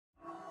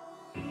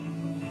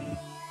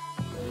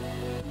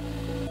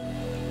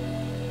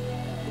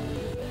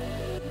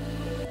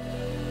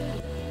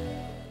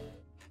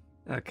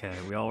Okay,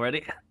 we all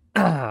ready?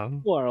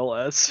 More or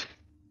less.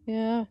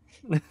 Yeah.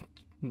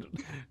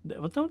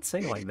 Well, don't say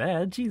it like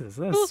that. Jesus,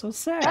 that's so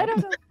sad. I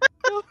don't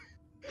know.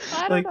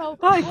 I don't know.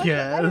 I What-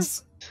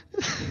 guess.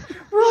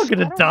 We're all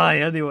gonna I don't die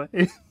anyway.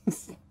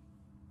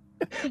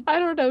 I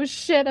don't know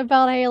shit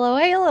about Halo.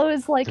 Halo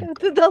is like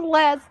the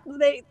last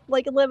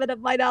limit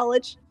of my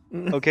knowledge.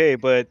 Okay,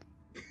 but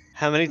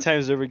how many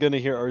times are we gonna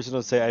hear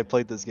Arsenal say, "I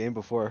played this game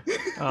before"?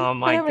 Oh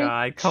my Whatever.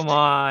 god, come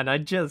on. I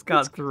just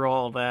got through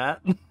all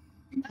that.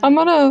 I'm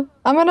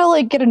gonna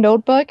like get a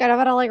notebook and I'm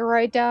gonna like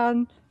write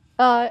down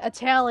a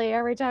tally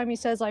every time he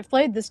says I've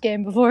played this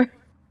game before.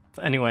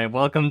 Anyway,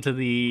 welcome to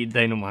the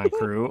Denouement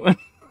Crew.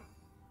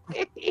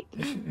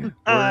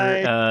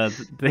 Hi.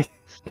 We're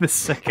the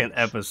second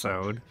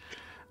episode.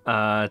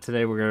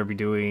 Today we're gonna be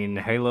doing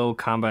Halo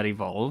Combat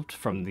Evolved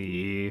from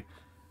the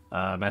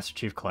Master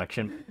Chief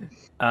Collection.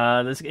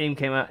 This game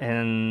came out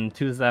in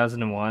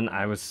 2001.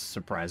 I was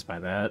surprised by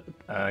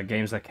that.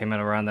 Games that came out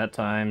around that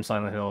time: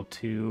 Silent Hill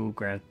 2,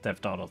 Grand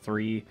Theft Auto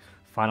 3,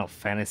 Final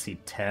Fantasy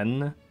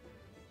X,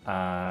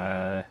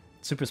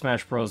 Super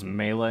Smash Bros.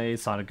 Melee,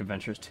 Sonic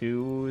Adventures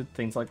 2,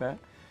 things like that.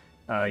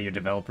 Your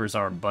developers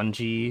are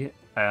Bungie,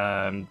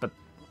 but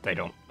they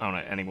don't own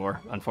it anymore,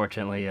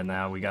 unfortunately, and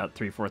now we got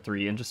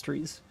 343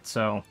 Industries.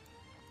 So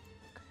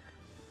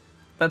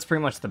that's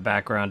pretty much the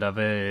background of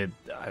it.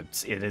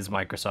 It is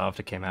Microsoft.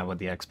 It came out with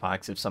the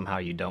Xbox, if somehow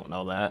you don't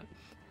know that.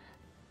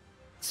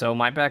 So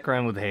my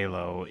background with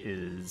Halo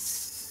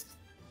is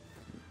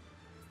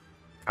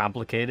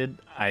complicated.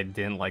 I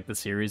didn't like the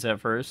series at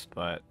first,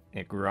 but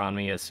it grew on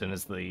me as soon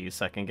as the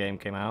second game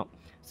came out.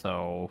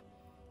 So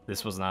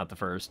this was not the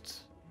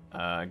first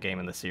game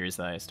in the series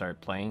that I started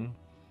playing,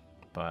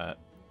 but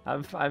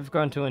I've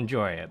grown to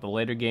enjoy it. The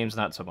later games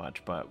not so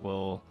much, but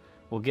we'll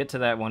get to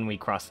that when we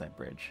cross that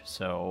bridge.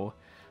 So,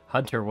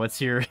 Hunter, what's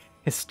your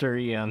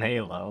history on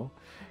Halo?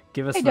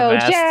 Give us I the know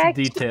vast jack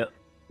detail.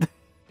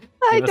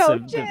 I Give us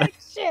don't jack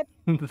shit.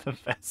 the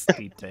vast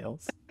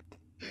details.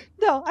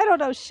 No, I don't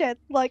know shit.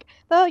 Like,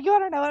 you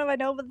wanna know what I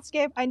know about this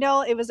game? I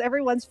know it was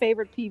everyone's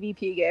favorite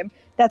PvP game.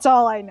 That's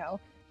all I know.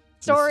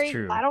 Story,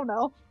 true. I don't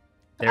know.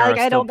 There are Like,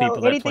 I still don't know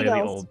people that anything play the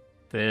else. old.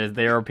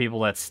 There are people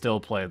that still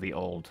play the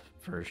old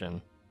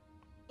version.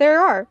 There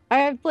are.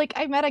 I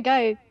met a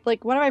guy,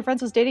 like one of my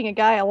friends was dating a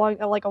guy a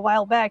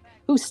while back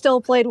who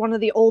still played one of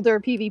the older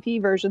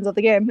PvP versions of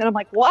the game, and I'm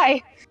like,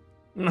 why?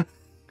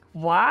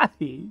 Why?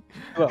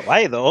 Well,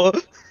 why though?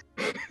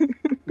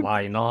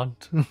 Why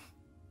not?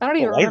 I don't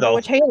even Why, remember though?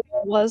 which Halo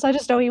it was. I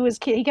just know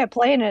he kept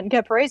playing it and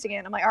kept praising it.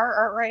 And I'm like,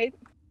 all right.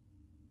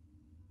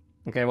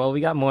 Okay, well,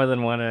 we got more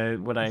than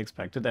what I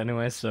expected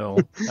anyway, so,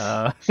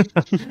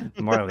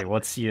 Marley,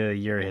 what's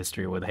your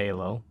history with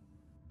Halo?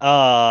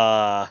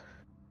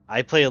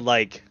 I played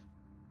like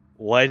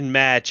one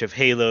match of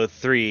Halo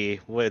 3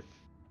 with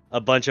a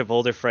bunch of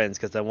older friends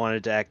because I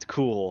wanted to act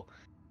cool,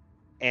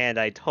 and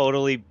I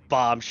totally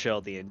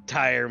bombshelled the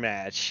entire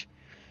match.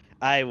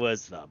 I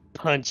was the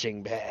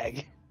punching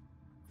bag.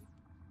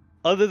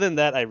 Other than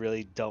that, I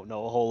really don't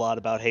know a whole lot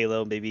about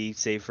Halo, maybe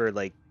save for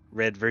like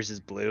Red versus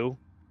Blue.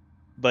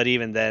 But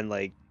even then,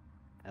 like,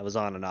 I was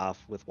on and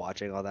off with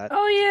watching all that.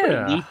 Oh pretty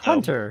yeah, neat, though.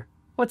 Hunter,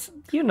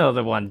 you know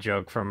the one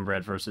joke from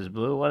Red versus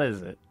Blue, what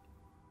is it?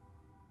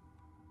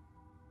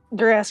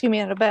 You're asking me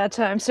at a bad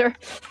time, sir.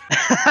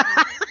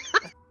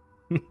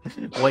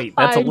 Wait,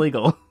 that's Fine.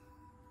 illegal.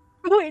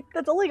 Wait,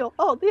 that's illegal.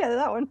 Oh, yeah,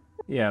 that one.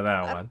 Yeah,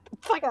 that one.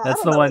 Fuck, I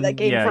That's don't the know where one, that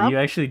came yeah, from. you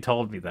actually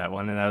told me that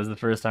one, and that was the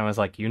first time I was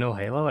like, you know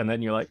Halo? And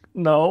then you're like,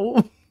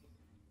 no.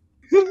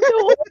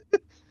 No.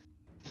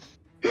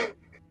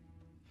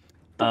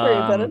 Don't worry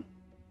about it.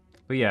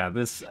 But yeah,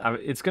 it's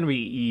going to be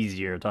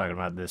easier talking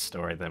about this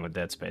story than with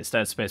Dead Space.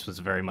 Dead Space was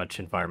very much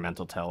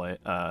environmental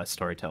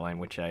storytelling,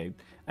 which I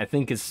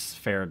think is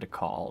fair to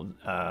call.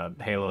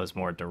 Halo is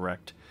more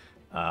direct,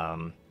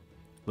 a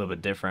little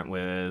bit different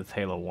with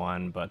Halo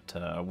 1,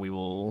 but we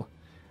will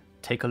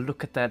take a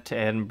look at that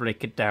and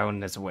break it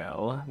down as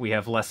well. We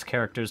have less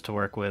characters to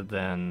work with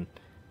than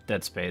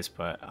Dead Space,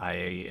 but I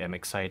am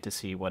excited to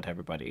see what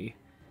everybody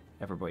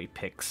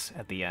picks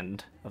at the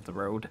end of the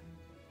road.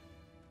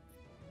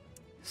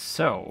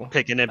 So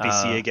Pick an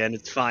NPC again,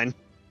 it's fine.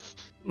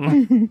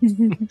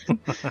 NPC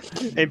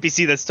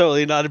that's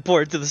totally not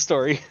important to the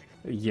story.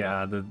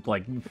 Yeah, the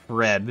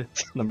Fred,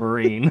 the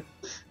Marine.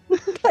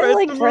 I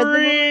like the Fred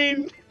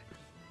the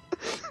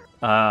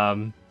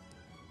Marine!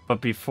 But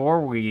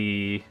before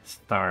we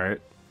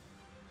start,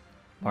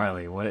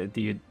 Marley, what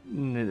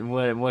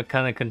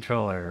kind of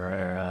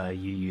controller are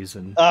you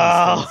using?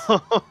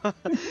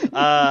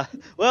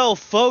 Well,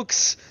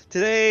 folks,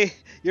 today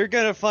you're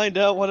gonna find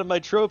out one of my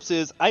tropes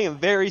is I am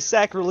very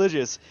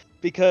sacrilegious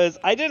because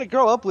I didn't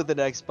grow up with an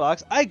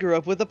Xbox, I grew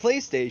up with a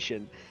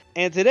PlayStation.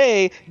 And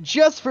today,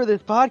 just for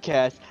this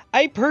podcast,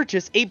 I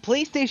purchased a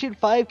PlayStation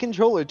 5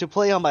 controller to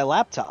play on my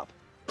laptop.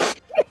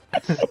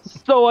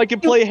 So I can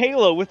play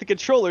Halo with the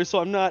controller so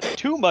I'm not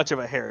too much of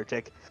a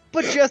heretic,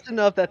 but just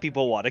enough that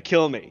people want to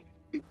kill me.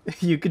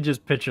 You could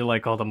just picture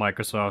like all the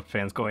Microsoft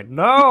fans going,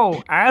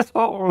 "No,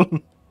 asshole!"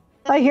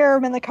 I hear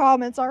him in the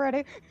comments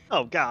already.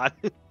 Oh god.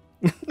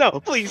 No,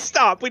 please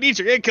stop. We need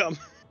your income.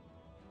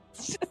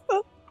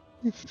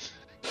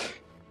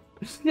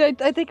 Yeah,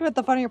 I think what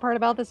the funnier part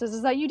about this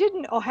is that you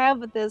didn't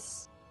have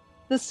this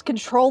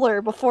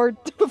controller before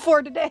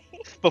today.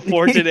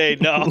 Before today,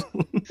 no.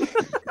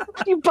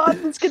 You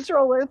bought this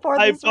controller for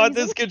this I bought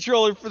reason. this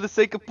controller for the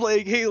sake of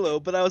playing Halo,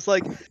 but I was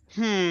like,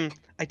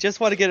 I just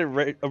want to get a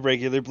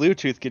regular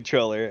Bluetooth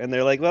controller. And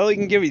they're like, well, we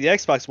can give you the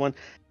Xbox one.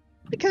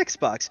 Like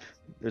Xbox.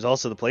 There's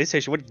also the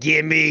PlayStation one.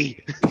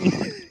 Gimme!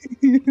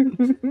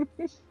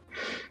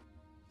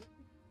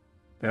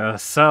 There are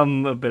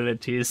some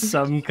abilities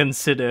some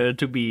consider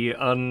to be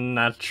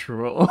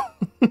unnatural.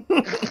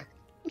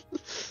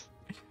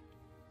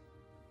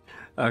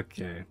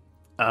 Okay.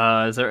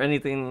 Is there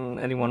anything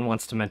anyone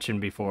wants to mention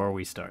before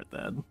we start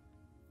then?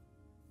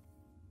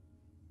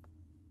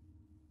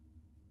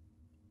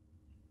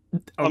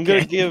 Okay. I'm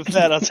gonna give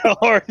that a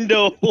hard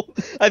no.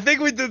 I think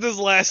we did this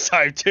last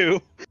time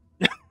too.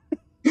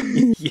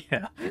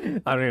 Yeah,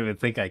 I don't even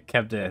think I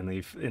kept it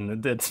in the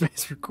Dead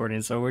Space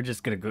recording, so we're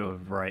just gonna go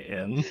right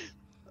in.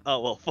 Oh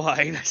well,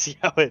 fine. I see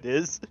how it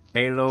is.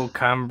 Halo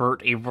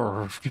Combat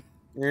Evolved.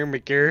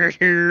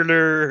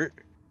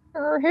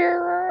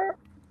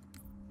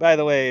 By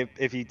the way,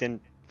 if you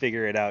didn't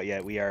figure it out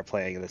yet, we are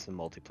playing this in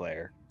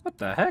multiplayer. What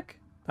the heck?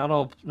 Not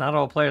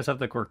all players have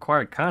the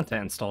required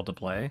content installed to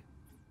play.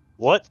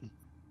 What?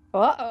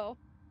 Uh-oh.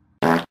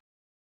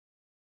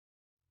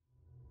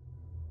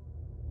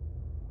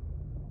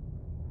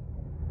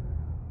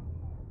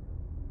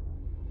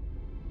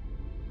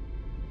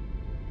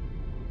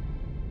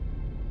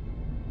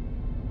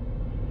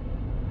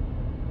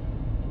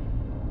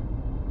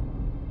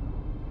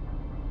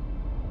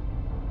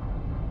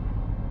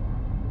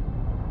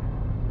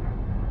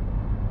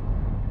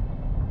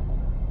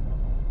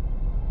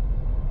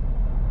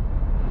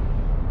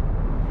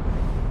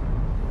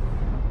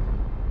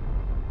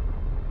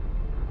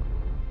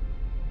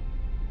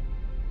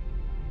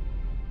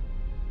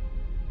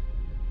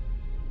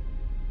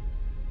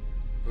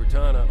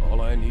 Cortana,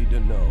 all I need to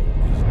know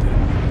is did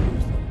you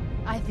use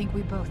them? I think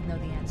we both know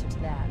the answer to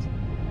that.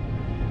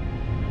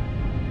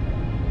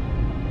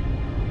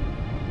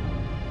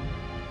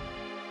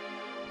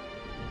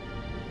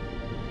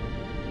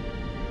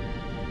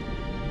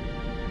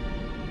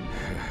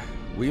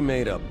 We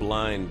made a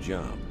blind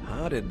jump.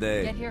 How did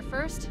they... Get here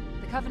first?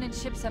 The Covenant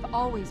ships have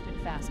always been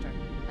faster.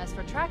 As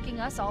for tracking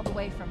us all the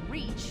way from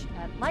Reach,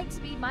 at light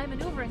speed my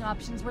maneuvering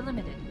options were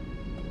limited.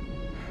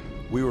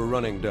 We were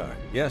running dark,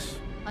 yes?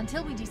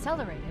 Until we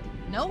decelerated,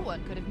 no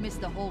one could have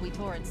missed the hole we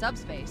tore in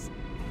subspace.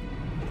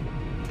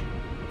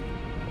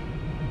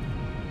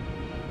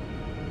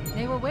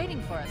 They were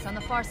waiting for us on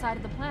the far side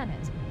of the planet.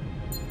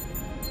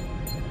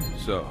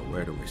 So,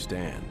 where do we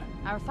stand?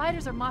 Our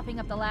fighters are mopping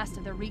up the last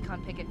of their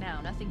recon picket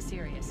now, nothing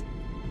serious.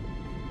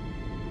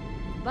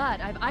 But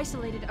I've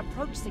isolated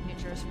approach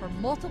signatures for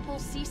multiple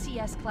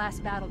CCS-class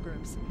battle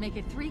groups. Make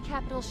it 3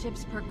 capital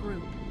ships per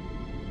group.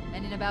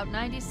 And in about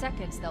 90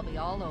 seconds, they'll be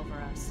all over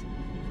us.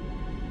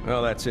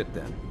 Well, that's it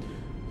then.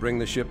 Bring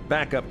the ship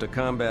back up to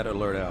Combat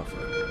Alert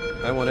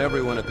Alpha. I want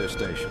everyone at their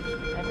stations.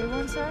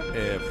 Everyone, sir?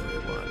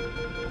 Everyone.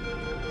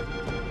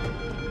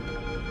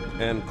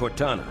 And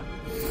Cortana.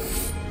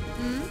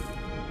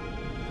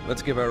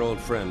 Let's give our old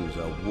friends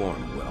a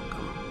warm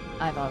welcome.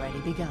 I've already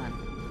begun.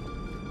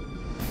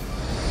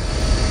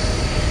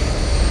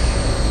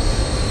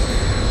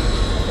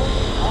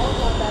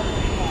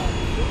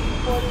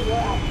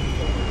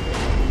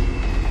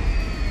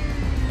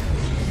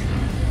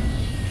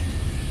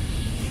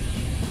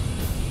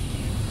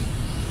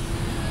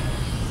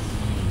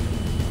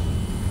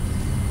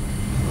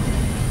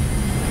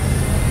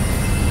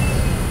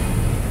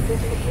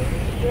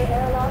 Your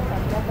airlock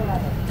on Deck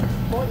 11.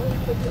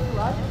 1415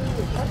 rendezvous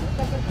with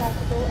 22nd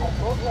Tactical at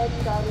Bolt Red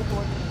Charlie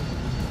 14.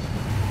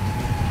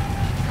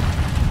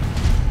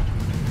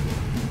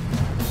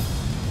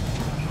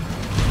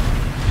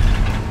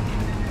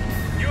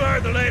 You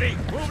heard the lady.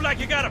 Move like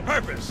you got a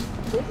purpose.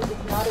 This is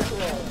not a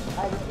drill. I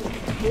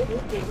repeat,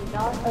 this is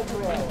not a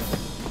drill.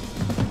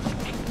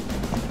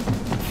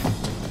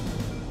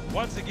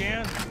 Once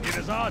again, it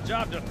is our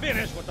job to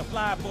finish what the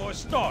Flyboys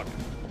started.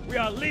 We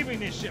are leaving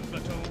this ship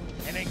platoon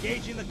and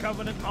engaging the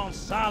Covenant on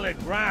solid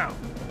ground.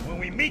 When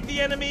we meet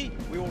the enemy,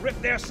 we will rip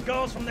their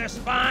skulls from their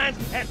spines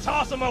and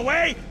toss them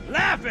away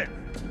laughing.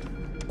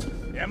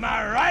 Am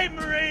I right,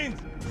 Marines?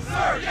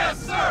 Sir, yes,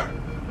 sir!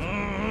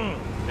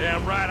 Mm-hmm.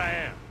 Damn right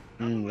I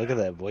am. Look at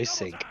that voice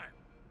sync.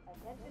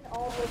 Attention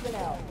all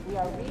personnel. We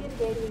are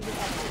re-engaging the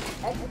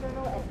enemy.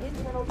 External and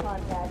internal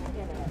contact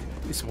imminent.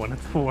 Is one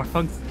of the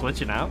warhunks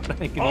glitching out?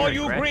 I can All hear it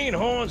you crack.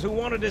 greenhorns who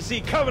wanted to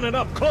see Covenant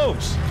up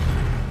close,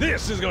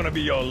 this is gonna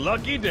be your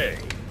lucky day.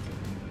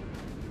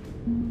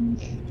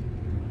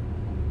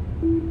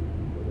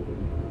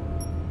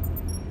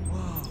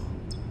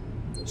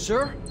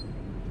 Sir?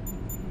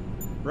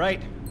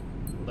 Right.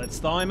 Let's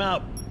thaw him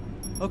out.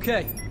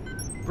 Okay.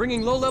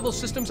 Bringing low-level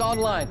systems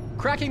online.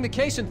 Cracking the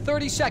case in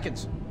 30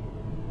 seconds.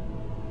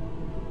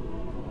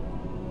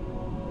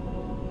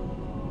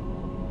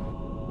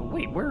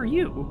 Wait, where are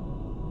you?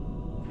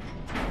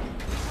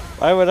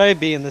 Why would I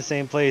be in the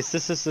same place?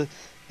 This is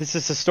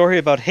a story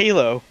about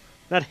Halo,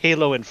 not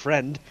Halo and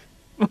Friend.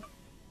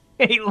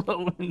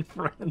 Halo and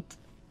Friend.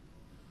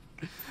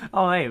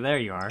 Oh, hey, there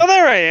you are. Oh,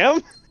 there I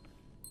am.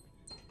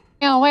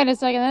 Oh, wait a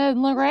second. That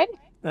didn't look right.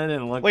 That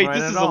didn't look Wait, right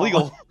this at is all.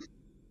 illegal.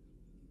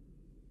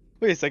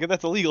 Wait a second,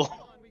 that's illegal.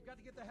 We've got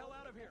to get the hell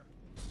out of here.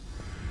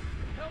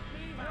 Help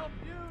me, help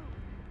you.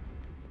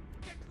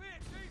 Get clear,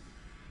 Chief.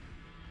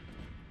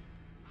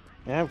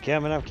 Yeah, I'm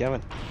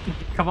coming.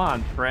 Come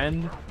on,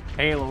 friend.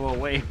 Halo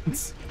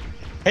awaits.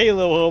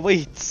 Halo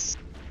awaits.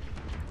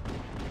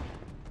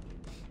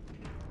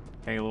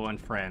 Halo and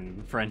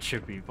friend.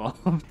 Friendship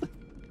evolved.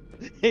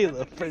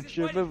 Halo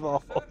friendship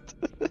evolved.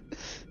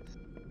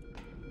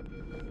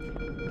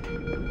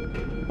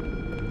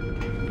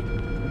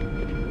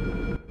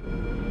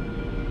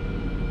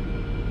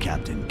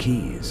 Captain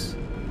Keyes.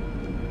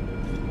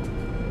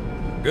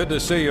 Good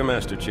to see you,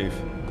 Master Chief.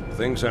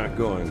 Things aren't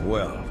going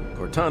well.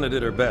 Cortana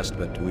did her best,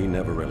 but we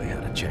never really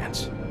had a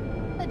chance.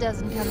 A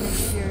dozen Covenant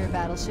superior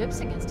battleships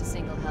against a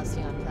single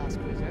Halcyon-class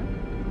cruiser.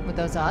 With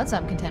those odds,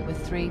 I'm content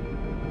with 3,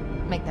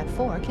 make that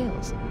 4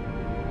 kills.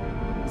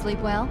 Sleep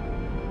well?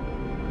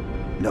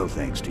 No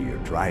thanks to your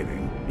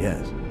driving,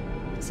 yes.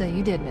 So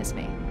you did miss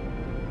me.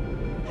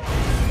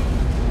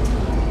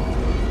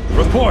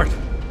 Report!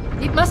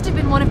 It must have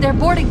been one of their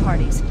boarding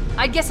parties.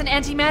 I'd guess an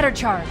antimatter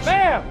charge.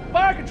 Ma'am!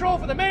 Fire control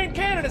for the main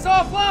cannon is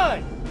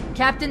offline!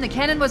 Captain, the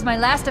cannon was my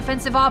last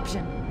offensive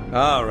option.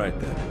 All right,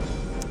 then.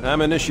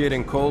 I'm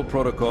initiating Cold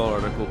Protocol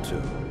Article 2.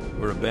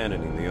 We're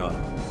abandoning the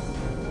Autumn.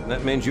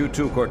 That means you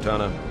too,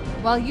 Cortana.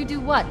 While you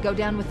do what? Go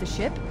down with the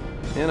ship?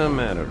 In a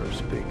manner of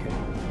speaking.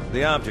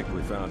 The object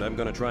we found, I'm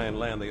gonna try and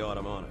land the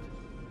Autumn on it.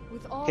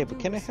 With all Okay, but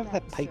due can I have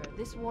that respect, pipe? sir,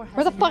 this war has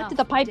Where the fuck did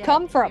the enough pipe dead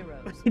come from?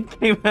 heroes. It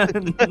came out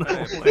of I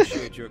nowhere.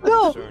 appreciate your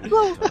No, concern.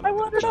 no, Cortana. I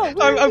want to know.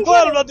 I'm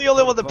glad I'm not the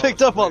only one that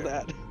picked up on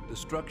that.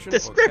 Destruction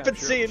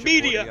Discrepancy or in capture of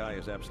media. Ship 40I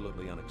is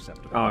absolutely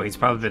unacceptable. Oh, he's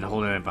probably been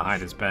holding it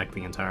behind his back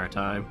the entire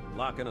time.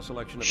 Lock in a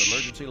selection of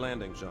emergency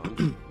landing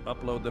zones,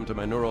 upload them to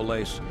my neural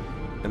lace,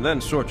 and then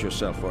sort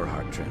yourself for a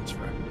heart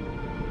transfer.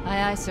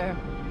 Aye, aye, sir.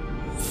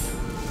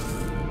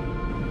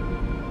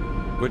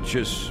 Which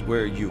is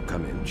where you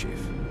come in, Chief.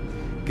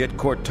 Get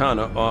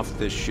Cortana off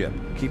this ship.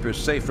 Keep her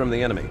safe from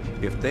the enemy.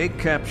 If they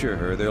capture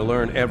her, they'll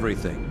learn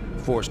everything.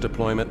 Force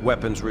deployment,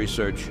 weapons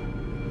research.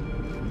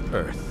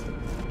 Earth.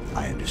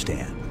 I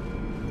understand.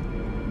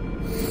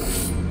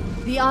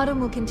 The Autumn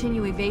will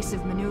continue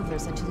evasive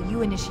maneuvers until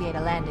you initiate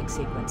a landing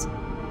sequence.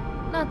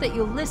 Not that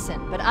you'll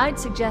listen, but I'd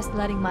suggest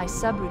letting my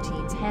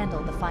subroutines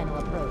handle the final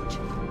approach.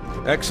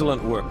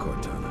 Excellent work,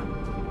 Cortana.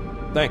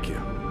 Thank you.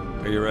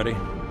 Are you ready?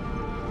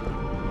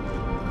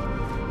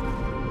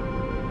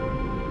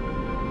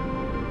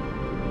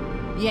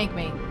 Yank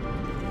me.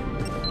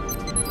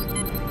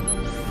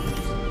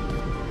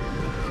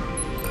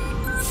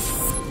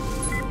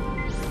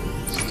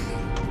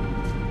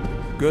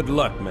 Good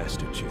luck,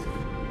 Master Chief.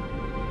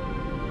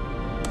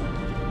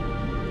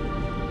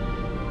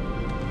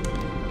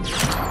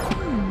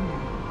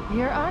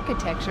 Your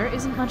architecture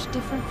isn't much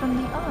different from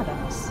the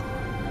Autumn's.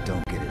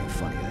 Don't get any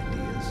funny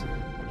ideas.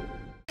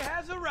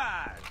 Has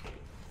arrived!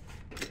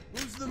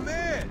 Who's the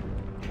man?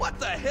 What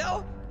the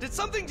hell? Did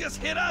something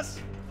just hit us?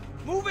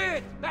 Move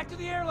it! Back to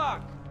the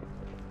airlock!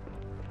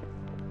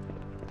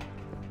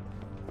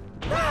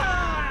 Good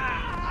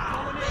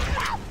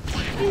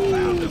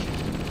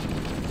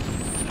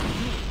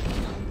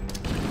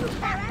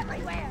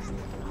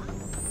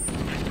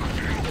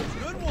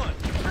one.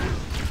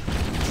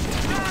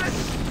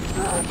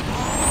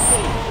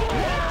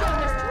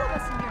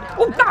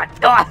 Oh God!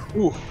 God!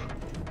 Oof.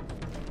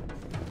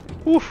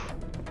 Oof.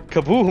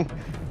 Kaboom.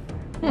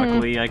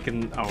 Luckily, I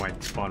can. Oh, I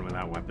spawned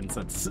without weapons.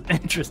 That's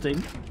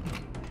interesting.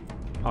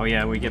 Oh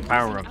yeah, we get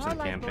power-ups in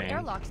the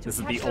campaign. This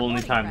is the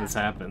only time this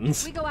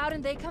happens. We go out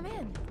and they come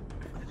in.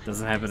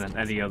 Doesn't happen in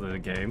any other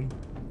game.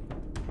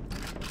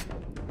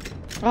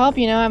 I hope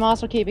you know I'm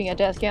also keeping a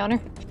death counter.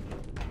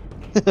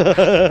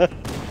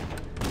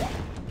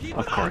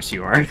 Of course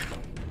you are.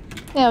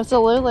 Yeah,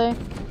 absolutely.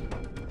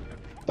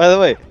 By the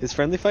way, is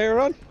friendly fire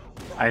on?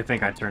 I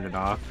think I turned it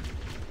off.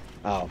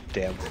 Oh,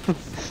 damn.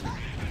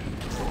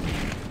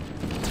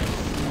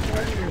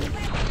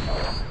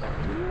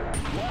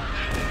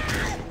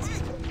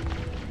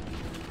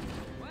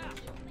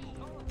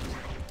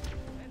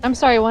 I'm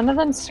sorry, one of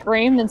them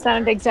screamed and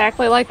sounded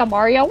exactly like the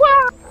Mario.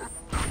 Wah!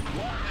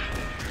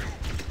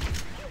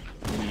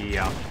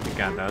 Yeah, it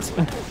got does.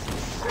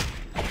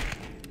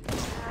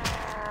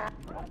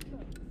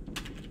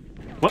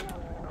 What?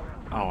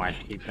 Oh, I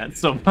hate that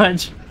so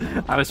much.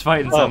 I was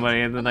fighting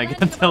somebody and then I got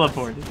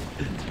teleported.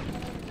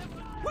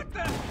 What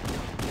the?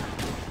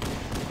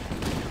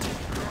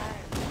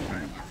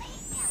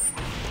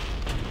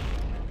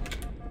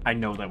 I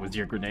know that was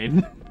your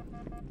grenade.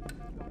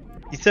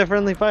 You said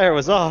friendly fire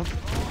was off.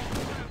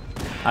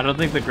 I don't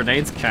think the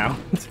grenades count.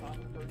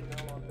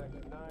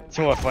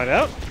 So you want to find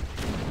out?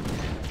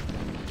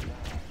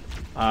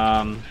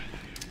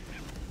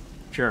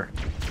 Sure.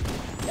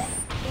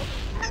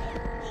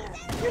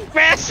 You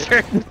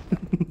bastard!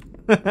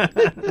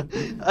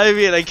 I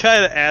mean, I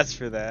kind of asked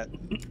for that.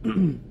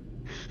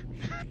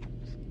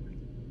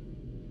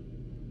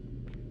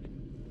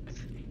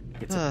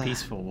 It's a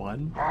peaceful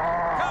one.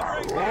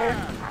 Covering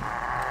fire!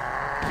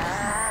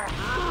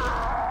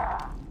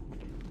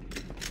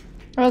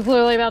 I was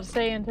literally about to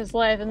say end his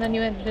life, and then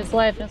you ended his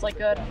life, and it's like,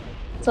 good.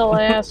 That's all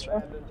I asked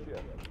for.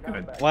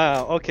 Good.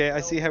 Wow, okay,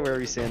 I see how where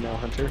we stand now,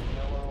 Hunter.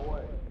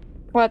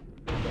 What?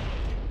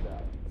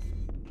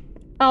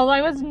 Oh,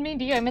 I wasn't mean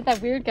to you. I meant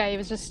that weird guy. He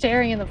was just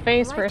staring in the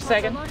face for a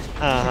second.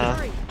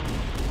 Uh-huh.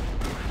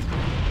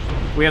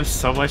 We have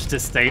so much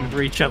disdain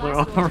for each other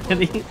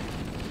already.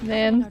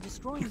 Man.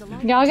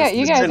 You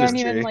guys aren't chemistry.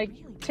 even, like,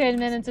 10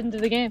 minutes into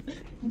the game.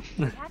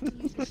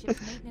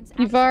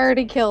 You've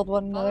already killed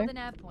one another.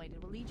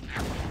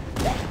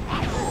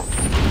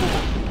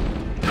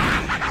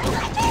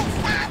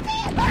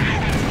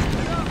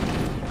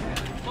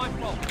 My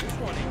fault. This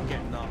one ain't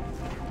getting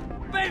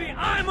up. Baby,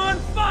 I'm on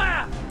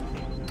fire!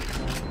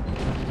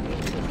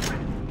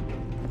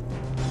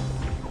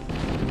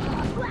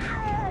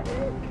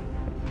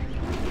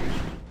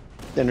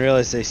 Didn't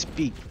realize they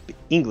speak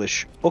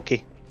English.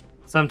 Okay.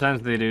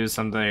 Sometimes they do,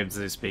 sometimes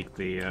they speak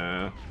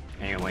the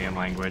alien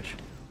language.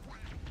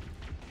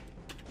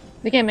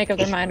 They can't make up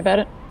their mind about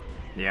it.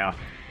 Yeah.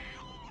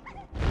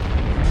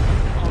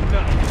 Oh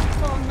no!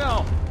 Oh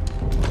no!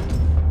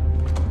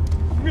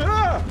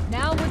 Ah!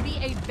 Now would be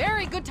a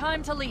very good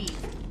time to leave.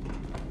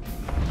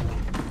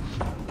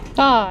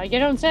 Ah, you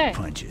don't say.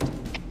 Punch it.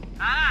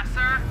 Ah,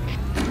 sir.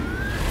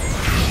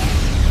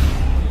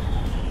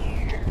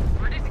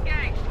 We're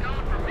disengaged.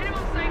 Going for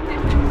minimum safe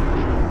distance.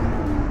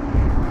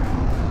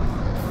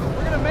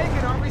 We're gonna make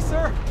it, aren't we,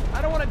 sir?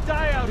 I don't want to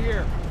die out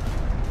here.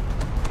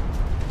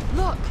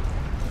 Look!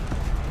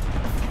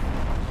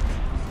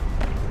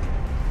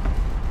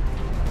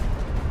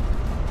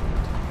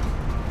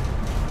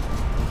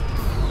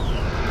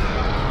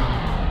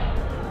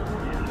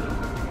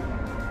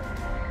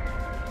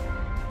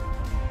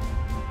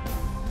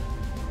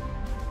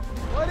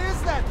 What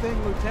is that thing,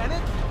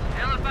 Lieutenant?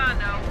 Hell if I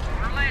know.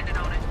 We're landing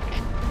on it.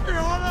 Your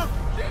Honor,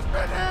 she's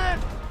been hit!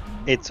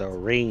 It's a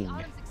ring.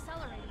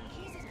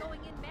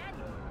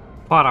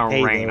 Put a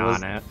Hey, rain there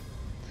was- on it.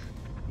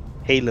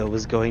 Halo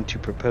was going to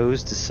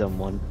propose to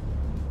someone.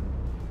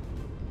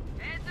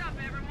 Heads up,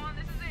 everyone.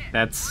 This is it.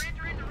 That's... We're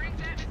entering the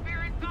ring's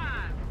atmosphere in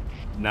 5.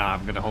 Nah,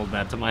 I'm gonna hold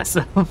that to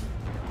myself. Sure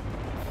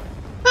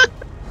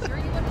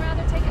you would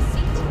rather take a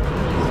seat?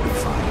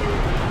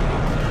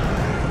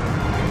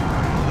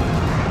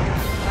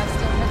 I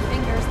still have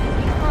fingers that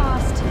we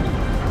crossed.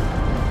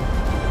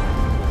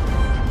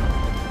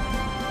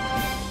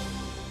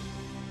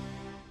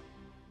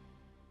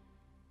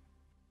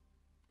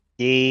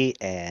 The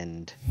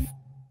end.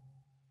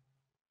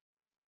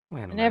 Wait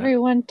a And minute.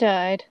 everyone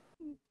died.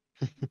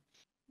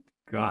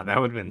 God, that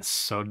would have been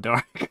so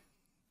dark.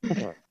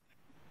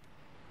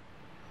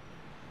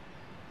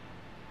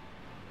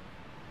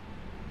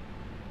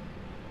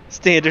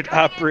 Standard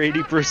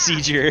operating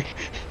procedure.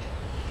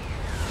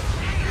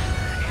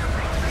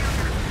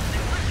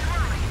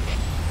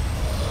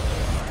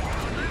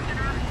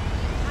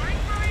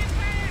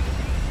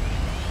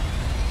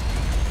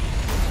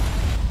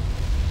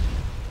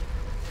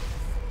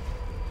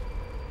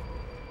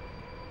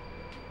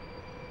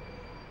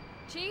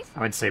 Chief?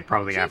 I would say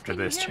probably Chief, after can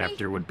you this hear me?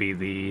 chapter would be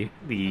the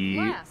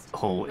Blast.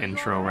 whole Are you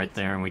intro all right right?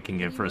 there, and we can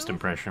get you first move?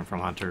 impression from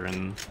Hunter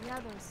and The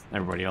others.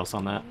 everybody else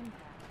on that.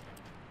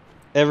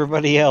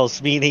 Everybody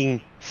else,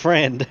 meaning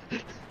friend.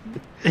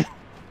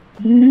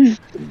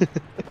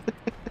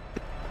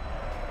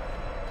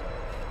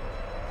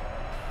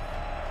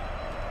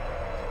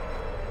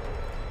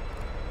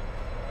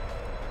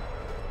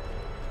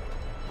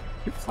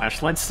 Your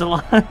flashlight's still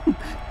on?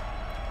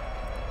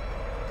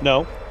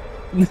 No.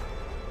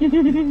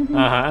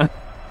 Uh-huh.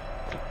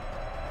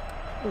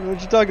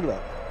 What you talking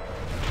about?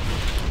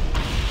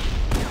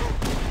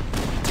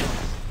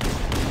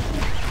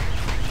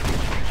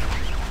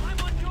 I'm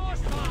on your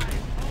side.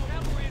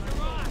 Cavalry's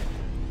arrived.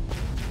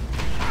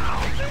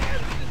 Oh, man,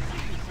 good to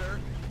see you, sir.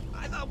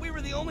 I thought we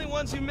were the only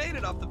ones who made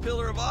it off the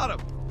Pillar of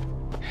Autumn.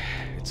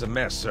 It's a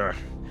mess, sir.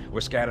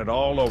 We're scattered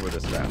all over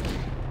this valley.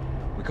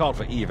 We called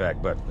for evac,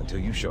 but until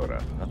you showed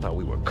up, I thought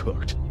we were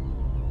cooked.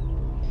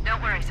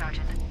 Don't worry,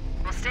 Sergeant.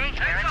 We'll stay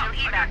here until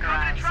evac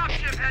arrives.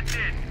 Dropship heads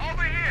in.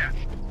 Over here.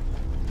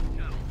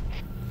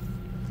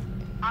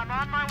 I'm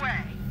on my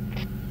way.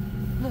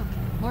 Look,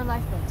 more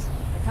lifeboats.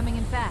 They're coming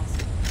in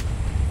fast.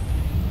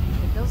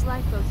 If those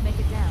lifeboats make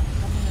it down,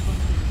 something are going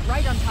to be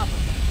right on top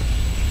of them.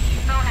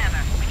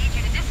 Bowhammer, we need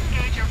you to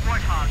disengage your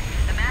warthog.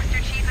 The Master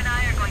Chief and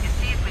I are going to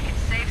see if we can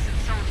save some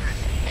soldiers.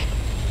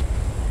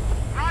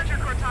 Roger,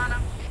 Cortana.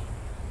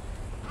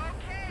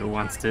 Okay. Who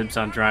wants dibs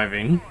on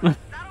driving? Saddle up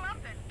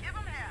and give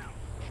 'em hell.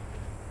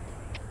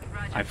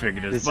 Roger. I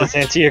figured as Does much. this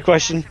answer your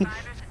question? Survivors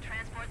and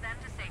transport them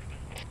to safety.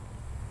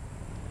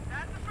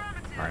 That's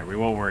affirmative. Alright, we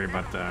won't worry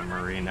about the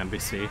Marine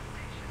NBC.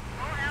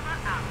 Bowhammer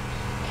out.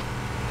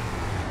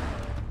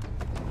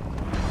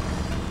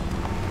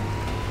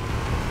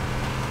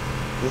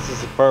 This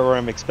is the part where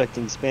I'm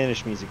expecting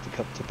Spanish music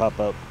to pop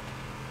up.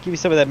 Give me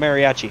some of that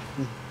mariachi.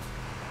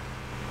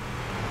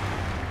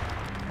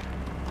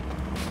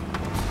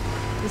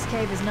 This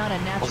cave is not a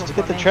natural Also, get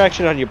the formation.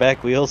 traction on your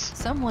back wheels.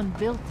 Someone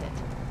built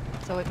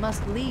it, so it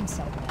must lead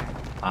somewhere.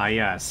 Ah,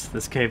 yes.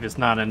 This cave is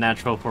not a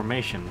natural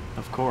formation,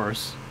 of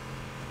course.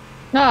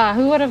 Ah,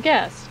 who would have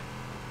guessed?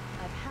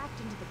 I've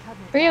hacked into the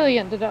Covenant.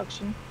 Brilliant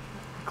deduction.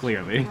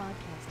 Clearly.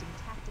 Broadcasting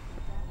tactical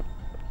data.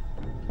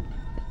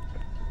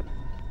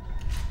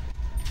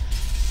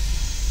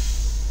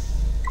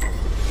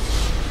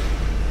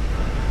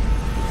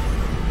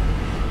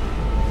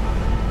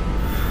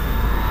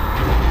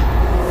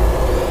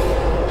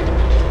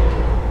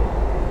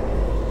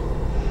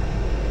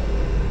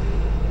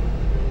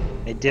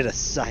 I did a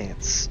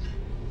science.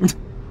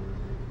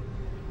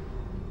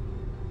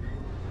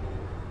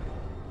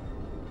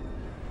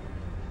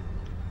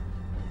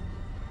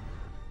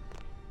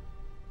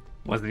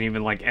 Wasn't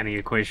even like any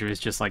equation, it was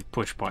just like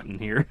push button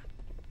here.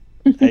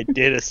 I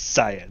did a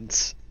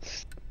science.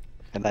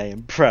 And I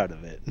am proud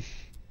of it.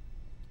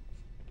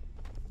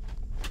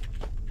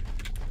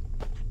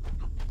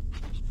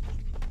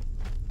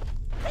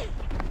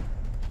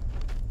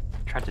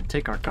 Tried to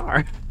take our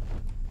car.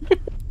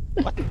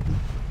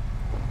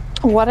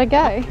 What a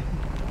guy.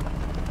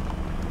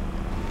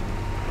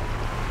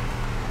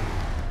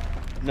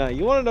 No,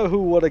 you want to know who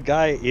what a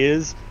guy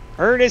is?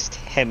 Ernest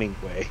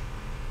Hemingway.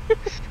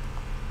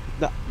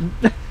 No.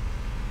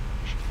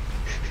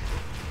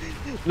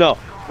 No,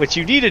 what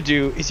you need to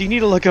do is you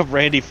need to look up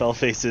Randy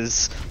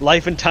Fellface's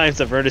Life and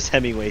Times of Ernest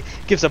Hemingway.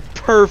 Gives a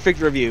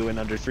perfect review in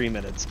under 3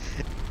 minutes.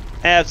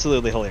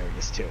 Absolutely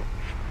hilarious, too.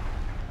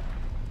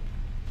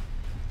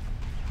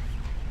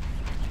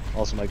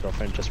 Also, my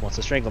girlfriend just wants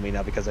to strangle me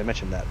now because I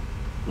mentioned that.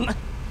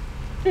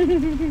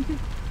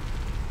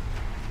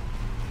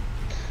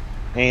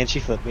 And she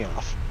flipped me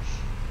off.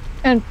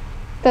 And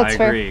that's I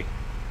fair. agree.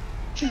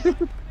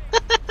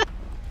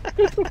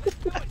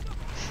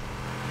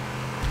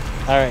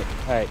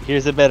 Alright,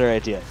 here's a better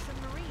idea.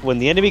 When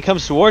the enemy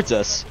comes towards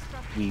us,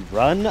 we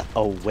run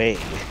away.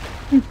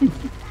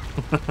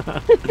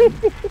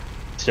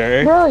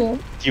 Sir,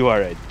 Brilliant. you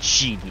are a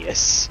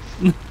genius.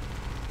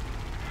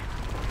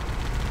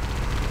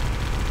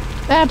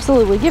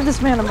 Absolutely. Give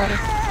this man a money.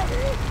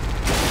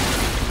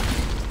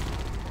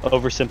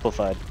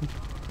 Oversimplified.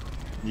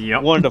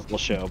 Yep. Wonderful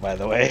show, by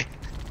the way.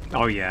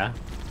 Oh, yeah.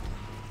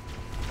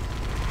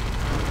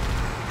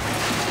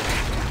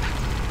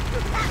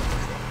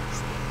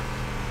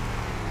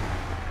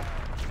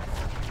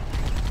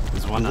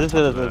 This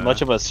isn't as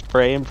much of a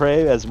spray and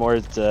pray as more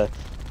as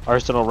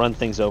Arsenal run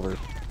things over.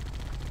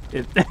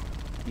 It,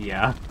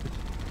 yeah.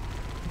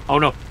 Oh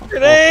no.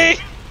 Grenade!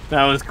 Oh,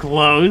 that was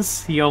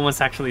close. He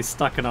almost actually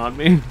stuck it on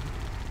me.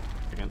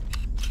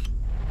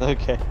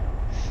 Okay.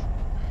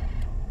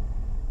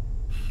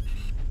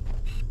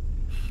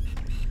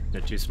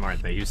 They're too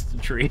smart. They used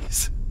the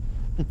trees.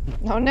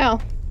 Oh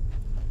no.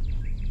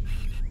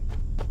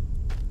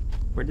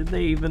 Where did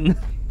they even...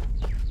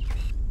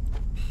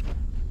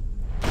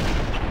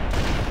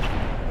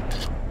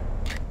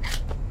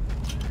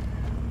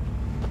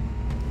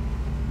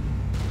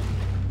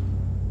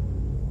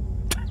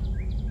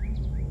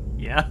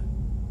 Yeah.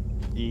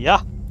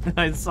 Yeah.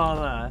 I saw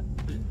that.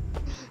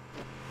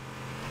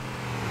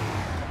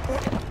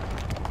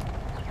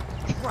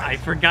 I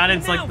forgot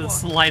it's like the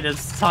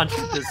slightest touch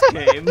of this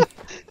game.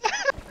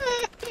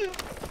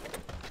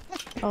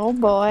 Oh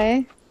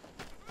boy.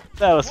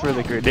 That was for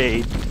the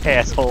grenade,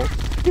 asshole.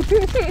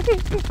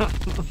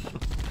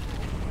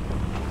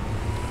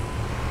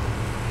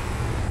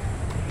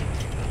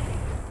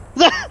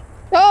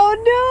 Oh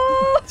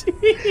no!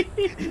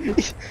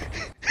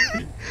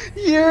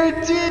 You're a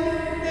dick!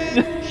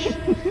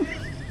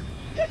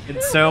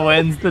 And so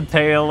ends the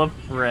tale of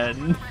Fred.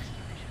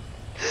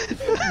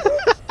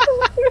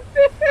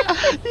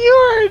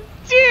 You're a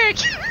dick!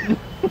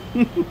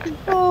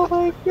 Oh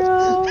my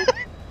god.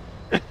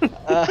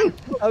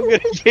 I'm gonna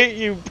get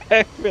you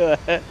back for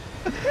that.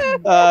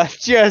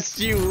 Just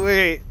you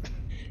wait.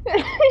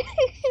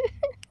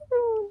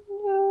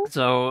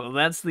 So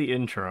that's the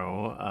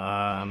intro.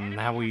 How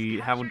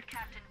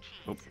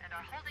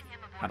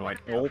do I?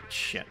 Oh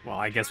shit! Well,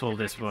 I guess we'll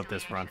just let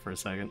this run for a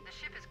second. The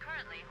ship is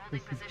currently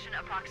holding position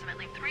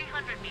approximately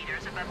 300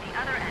 meters above the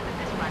other end of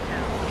this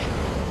plateau.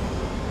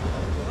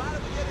 Well, how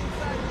do we get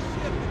inside the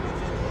ship if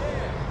it's in the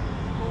air?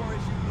 Or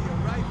is usually a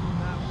rifle,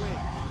 not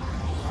wings?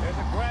 There's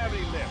a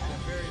gravity lift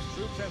that carries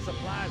troops and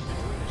supplies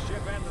between the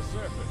ship and the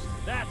surface.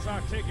 That's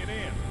our ticket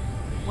in.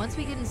 Once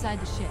we get inside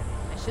the ship,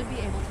 I should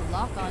be able to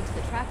lock on to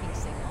the tracking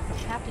signal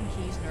from Captain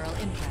Key's neural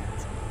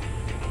implants.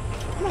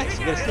 Nice,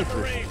 you got a sneak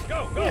proof.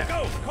 Go,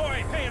 go! Corey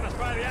ain't paying us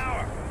by the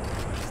hour.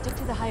 Stick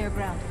to the higher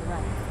ground to the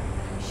right.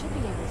 We should be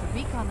able to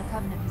recon the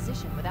Covenant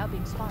position without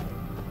being spotted.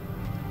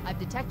 I've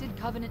detected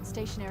Covenant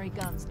stationary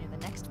guns near the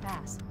next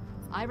pass.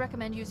 I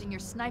recommend using your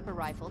sniper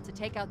rifle to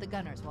take out the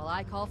gunners while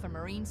I call for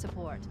Marine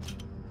support.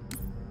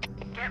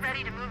 Get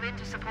ready to move in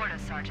to support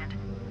us, Sergeant.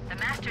 The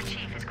Master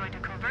Chief is going to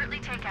covertly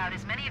take out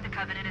as many of the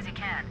Covenant as he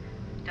can.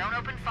 Don't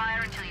open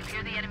fire until you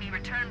hear the enemy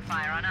return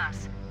fire on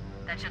us.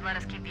 That should let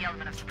us keep the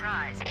element of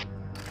surprise.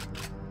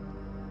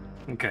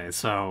 Okay,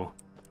 so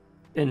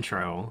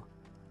intro.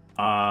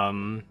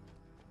 I'd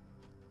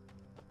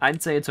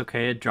say it's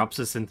okay. It drops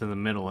us into the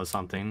middle of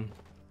something,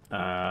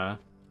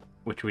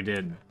 which we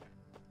did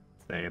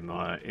say in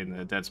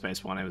the Dead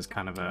Space one. It was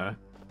kind of a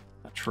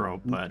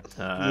trope, but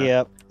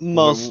yeah,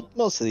 most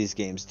of these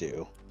games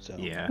do. So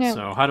yeah.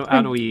 So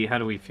how do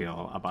we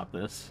feel about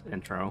this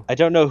intro? I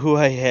don't know who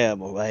I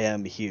am or I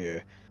am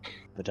here,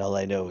 but all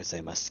I know is I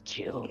must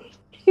kill.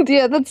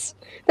 Yeah, that's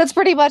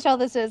pretty much all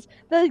this is.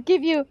 They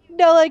give you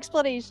no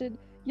explanation.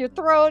 You're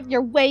thrown,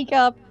 you wake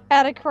up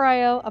out of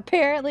cryo.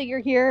 Apparently you're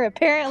here.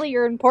 Apparently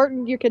you're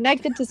important. You're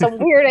connected to some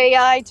weird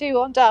AI too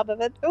on top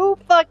of it. Who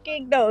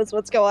fucking knows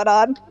what's going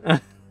on?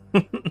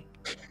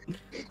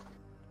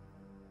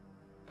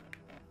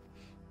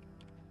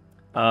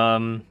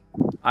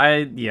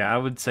 I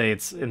would say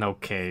it's an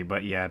okay,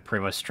 but yeah, it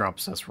pretty much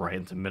drops us right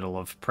into the middle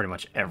of pretty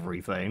much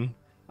everything.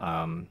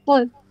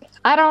 Well,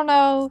 I don't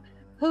know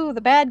who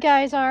the bad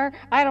guys are.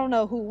 I don't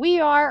know who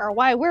we are or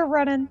why we're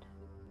running.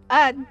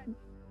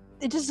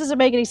 It just doesn't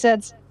make any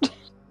sense.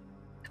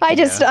 I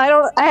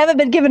haven't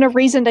been given a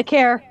reason to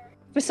care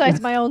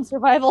besides my own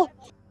survival.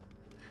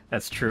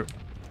 That's true.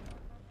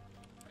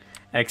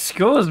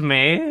 Excuse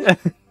me.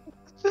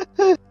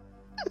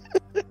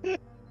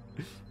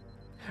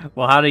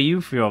 Well, how do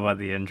you feel about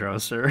the intro,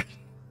 sir?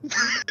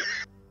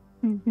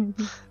 I mean,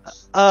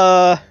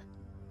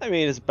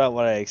 it's about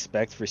what I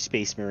expect for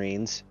Space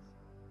Marines.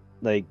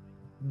 Like,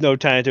 no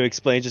time to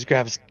explain. Just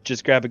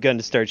grab a gun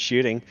to start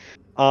shooting.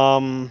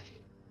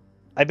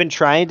 I've been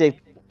trying to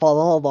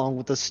follow along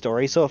with the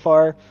story so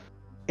far.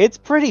 It's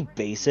pretty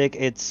basic.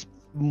 It's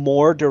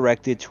more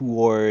directed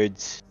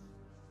towards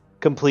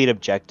complete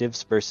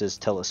objectives versus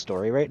tell a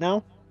story right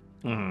now.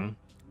 Mm-hmm.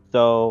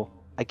 So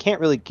I can't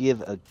really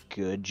give a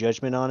good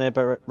judgment on it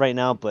right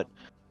now, but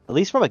at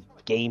least from a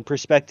game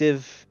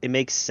perspective, it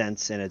makes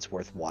sense and it's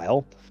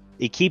worthwhile.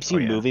 It keeps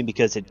you moving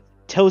because it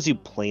tells you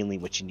plainly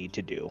what you need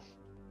to do.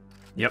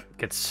 Yep,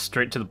 gets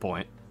straight to the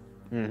point.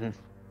 Mm-hmm.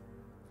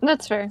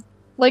 That's fair.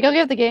 Like, I'll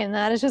give the game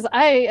that. It's just,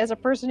 I, as a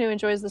person who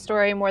enjoys the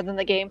story more than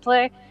the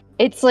gameplay,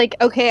 it's like,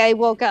 okay, I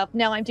woke up,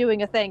 now I'm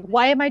doing a thing.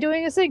 Why am I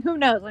doing a thing? Who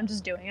knows? I'm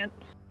just doing it.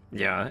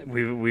 Yeah,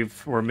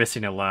 we're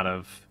missing a lot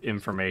of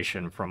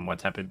information from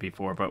what's happened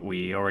before, but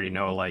we already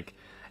know, like,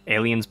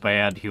 aliens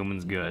bad,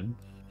 humans good.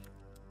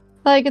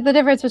 Like, the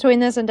difference between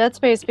this and Dead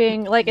Space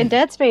being, like, in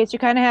Dead Space, you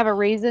kind of have a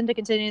reason to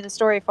continue the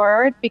story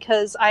forward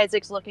because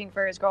Isaac's looking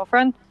for his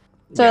girlfriend.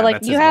 So, Yeah, like,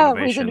 that's you his have a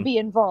motivation. reason to be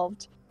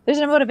involved. There's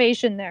a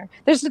motivation there.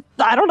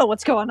 I don't know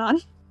what's going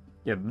on.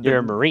 Yeah, You're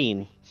a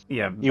Marine.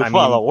 Yeah, You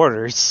follow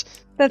orders.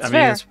 That's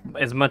fair.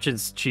 As much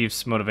as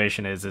Chief's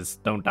motivation is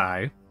don't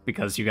die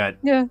because you got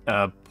Yeah.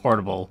 a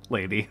portable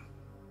lady.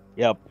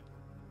 Yep.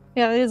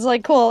 Yeah, it's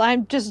like, cool,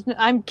 I'm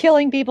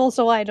killing people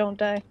so I don't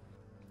die.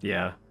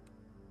 Yeah.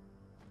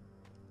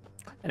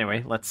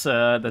 Anyway, that's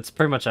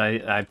pretty much,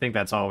 I think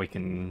that's all we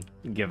can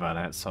give on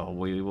it, so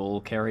we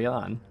will carry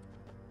on.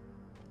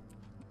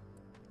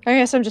 I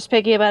guess I'm just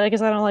picky about it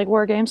because I don't like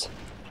war games.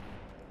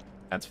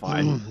 That's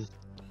fine.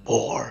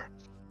 War.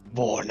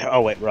 No.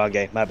 Oh, wait, wrong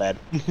game. My bad.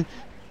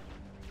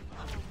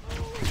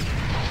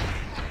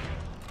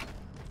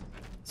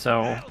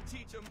 So,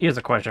 here's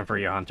a question for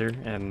you, Hunter,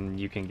 and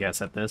you can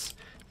guess at this.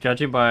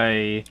 Judging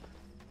by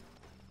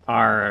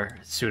our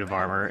suit of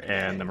armor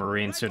and the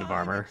Marine suit of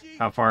armor,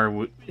 how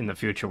far in the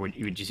future would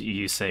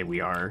you say we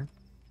are?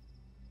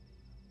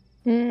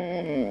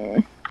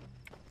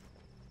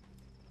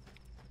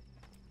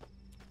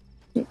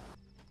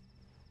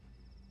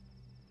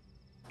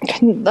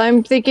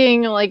 I'm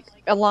thinking, like,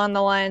 along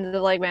the lines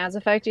of, like, Mass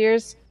Effect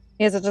years.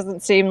 Because it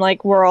doesn't seem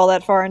like we're all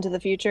that far into the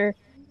future.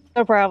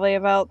 So probably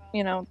about,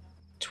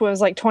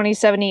 was like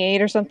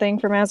 2078 or something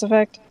for Mass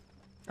Effect.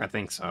 I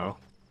think so.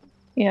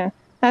 Yeah,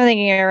 I'm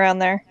thinking around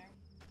there.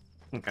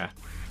 Okay.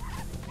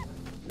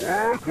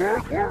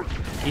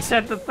 He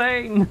said the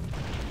thing!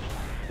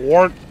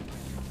 What?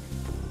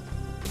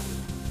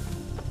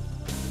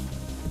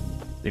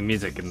 The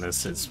music in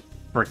this is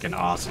freaking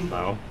awesome,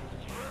 though.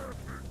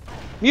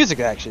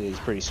 Music actually is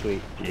pretty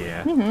sweet.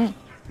 Yeah. Mm-hmm.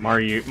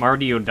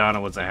 Marty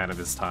O'Donnell was ahead of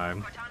his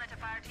time.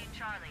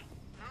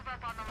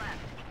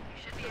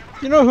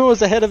 You know who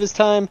was ahead of his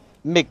time?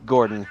 Mick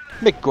Gordon.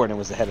 Mick Gordon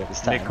was ahead of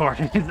his time. Mick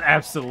Gordon is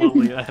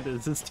absolutely ahead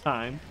of his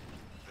time.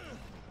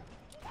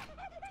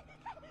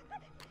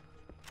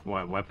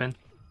 What, weapon?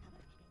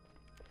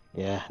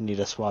 Yeah, need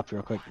a swap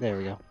real quick. There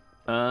we go.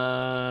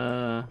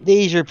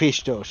 These are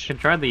pistols. Can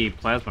try the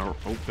plasma.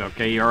 Oh,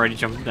 okay, you already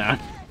jumped down.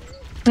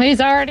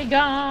 He's already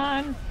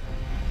gone.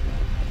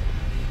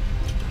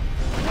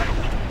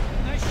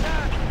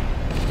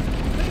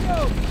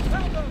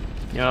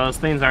 You know, those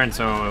things aren't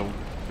so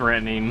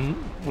threatening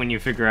when you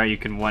figure out you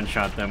can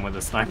one-shot them with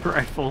a sniper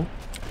rifle.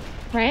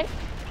 Right?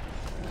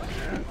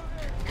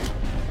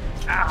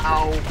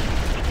 Ow!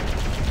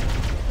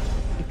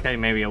 Okay,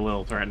 maybe a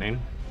little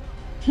threatening.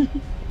 Got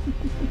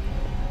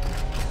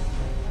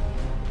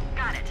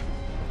it.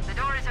 The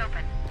door is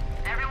open.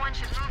 Everyone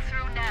should move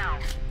through now.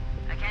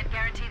 I can't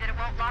guarantee that it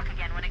won't lock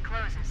again when it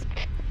closes.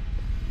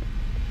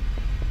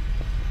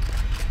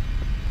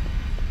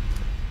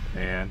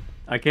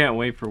 I can't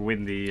wait for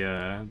when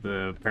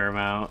the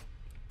Paramount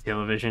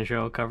television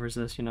show covers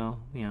this. You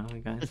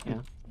guys.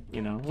 Yeah,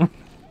 you know.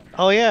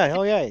 Oh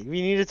yeah.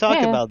 We need to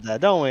talk about that,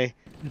 don't we?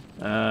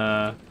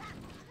 Yeah.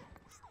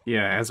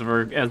 As of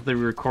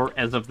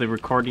the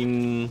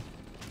recording.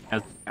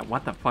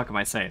 What the fuck am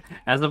I saying?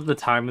 As of the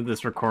time of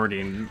this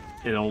recording,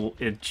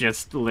 it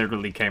just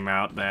literally came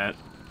out that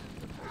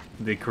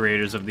the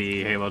creators of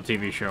the Halo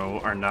TV show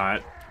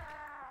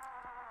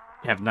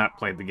have not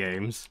played the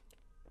games.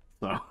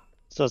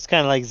 So it's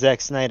kind of like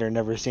Zack Snyder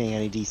never seeing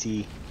any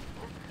DC,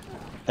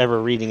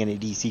 ever reading any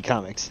DC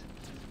comics.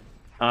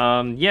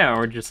 Yeah,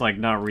 or just like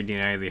not reading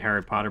any of the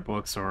Harry Potter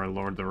books or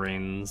Lord of the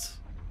Rings,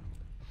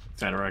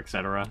 etc.,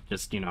 etc.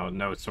 Just,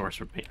 no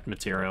source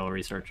material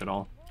research at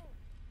all.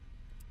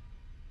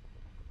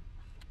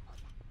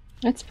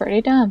 That's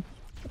pretty dumb.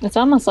 It's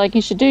almost like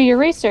you should do your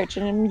research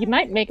and you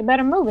might make a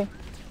better movie.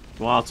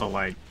 Well, also,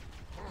 like...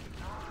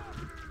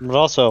 But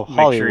also, make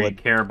Hollywood. sure you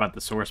care about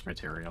the source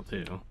material,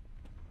 too.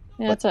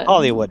 Yeah, that's what...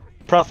 Hollywood.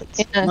 Profits.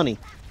 Yeah. Money.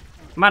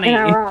 Money!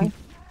 You're not wrong.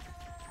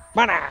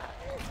 Money!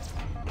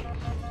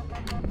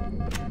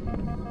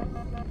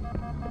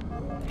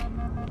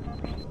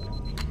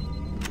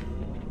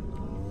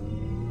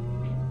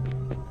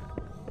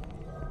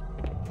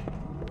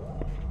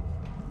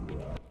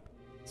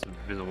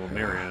 Invisible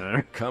mirror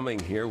there. Coming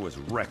here was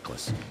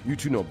reckless. You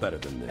two know better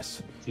than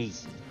this.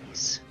 Jeez.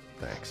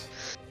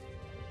 Thanks.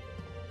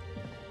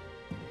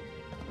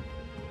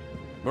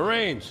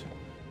 Marines,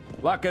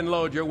 lock and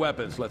load your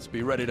weapons. Let's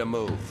be ready to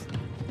move.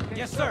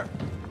 Yes, sir.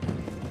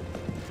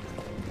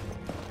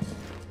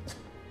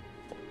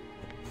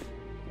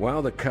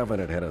 While the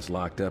Covenant had us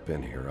locked up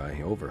in here,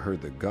 I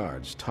overheard the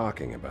guards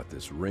talking about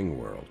this ring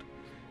world.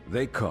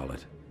 They call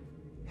it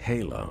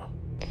Halo.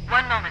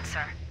 One moment,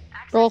 sir.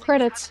 Roll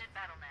credits.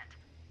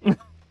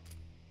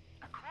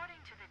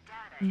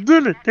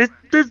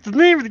 That's the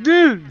name of the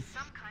game.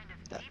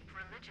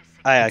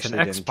 I actually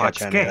It's didn't an catch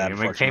Xbox any of that,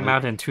 game. It came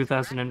out in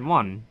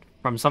 2001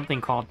 from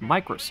something called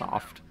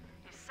Microsoft.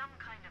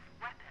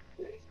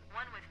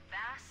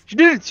 She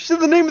did it! She said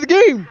the name of the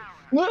game!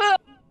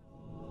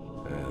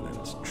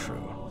 That's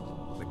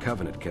true. The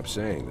Covenant kept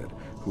saying that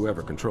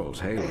whoever controls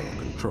Halo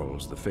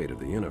controls the fate of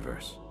the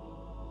universe.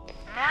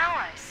 Now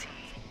I see.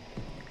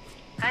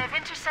 I have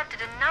intercepted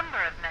a number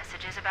of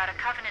messages about a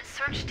Covenant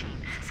search team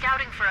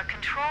scouting for a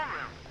control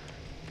room.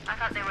 I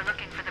thought they were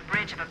looking for the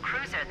bridge of a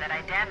cruiser that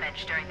I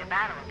damaged during the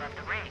battle above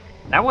the ring.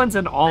 That one's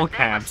in all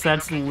caps.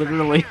 That's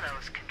literally...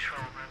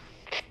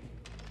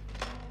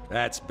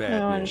 That's bad I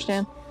don't news.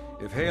 understand.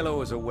 If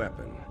Halo is a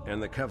weapon, and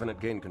the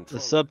Covenant gained The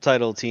control...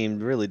 subtitle team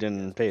really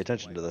didn't pay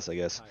attention to this, I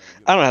guess.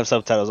 I don't have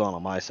subtitles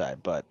on my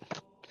side, but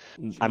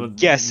I'm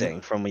guessing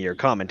from your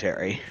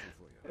commentary.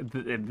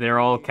 They're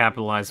all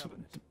capitalized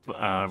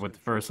with the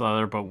first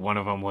letter, but one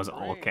of them was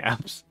all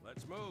caps.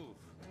 Let's move.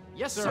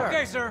 Yes, sir.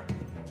 Okay, sir.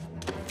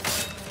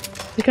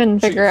 They couldn't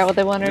figure out what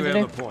they wanted You to do.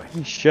 have the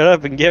point. Shut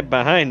up and get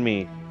behind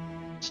me,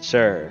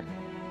 sir.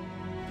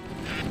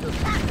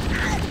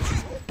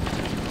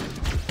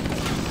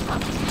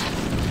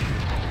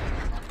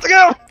 Look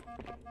out!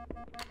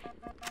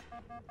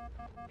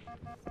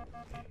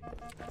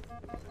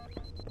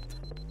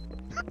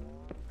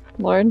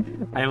 Lord.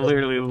 I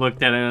literally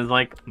looked at it and was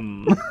like,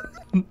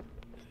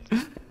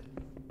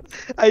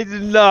 I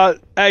did not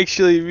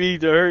actually mean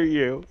to hurt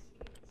you.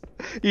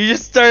 You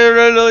just started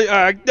running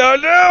like,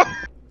 no!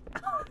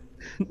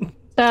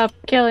 Stop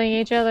killing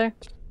each other.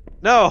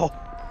 No!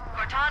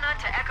 Cortana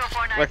to Echo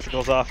 419.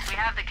 Electrical's off. We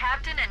have the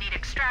captain and need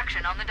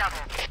extraction on the double.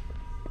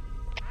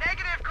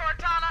 Negative,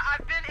 Cortana.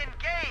 I've been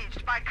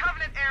engaged by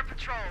Covenant air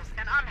patrols,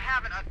 and I'm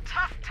having a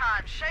tough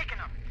time shaking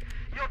them.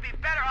 You'll be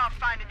better off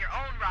finding your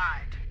own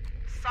ride.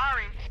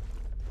 Sorry.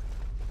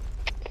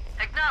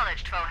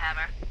 Acknowledged,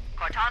 Foehammer.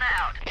 Cortana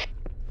out.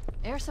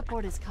 Air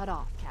support is cut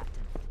off,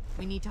 Captain.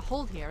 We need to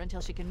hold here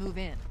until she can move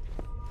in.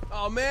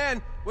 Oh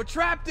man, we're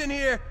trapped in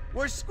here.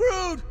 We're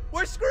screwed.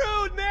 We're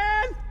screwed,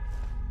 man.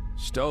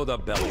 Stow the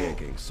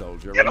belly-aching,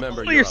 soldier. Get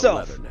Remember, hold you're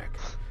yourself. a leatherneck.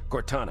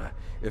 Cortana,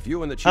 if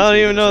you and the chief... I don't can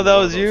even get us know into that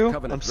one was of those you.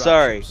 Covenant I'm drop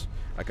sorry. ships,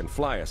 I can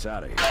fly us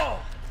out of here.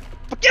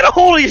 But get a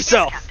hold of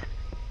yourself! Yes,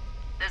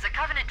 there's a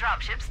Covenant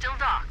dropship still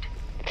docked.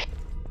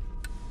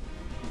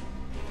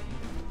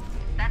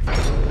 That's it.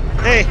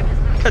 Hey,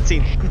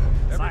 cutscene.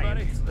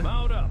 Everybody,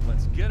 mount up.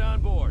 Let's get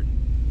on board.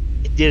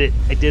 I did it.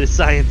 I did a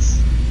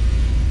science.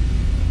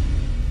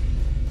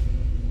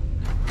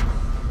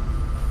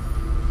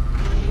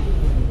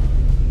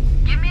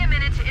 Give me a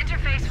minute to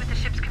interface with the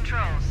ship's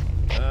controls.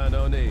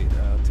 No need.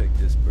 I'll take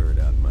this bird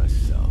out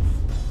myself.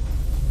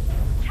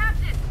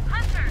 Captain,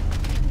 Hunter!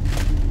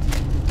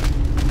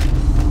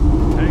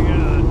 Hang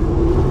on.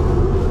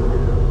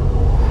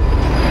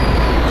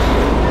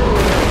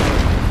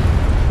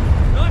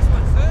 Nice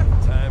one, sir.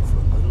 Time for a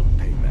little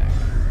payback.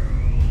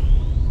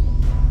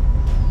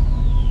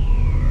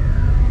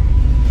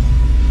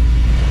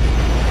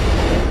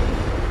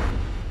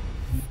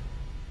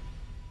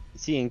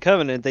 See, in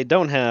Covenant, they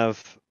don't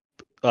have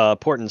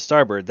port and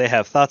starboard. They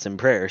have thoughts and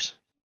prayers.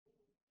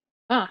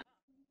 Ah.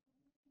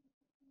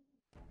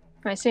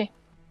 I see.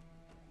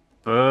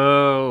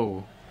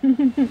 Boo.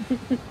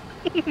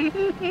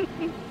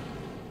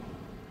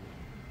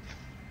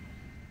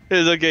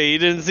 It's okay, you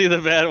didn't see the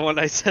bad one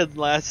I said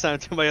last time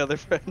to my other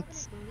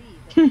friends.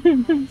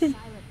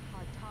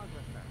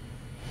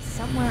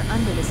 Somewhere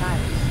under this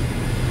island.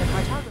 The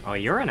cartographer... Oh,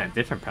 you're in a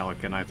different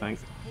Pelican, I think.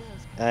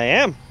 I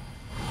am.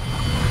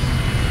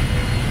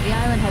 The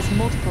island has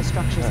multiple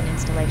structures and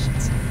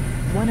installations.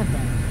 One of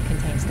them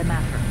contains the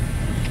map room.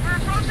 We're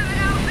approaching the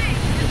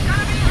LZ. It's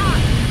gonna be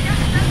hot. Get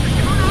set to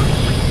tune up.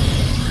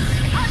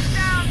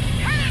 Touchdown.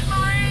 Hit it,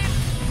 Marine.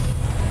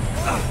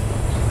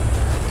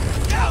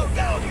 Go,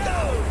 go,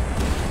 go.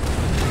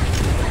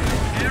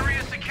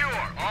 Area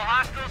secure. All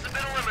hostiles have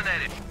been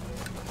eliminated.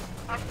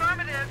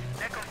 Affirmative.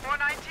 Echo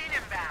 419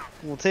 inbound.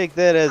 We'll take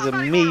that as a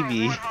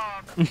maybe.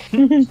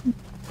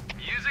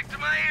 Music to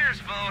my ears,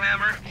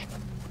 Flowhammer.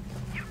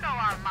 You know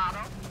our motto.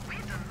 We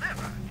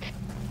deliver.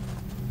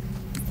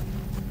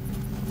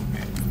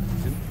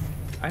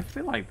 I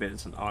feel like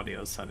there's an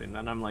audio setting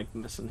that I'm like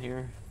missing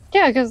here.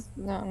 Yeah, because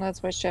no,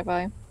 that's what should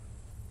I.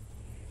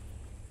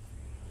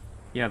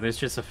 Yeah, there's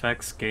just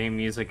effects, game,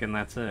 music, and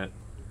that's it.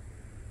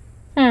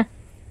 Huh.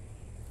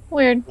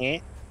 Weird. Yeah.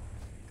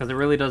 Because it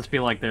really does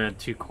feel like they're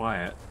too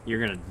quiet.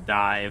 You're gonna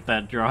die if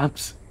that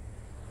drops.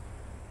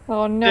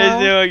 Oh no. Just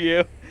doing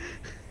you.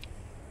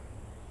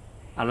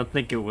 I don't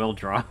think it will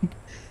drop.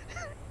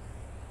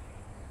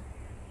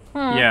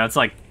 Huh. Yeah, it's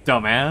like,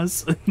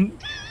 dumbass.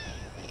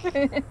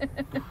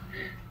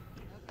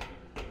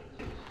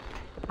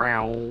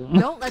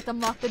 Don't let them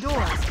lock the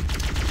doors.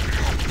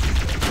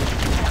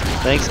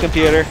 Thanks,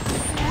 computer.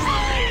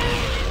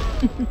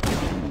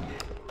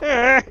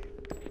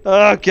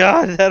 Oh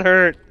god, that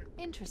hurt.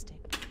 Interesting.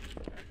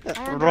 That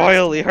And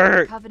royally that's the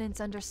hurt.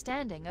 Covenant's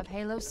understanding of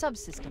Halo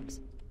subsystems.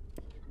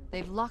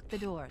 They've locked the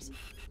doors,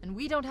 and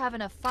we don't have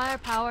enough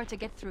firepower to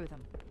get through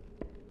them.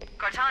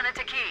 Cortana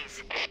to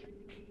Keys.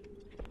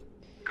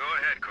 Go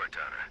ahead,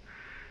 Cortana.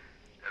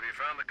 Have you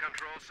found the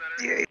control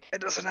center? Yeah,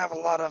 it doesn't have a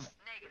lot of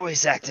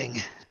voice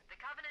acting.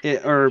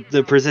 Or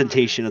the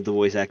presentation of the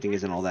voice acting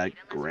isn't all that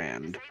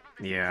grand.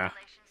 Yeah.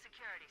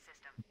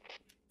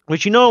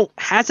 Which, you know,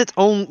 has its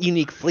own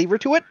unique flavor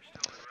to it.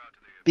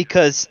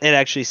 Because it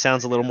actually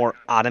sounds a little more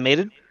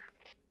automated.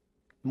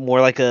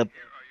 More like a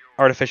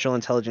artificial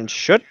intelligence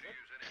should.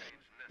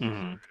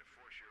 Mm-hmm.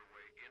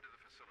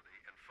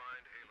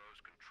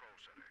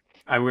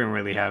 I wouldn't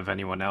really have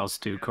anyone else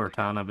do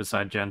Cortana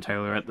beside Jen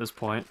Taylor at this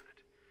point.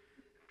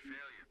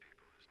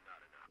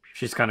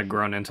 She's kind of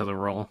grown into the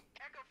role.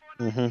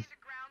 Mm-hmm.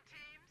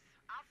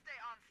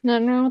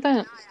 Nothing wrong with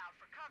that.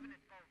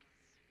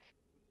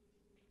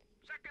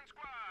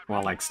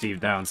 Well, like Steve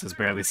Downs has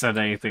barely said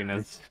anything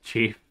as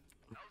chief.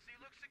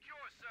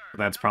 But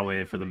that's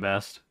probably for the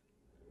best.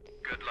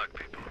 Good luck,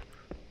 people.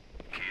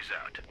 Keys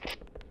out.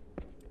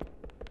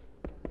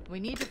 We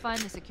need to find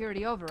the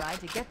security override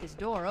to get this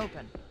door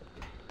open.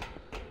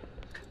 A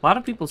lot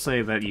of people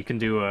say that you can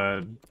do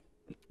a,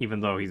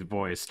 even though he's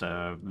voiced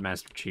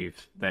Master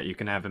Chief, that you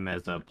can have him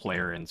as a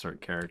player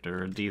insert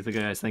character. Do you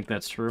guys think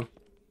that's true?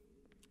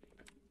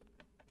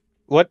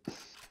 What?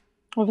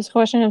 What was the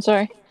question? I'm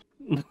sorry.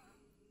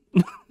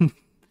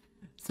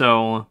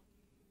 So,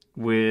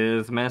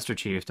 with Master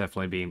Chief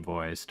definitely being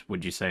voiced,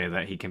 would you say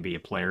that he can be a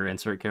player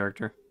insert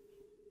character?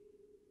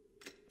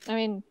 I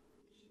mean...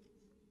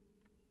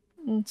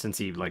 Since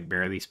he, like,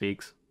 barely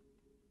speaks?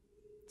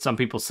 Some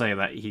people say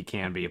that he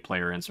can be a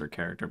player insert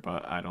character,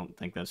 but I don't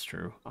think that's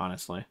true,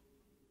 honestly.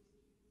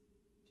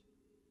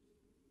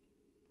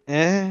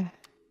 I'd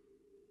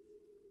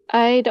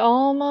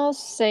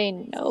almost say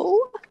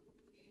no.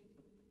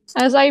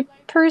 As I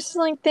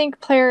personally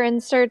think player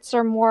inserts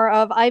are more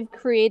of, I've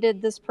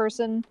created this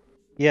person.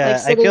 Yeah,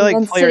 like, I feel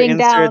like player sitting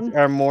inserts down.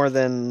 are more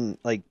than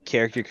like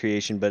character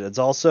creation, but it's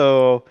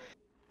also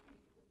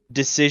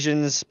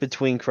decisions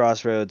between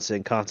crossroads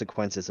and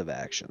consequences of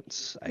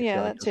actions. I Yeah,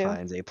 feel like that too.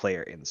 defines a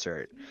player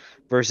insert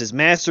versus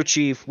Master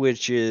Chief,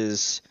 which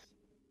is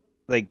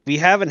like we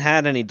haven't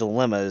had any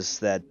dilemmas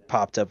that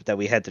popped up that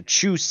we had to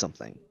choose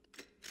something.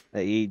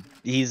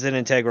 He's an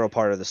integral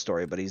part of the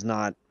story, but he's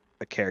not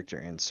a character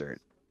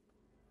insert.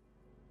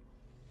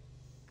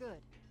 Good.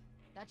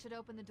 That should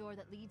open the door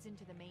that leads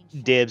into the main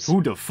shaft. Dibs.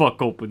 Who the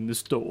fuck opened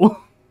this door?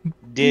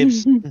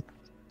 Dibs.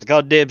 It's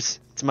called dibs.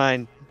 It's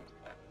mine.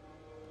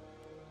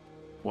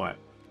 What?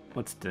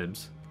 What's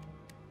dibs?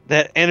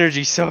 That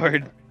energy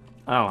sword.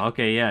 Oh,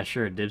 okay, yeah,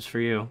 sure. Dibs for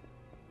you.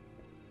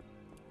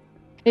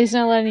 He's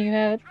not letting you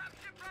have it.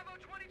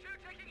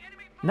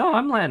 No,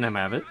 I'm letting him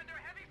have it.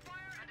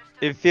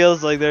 It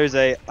feels like there's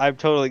a, I'm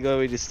totally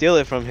going to steal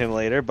it from him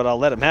later, but I'll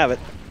let him have it.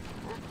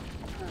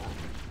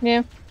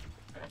 Yeah.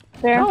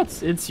 Fair. No,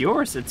 it's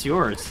yours. It's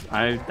yours.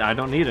 I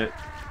don't need it.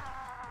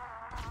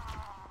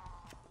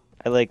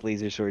 I like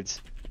laser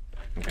swords.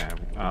 Okay.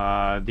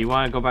 Do you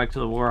want to go back to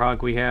the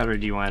Warhawk we had, or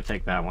do you want to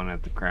take that one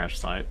at the crash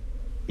site?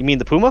 You mean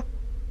the Puma?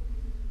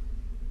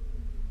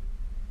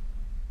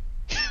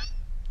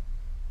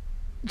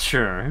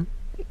 Sure.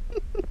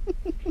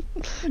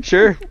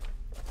 Sure.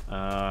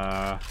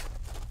 Oh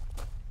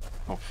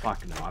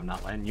fuck no! I'm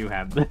not letting you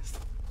have this.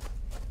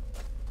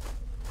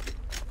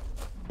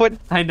 What?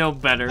 I know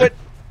better.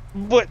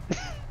 What?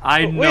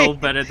 I know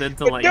better than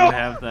to let you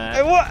have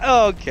that.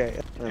 Oh, okay.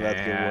 I'm about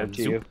to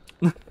give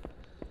one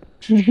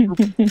to you.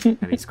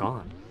 And he's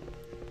gone.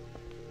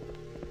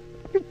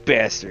 You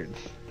bastard.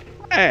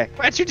 Hey,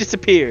 why'd you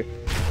disappear?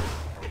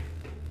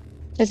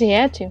 Because he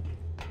had to.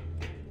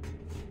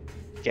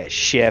 Got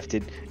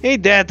shafted.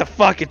 Ain't that the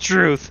fucking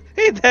truth?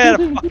 Ain't that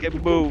a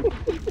fucking move?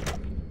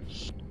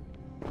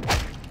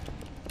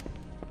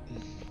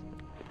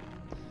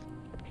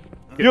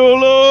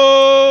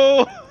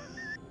 YOLO!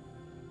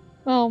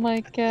 Oh my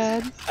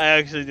god. I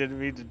actually didn't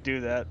mean to do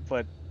that,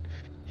 but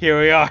here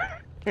we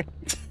are.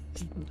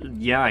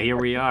 Yeah, here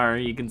we are.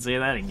 You can say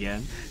that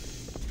again.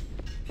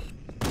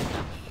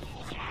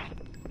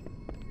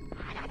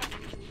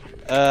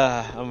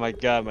 Oh my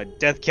god, my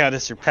death count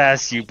has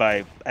surpassed you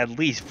by at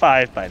least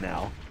 5 by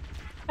now.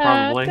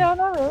 Probably. No,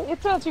 not really.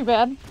 It's not too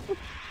bad.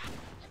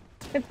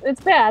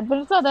 It's bad, but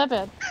it's not that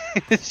bad.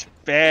 It's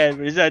bad,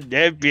 but it's not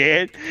that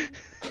bad.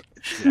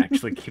 She's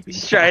actually keeping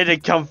trying to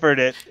comfort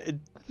it.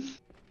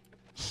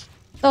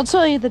 I'll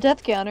tell you the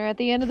death counter at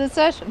the end of the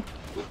session.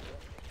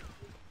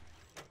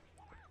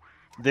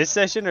 This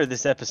session or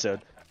this episode?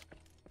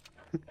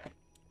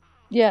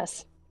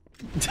 Yes.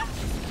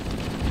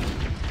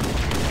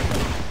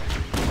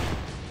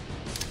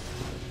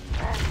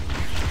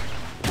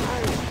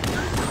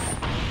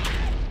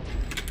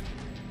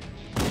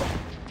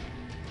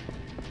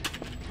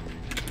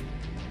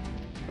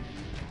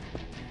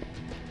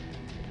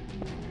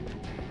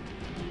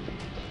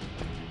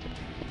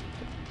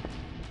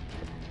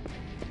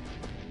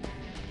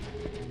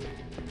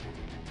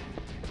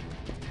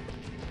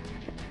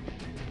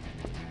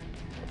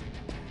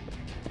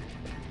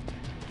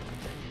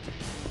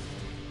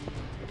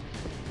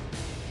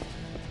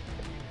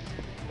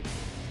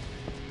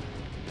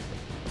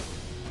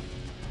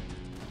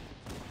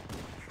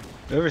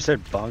 Whoever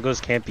said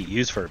bongos can't be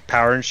used for a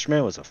power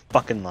instrument was a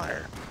fucking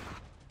liar.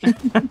 Oh,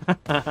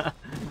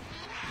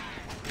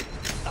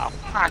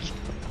 fuck!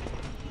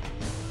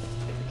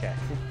 Okay.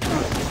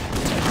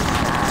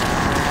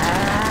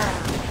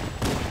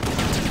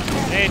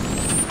 Hey.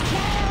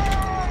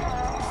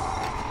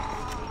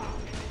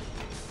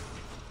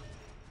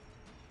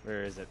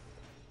 Where is it?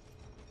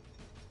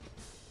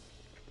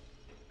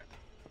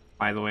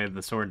 By the way,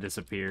 the sword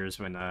disappears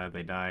when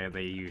they die.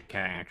 You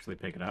can't actually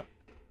pick it up.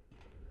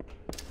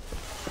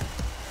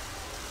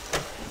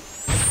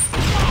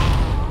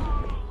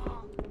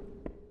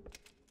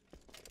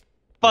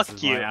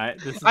 Fuck you. I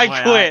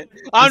quit.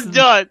 I'm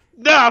done.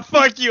 Nah,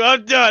 fuck you.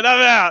 I'm done.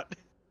 I'm out.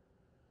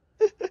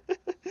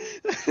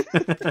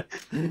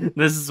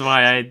 This is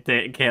why I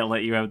can't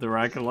let you have the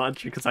rocket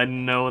launcher, because I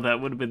know that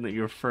would have been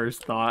your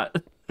first thought.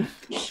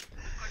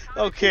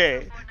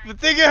 Okay, but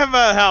think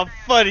about how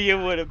funny it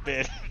would have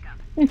been.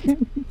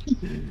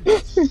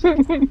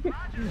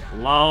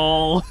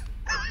 LOL.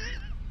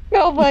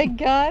 Oh my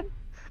god.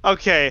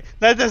 Okay,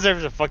 that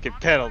deserves a fucking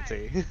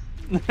penalty.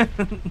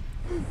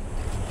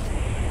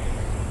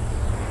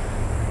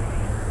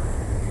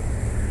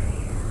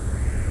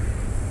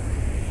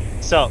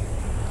 So,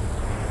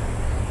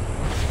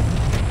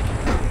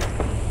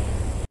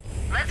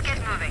 let's get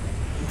moving.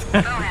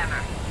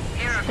 Bowhammer,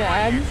 here are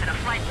coordinates and a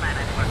flight plan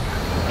I've worked on.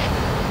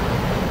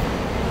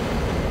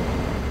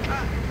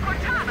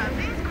 Cortana,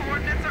 these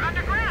coordinates are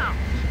underground.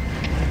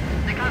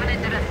 The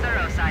Covenant did a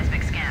thorough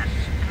seismic scan.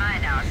 My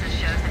analysis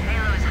shows that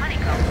Halo is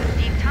honeycombed with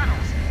deep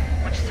tunnels,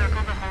 which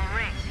circle the whole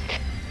ring.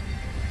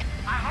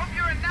 I hope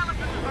your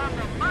analysis is on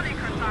the money,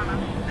 Cortana.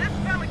 This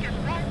Pelican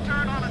won't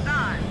turn on a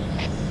dime.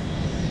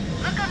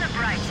 Look on the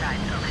bright side,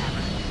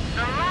 Philhammer.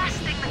 The last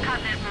thing the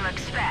Covenant will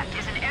expect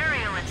is an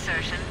aerial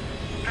insertion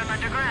from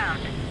underground.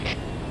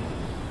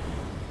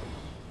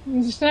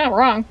 She's not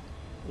wrong.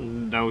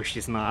 No,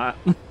 she's not.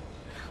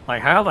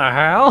 Like, how the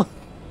hell?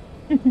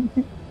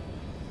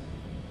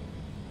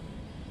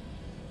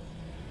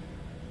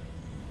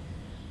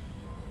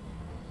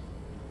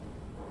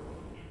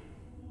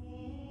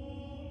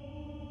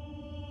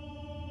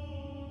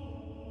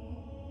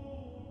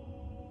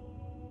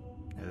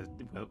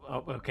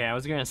 Oh, okay, I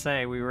was gonna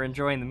say we were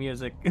enjoying the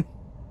music.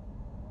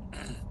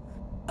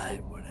 I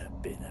would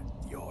have been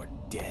your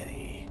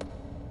daddy.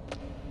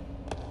 This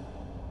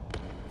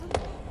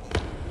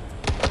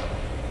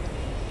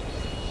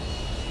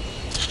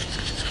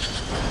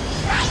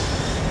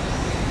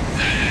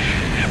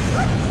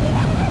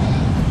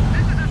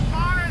is as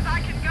far as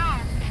I can go.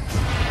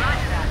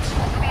 Roger that.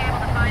 We'll be able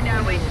to find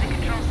our way to the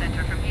control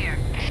center from here.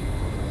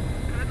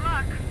 Good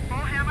luck.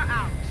 Bowhammer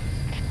out.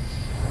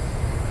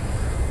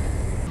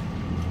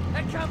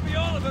 That can't be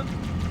all of them.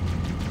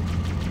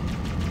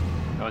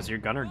 Oh, is your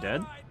gunner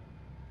dead?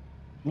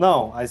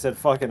 No, I said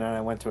fucking and I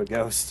went to a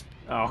ghost.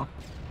 Oh.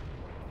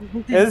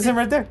 Yeah, this is him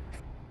right there.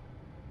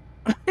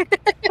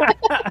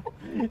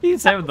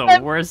 He's having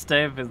the worst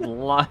day of his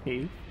life.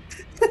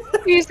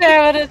 He's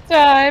having a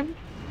time.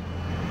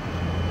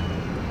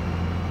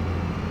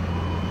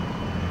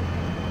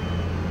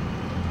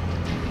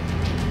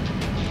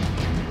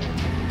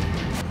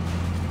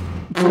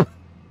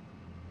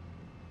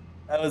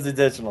 That was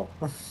intentional.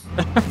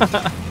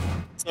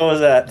 So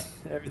is that.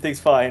 Everything's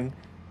fine.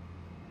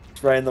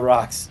 It's right in the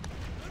rocks.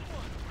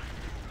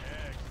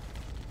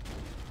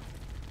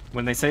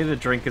 When they say the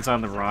drink is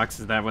on the rocks,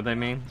 is that what they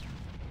mean?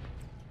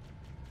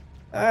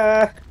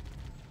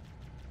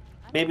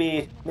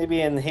 Maybe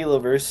in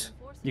Haloverse.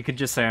 You could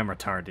just say I'm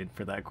retarded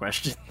for that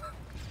question.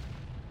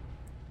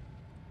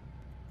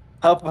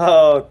 How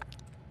about...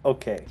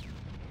 Okay.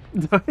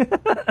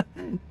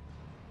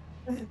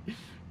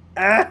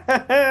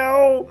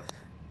 Ow!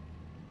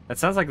 That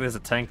sounds like there's a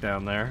tank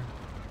down there.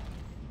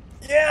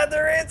 Yeah,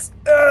 there is!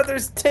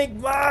 There's tank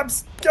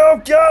mobs! Go,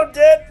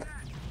 Dead!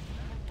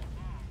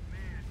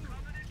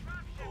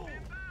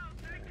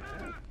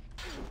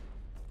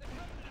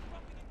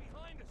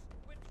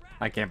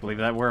 I can't believe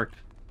that worked.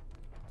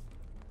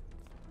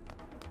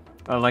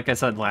 Like I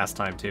said last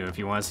time too, if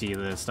you want to see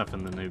the stuff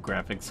in the new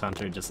graphics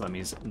Hunter, just let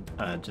me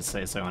just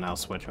say so and I'll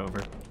switch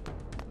over.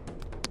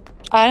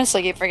 I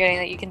honestly keep forgetting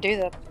that you can do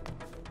that.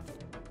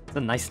 It's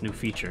a nice new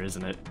feature,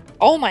 isn't it?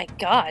 Oh my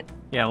god.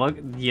 Yeah, look,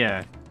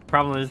 yeah.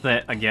 Problem is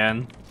that,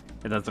 again,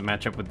 it doesn't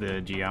match up with the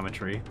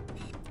geometry.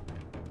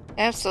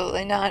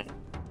 Absolutely not.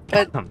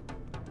 But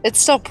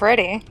it's still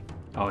pretty.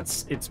 Oh,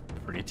 it's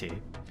pretty.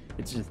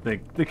 It's just the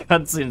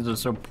cutscenes are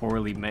so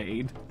poorly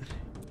made.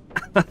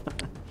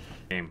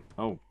 Game.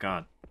 Oh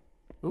god.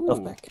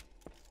 Ooh.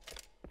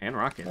 And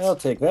rockets. I'll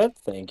take that,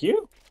 thank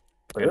you.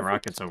 And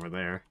rockets over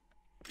there.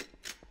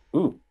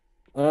 Ooh.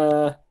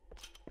 I'll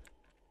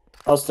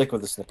stick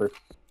with the snipper.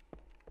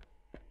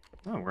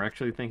 Oh, we're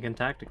actually thinking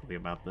tactically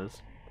about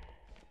this.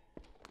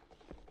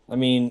 I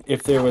mean,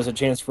 if there was a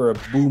chance for a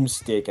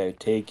boomstick, I'd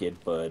take it,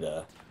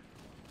 but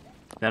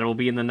that will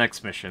be in the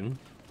next mission.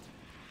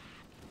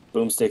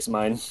 Boomstick's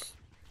mine.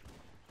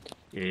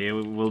 It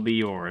will be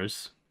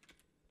yours.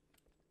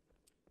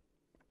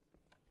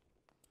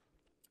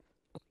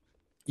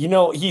 You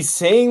know, he's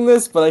saying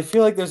this, but I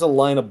feel like there's a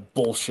line of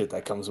bullshit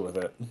that comes with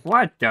it.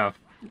 What the?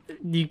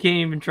 You can't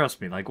even trust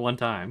me, like, one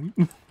time.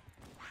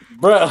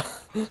 Bruh.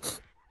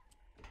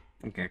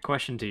 Okay,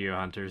 question to you,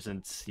 Hunter,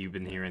 since you've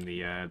been hearing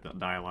the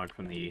dialogue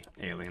from the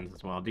aliens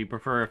as well. Do you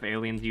prefer if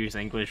aliens use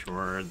English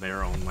or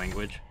their own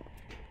language?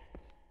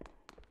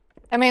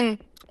 I mean,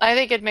 I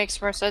think it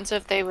makes more sense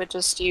if they would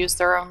just use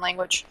their own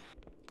language.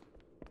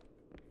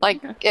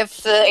 Like,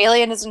 if the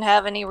alien doesn't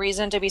have any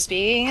reason to be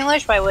speaking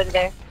English, why wouldn't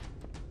they?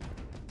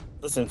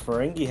 Listen,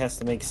 Ferengi has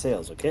to make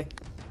sales, okay?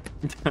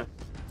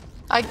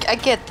 I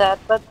get that,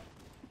 but...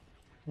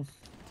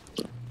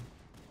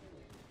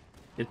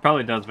 It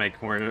probably does make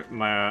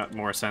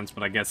more sense,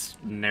 but I guess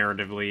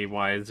narratively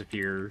wise, if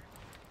you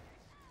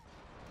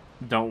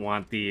don't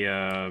want the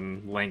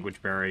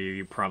language barrier,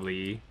 you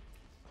probably...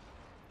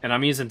 And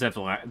I'm using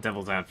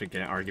devil's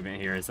advocate argument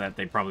here, is that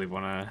they probably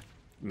want to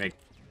make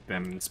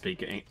them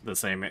speak the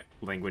same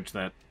language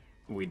that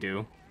we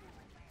do,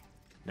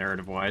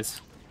 narrative-wise.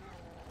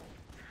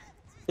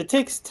 It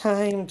takes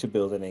time to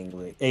build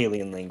an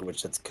alien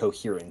language that's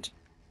coherent.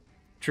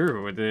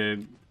 True. I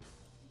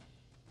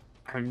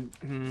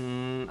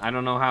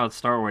don't know how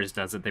Star Wars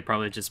does it. They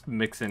probably just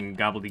mix in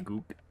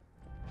gobbledygook.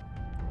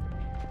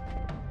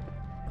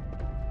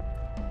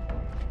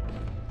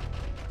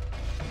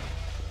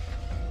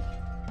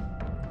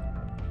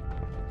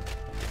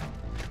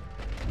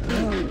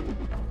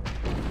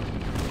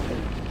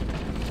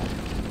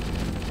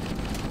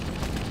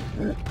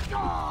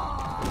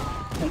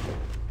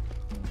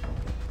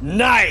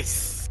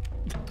 Nice!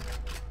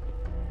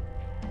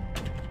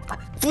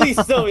 Please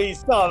tell me you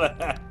saw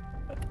that.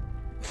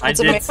 I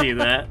did see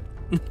that.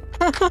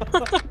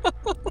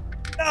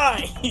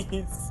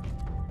 Nice!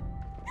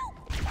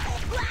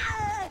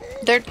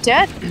 They're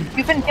dead.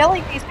 We've been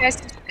killing these guys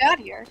since we got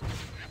here.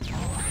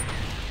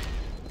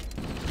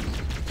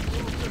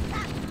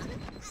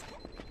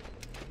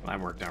 That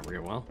worked out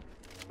real well.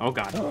 Oh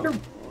god.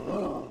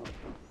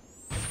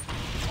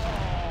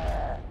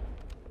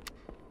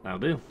 That'll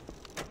do.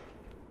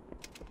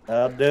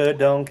 That'll do,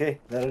 donkey.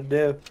 That'll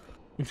do.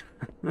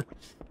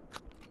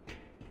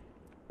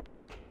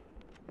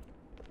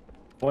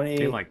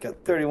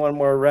 Got 31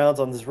 more rounds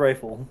on this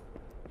rifle.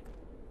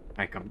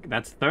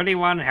 That's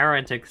 31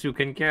 heretics you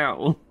can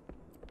kill.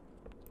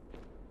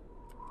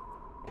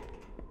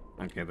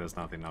 Okay, there's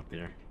nothing up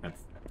there.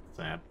 That's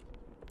sad.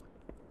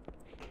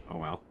 Oh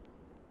well.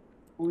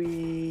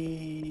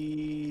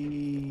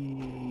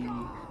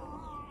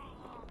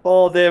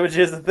 Fall damage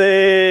is the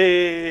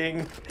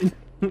thing.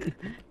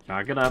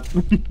 Chalk it up.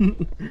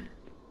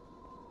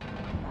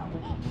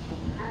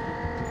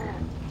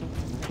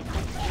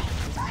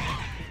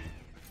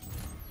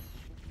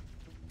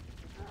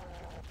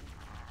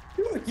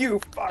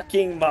 You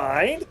fucking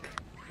mind?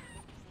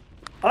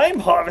 I'm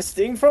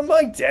harvesting from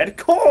my dead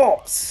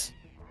corpse.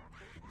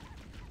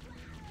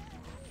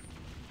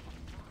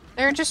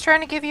 They're just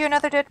trying to give you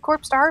another dead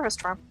corpse to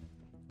harvest from.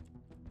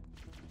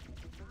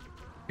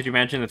 Could you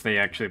imagine if they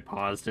actually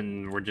paused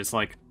and were just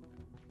like,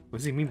 what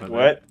does he mean by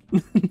what?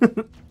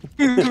 That?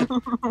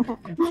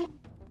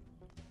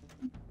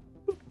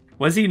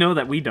 What does he know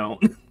that we don't?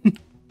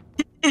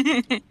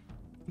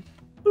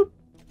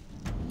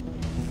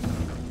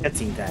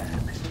 Cutscene time.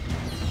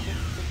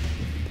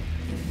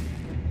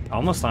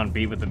 Almost on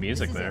beat with the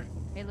music This is there. it.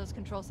 Halo's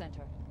control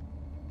center.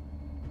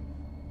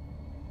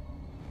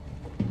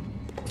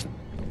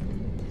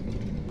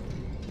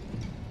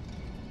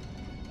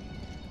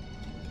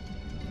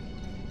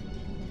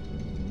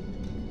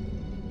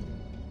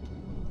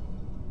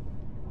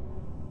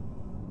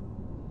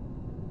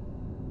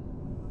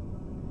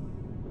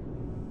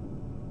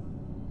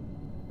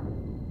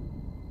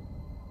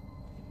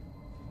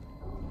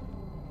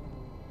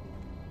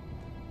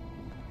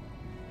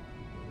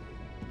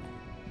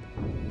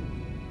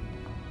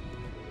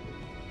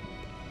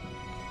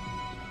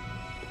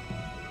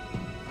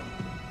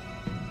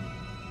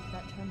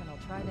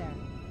 Try there.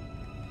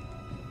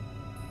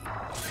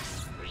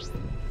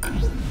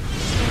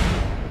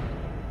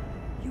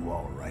 You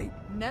all right?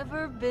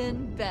 Never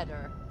been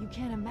better. You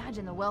can't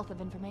imagine the wealth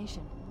of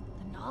information.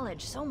 The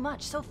knowledge, so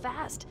much, so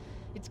fast.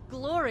 It's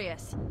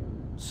glorious.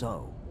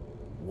 So,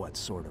 what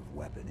sort of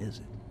weapon is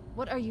it?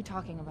 What are you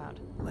talking about?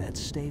 Let's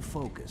stay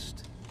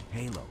focused.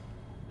 Halo,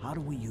 how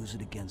do we use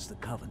it against the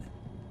Covenant?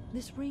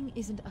 This ring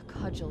isn't a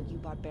cudgel, you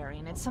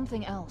barbarian. It's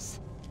something else.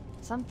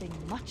 Something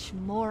much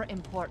more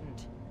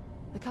important.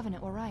 The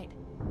Covenant were right.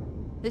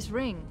 This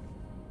ring...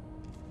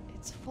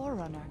 it's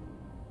Forerunner.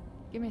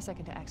 Give me a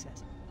second to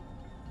access.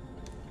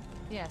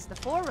 Yes, the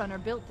Forerunner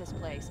built this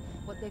place,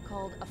 what they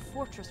called a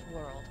fortress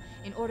world,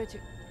 in order to...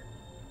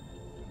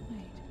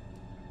 Wait.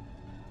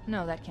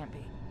 No, that can't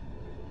be.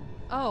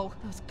 Oh,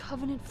 those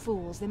Covenant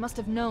fools. They must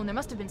have known. There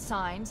must have been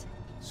signs.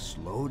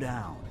 Slow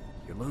down.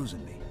 You're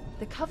losing me.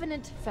 The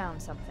Covenant found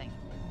something.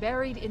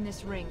 Buried in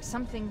this ring.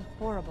 Something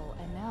horrible.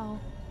 And now,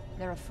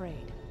 they're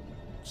afraid.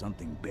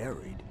 Something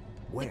buried?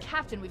 Where? The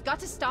captain. We've got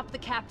to stop the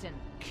captain.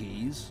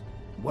 Keys?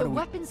 The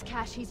weapons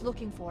cache he's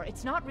looking for.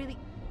 It's not really...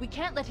 We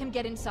can't let him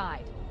get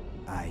inside.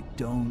 I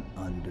don't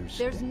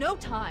understand. There's no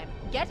time.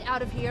 Get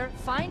out of here,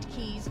 find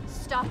keys,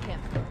 stop him.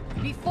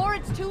 Before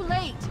it's too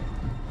late!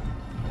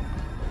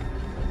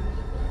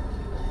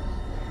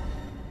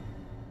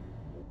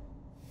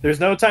 There's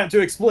no time to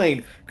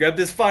explain. Grab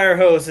this fire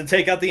hose and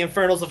take out the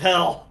infernals of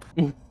hell.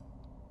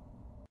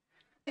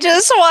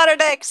 Just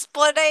wanted an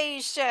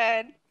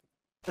explanation.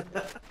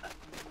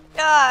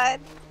 God.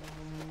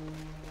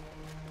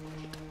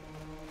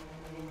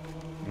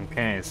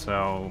 Okay,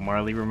 so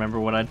Marley, remember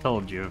what I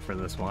told you for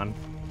this one.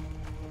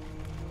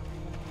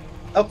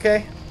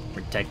 Okay.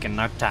 We're taking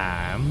our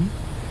time.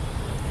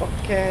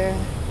 Okay.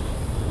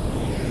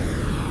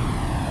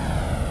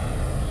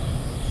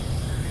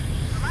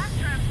 The last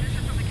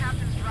transmission from the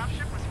captain's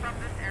dropship was from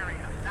this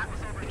area. That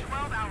was over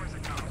 12 hours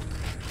ago.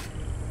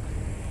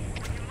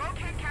 When you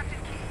locate Captain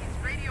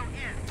Keys, radio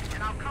in,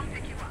 and I'll come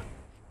pick you up.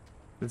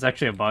 There's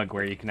actually a bug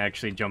where you can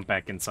actually jump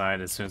back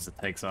inside as soon as it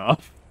takes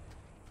off.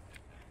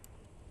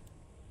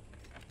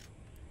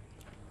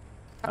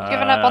 I'm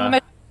giving up on the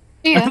mission.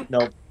 Yeah.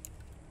 Nope.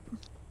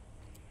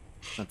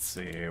 Let's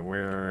see,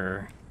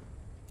 we're...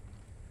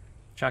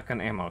 Shotgun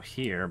ammo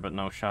here, but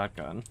no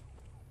shotgun. It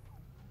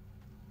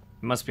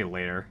must be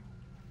later.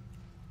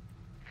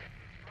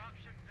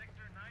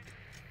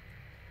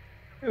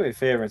 Do me a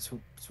favor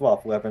and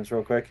swap weapons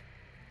real quick.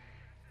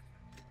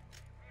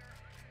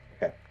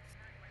 Okay.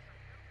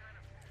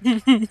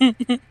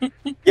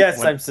 Yes,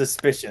 What? I'm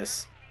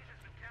suspicious.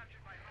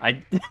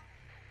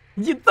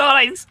 You thought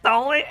I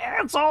stole it,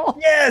 asshole?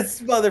 Yes,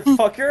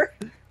 motherfucker!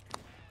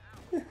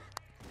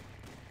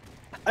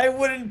 I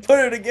wouldn't put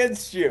it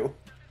against you.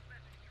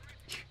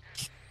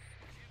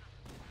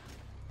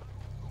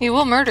 He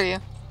will murder you.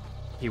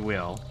 He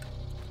will.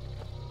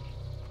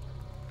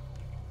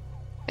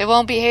 It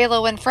won't be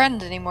Halo and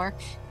friend anymore.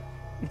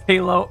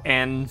 Halo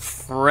and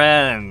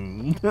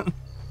friend.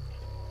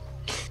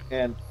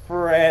 And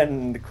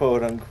friend,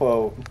 quote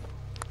unquote.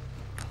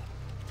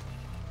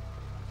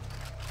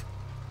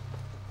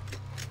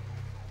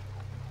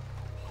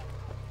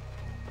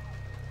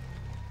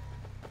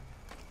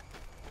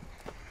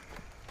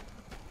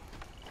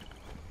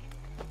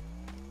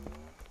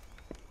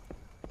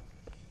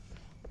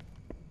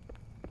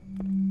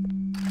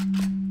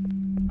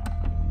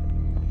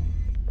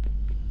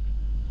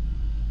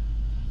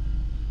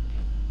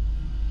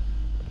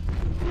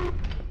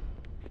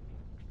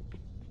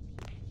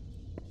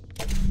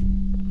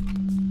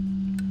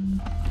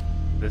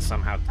 This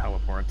somehow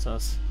teleports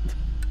us.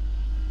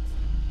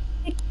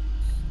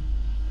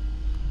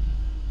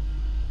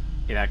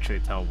 It actually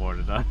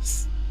teleported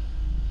us.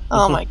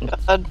 Oh my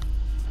god.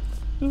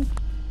 You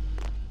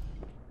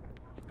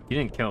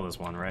didn't kill this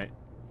one, right?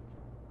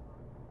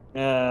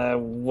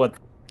 What?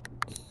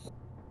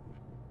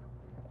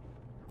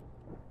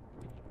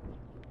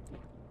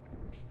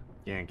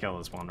 You didn't kill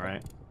this one,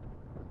 right?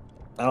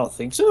 I don't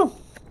think so.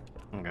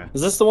 Okay.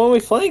 Is this the one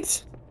we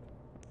flanked?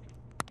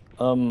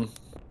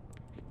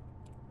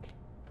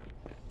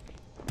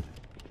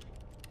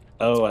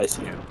 Oh, I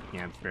see.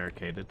 Yeah, it's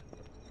barricaded.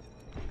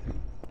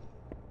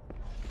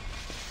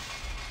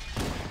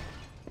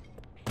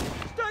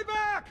 Stay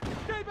back!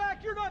 Stay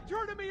back! You're not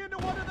turning me into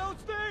one of those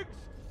things!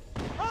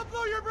 I'll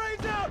blow your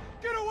brains out!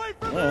 Get away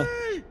from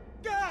me!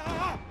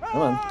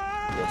 Come on.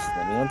 Yes,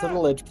 let me onto the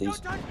ledge, please.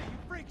 Don't touch me, you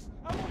freaks!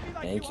 I won't be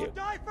like Thank you. you.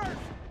 I'll die first!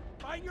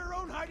 Find your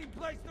own hiding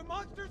place. The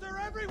monsters are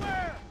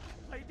everywhere.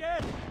 Play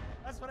dead.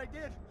 That's what I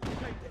did.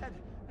 Play dead.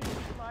 These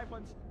are the live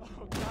ones.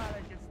 Oh God,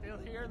 I can still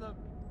hear them.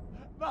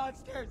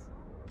 Monsters.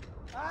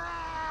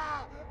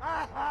 Ah!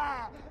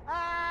 Ah!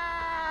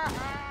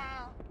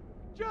 Ah!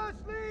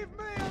 Just leave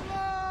me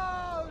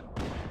alone.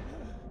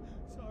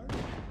 Sorry,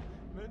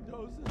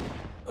 Mendoza.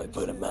 I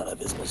put him out of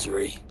his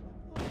misery.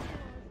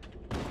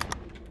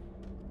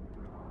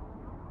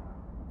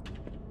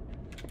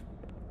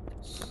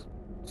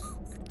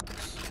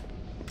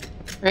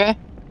 Yeah.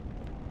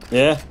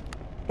 Yeah.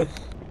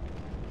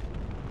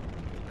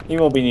 You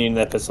won't be needing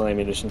that pistol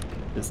ammunition.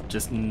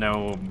 Just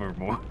no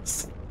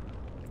remorse.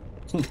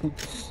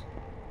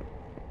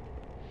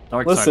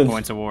 Dark Listen. side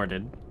points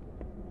awarded.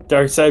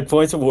 Dark side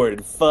points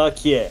awarded.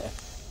 Fuck yeah.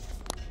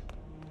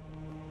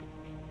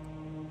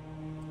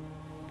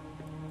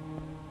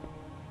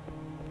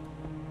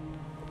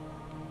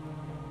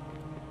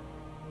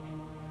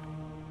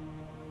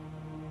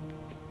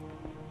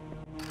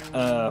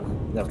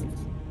 No.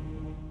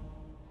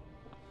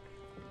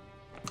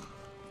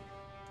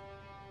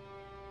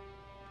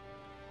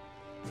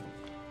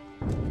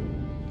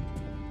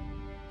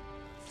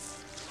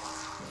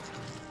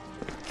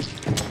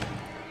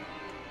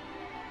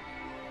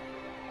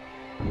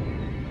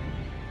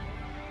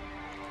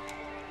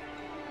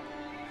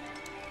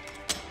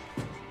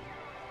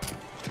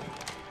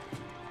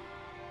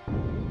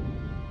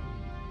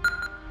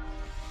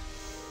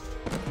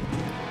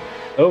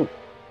 Oh.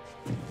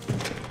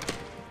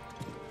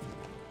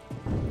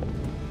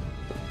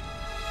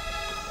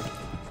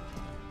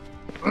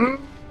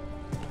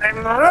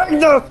 I'm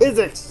not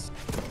physics.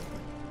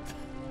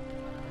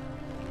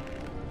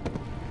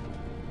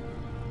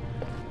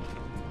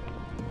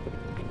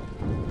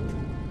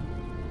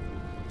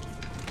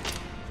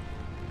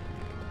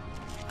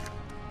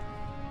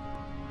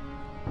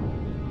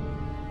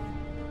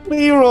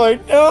 Leroy,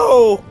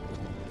 no!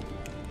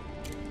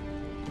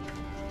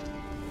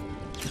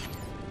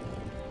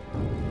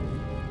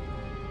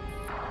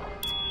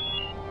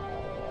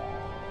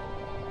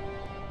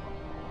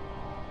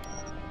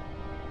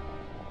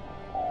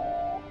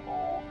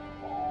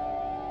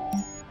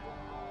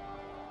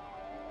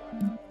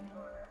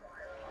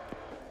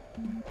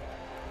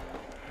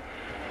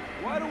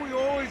 Why do we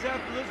always have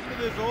to listen to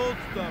this old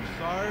stuff,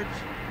 Sarge?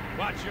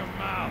 Watch your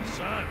mouth,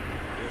 son.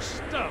 This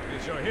stuff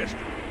is your history.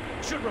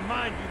 It should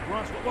remind you,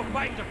 Grunts, what we're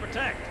fighting to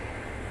protect.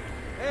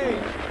 Hey,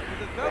 does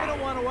the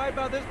Covenant want to wipe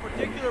out this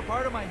particular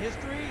part of my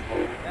history?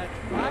 That's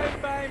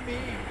fine by me.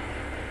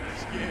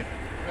 Skid,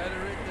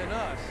 better it than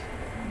us.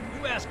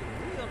 You ask him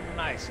real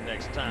nice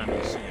next time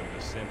you see him,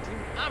 Vicente.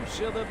 I'm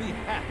sure they'll be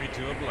happy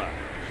to oblige.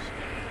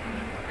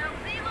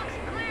 LZ looks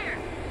clear.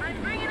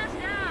 I'm bringing us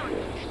down.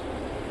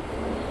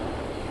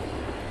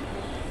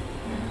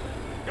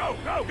 Go,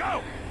 go,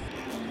 go!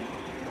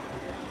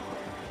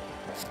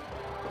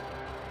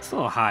 It's a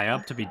little high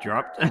up to be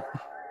dropped.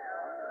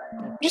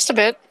 Just a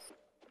bit.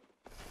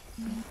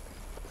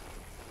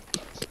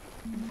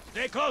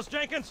 Stay close,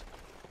 Jenkins.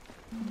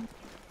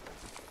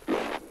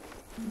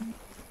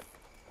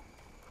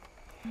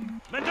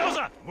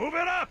 Mendoza, move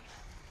it up!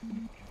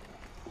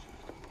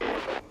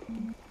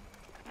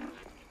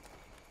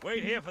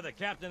 Wait here for the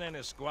captain and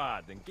his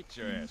squad, then get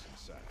your ass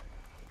inside.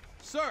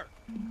 Sir!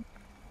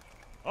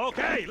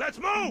 Okay, let's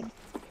move!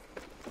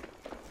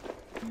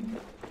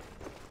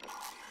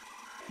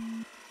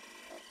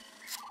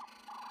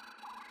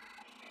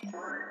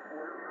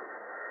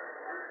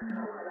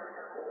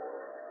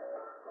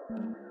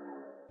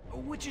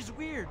 Which is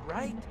weird,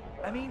 right?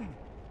 I mean,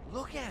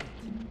 look at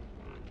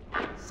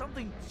it.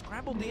 Something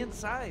scrambled the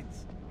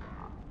insides.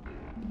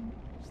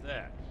 What's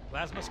that?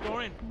 Plasma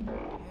scoring?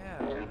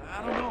 Yeah,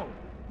 I don't know.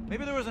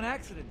 Maybe there was an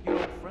accident, you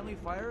know, friendly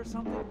fire or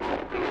something?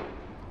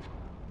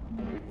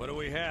 What do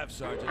we have,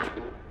 Sergeant?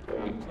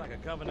 Looks like a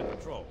Covenant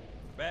patrol.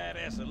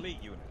 Badass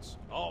elite units.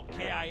 All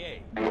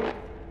KIA.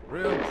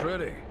 Real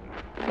pretty.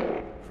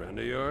 Friend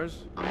of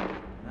yours?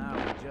 Now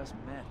we just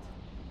met.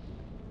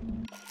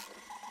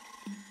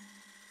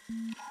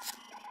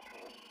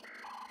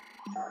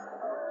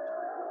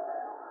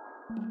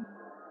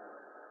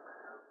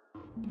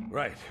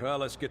 Right, well,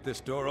 let's get this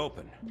door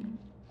open.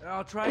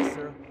 I'll try,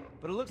 sir.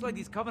 But it looks like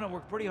these Covenant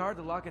worked pretty hard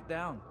to lock it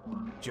down.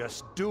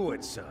 Just do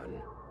it,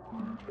 son.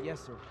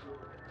 Yes, sir.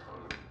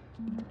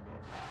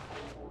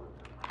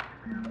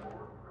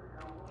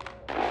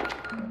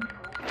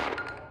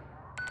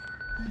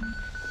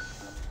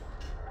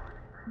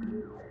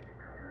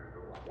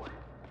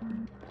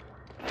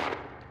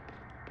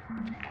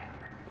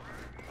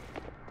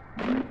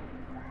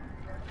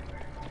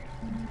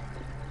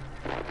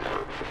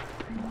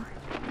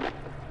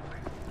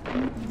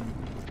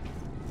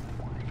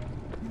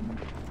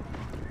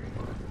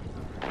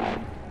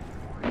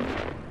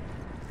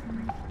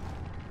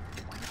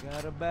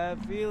 Got a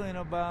bad feeling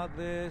about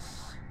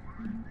this.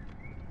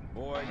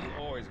 Boy, you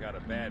always got a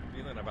bad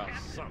feeling about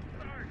something.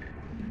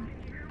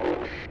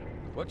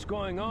 What's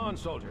going on,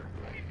 soldier?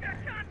 He's got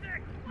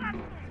contact! Blast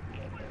them!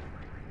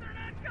 They're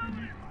not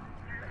coming!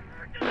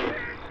 They're just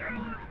here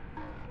through us!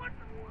 What's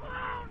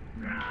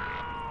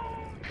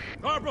the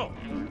Corporal,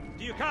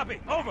 do you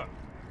copy? Over.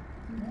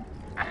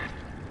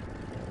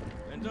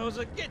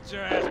 Mendoza, get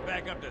your ass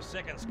back up to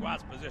second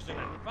squad's position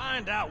and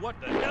find out what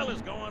the hell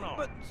is going on.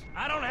 But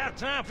I don't have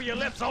time for your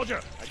lip,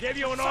 soldier. I gave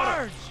you an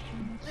order.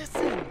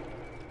 Listen.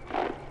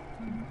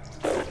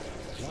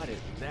 What is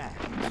that?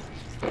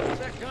 Where's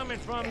that coming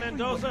from,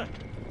 Mendoza?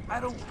 I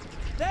don't...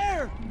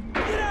 There!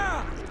 Get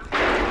out!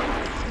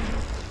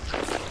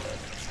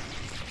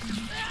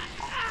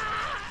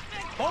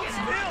 Hold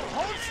still!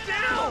 Hold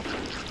still!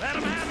 Let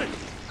him have it!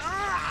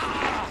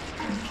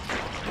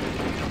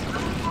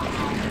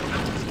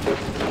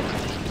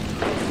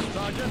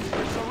 Sergeant,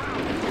 we're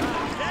surrounded.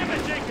 Damn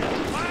it,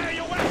 Jenkins! Fire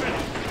your weapon!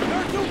 There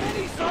are too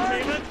many, sir! Don't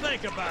even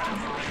think about it.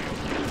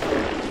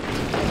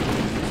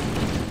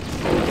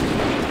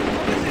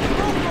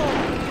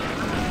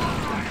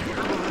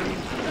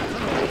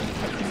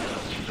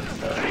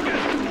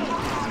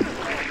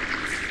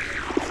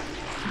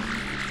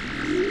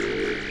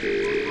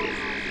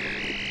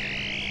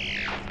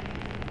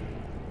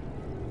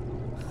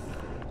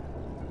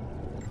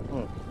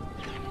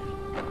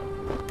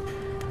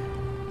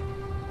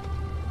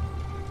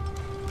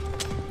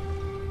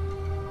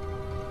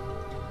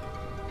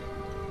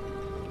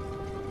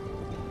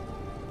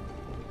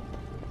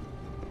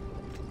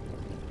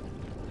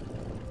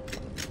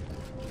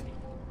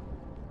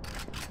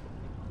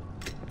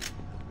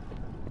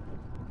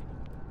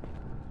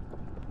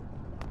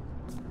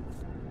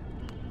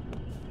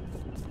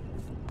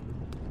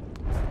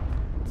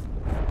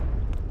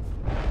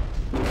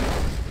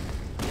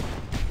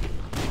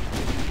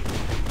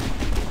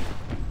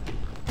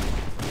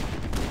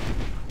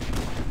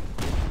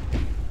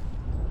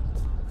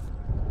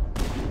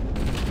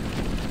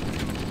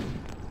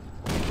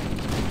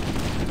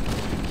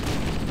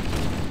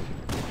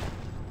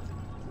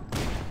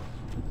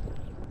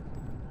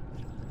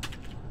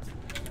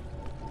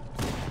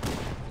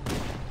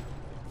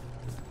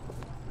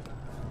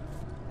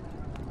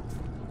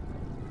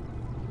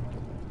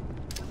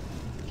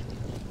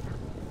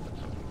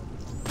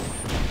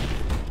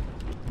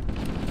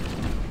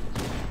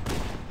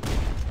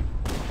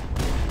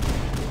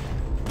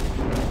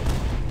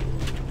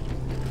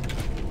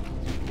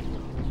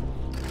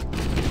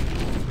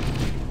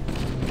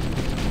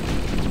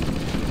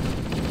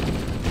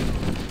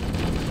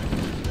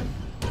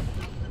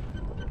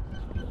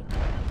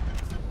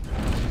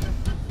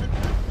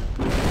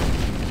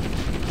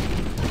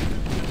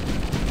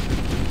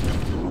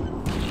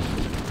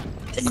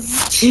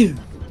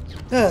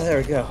 There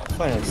we go.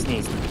 Finally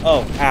sneezed.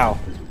 Oh, ow.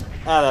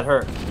 Ah, that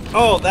hurt.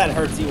 Oh, that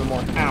hurts even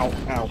more. Ow,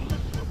 ow.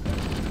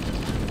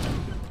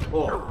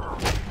 Oh.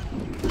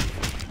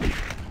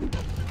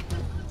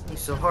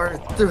 It's so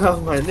hard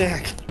throughout my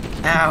neck.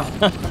 Ow.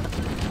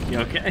 You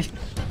okay?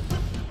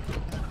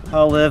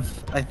 I'll live,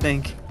 I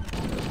think.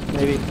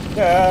 Maybe.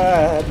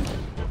 God.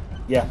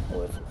 Yeah, I'll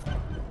live.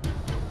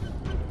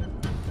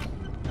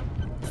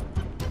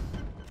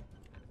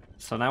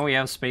 So now we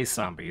have space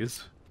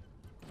zombies.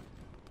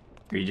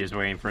 Are you just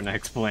waiting for an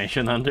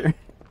explanation, Hunter?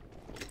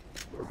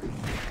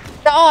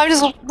 No, I'm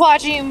just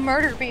watching you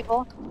murder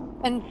people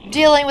and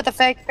dealing with the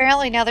fact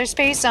apparently now they're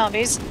space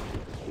zombies.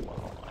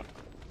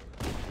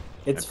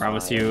 I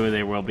promise you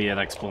there will be an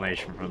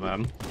explanation for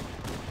them.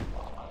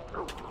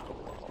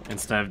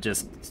 Instead of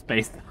just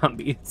space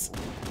zombies.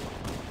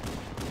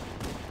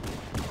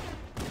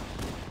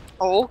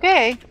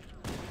 Okay.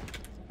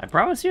 I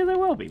promise you there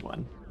will be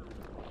one.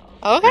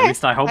 Okay. At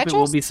least I hope it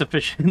will be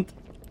sufficient.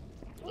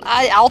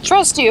 I'll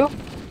trust you.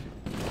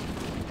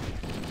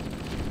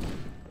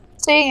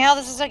 Seeing how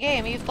this is a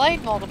game you've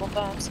played multiple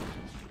times.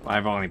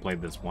 I've only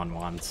played this one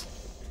once.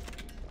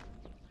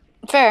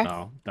 Fair.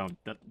 So, don't...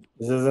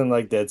 This isn't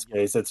like Dead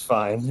Space, it's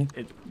fine.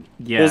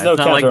 Yeah, there's no it's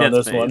not counter like on Dead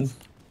this Space. one.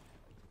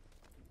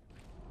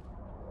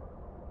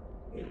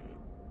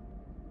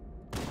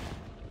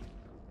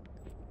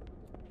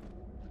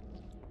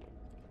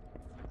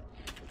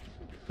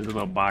 There's a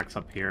little box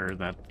up here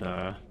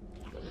that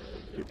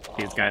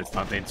these guys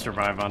thought they'd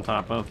survive on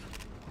top of.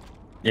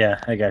 Yeah,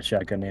 I got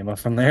shotgun ammo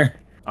from there.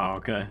 Oh,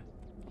 okay.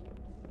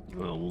 A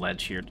little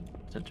ledge here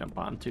to jump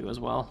onto as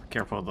well.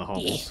 Careful of the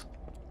holes.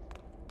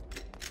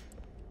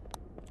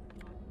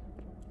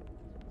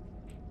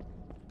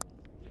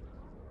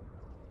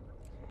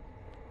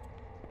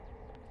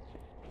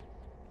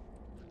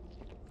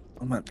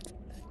 Come on.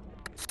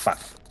 Fuck.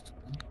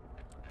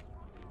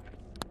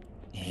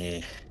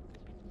 Yeah.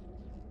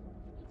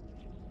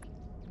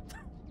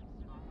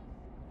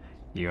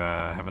 You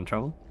having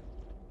trouble?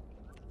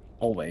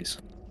 Always.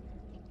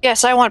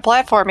 Yes, I want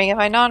platforming. Am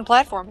I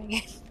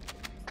non-platforming?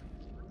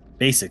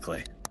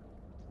 Basically.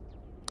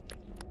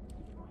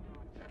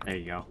 There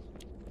you go.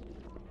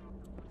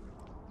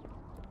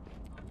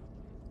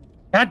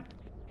 God.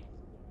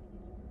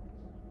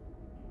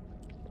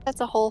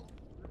 That's a hole.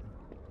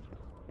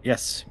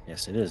 Yes,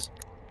 yes, it is.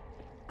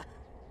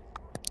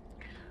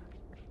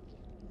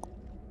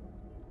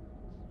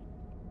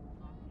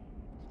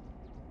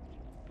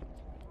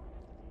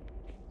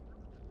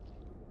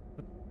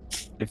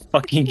 I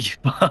fucking give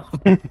up.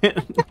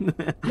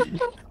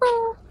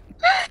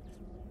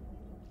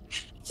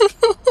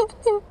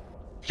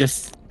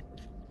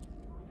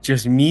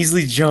 Just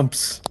measly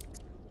jumps.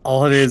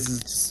 All it is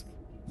just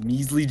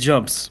measly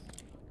jumps.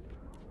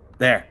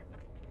 There.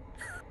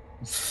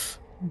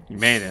 You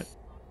made it.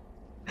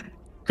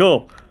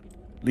 Cool.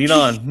 Lead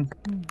on.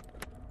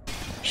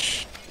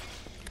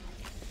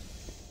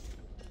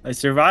 I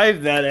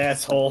survived that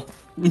asshole.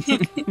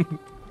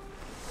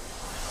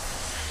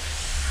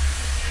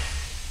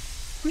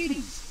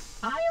 Greetings.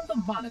 I am the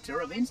monitor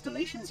of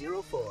Installation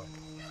 04.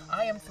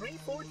 I am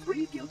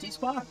 343 Guilty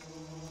Spark.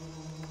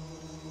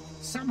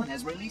 Someone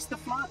has released the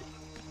flood.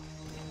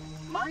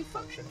 My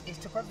function is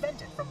to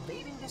prevent it from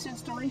leaving this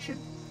installation,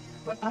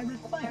 but I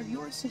require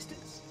your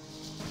assistance.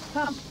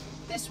 Come,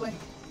 this way.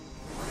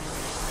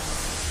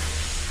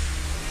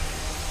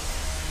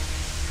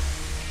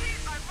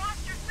 Chief, I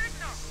lost your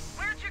signal.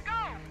 Where'd you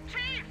go?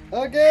 Chief!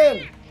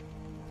 Again!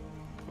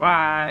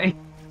 Why?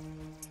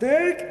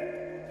 Snake!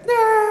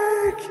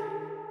 Snake!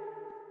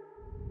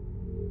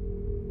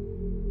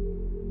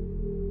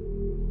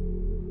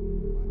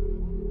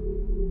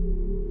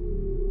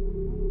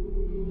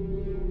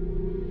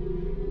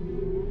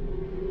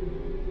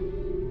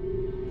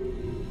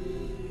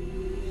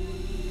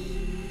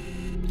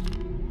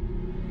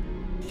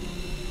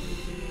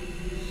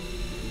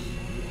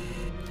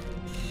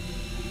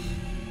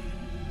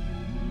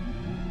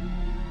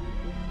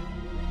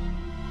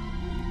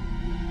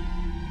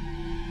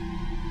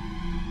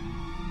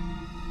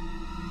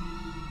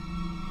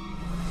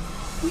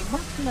 We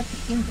must collect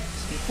the index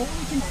before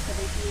we can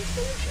activate the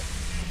installation.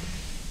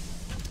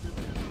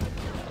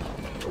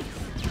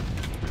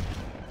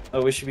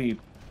 Oh, we should be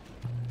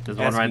There's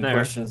one asking right there.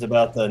 questions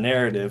about the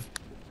narrative,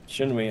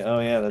 shouldn't we?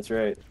 Oh yeah, that's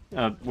right.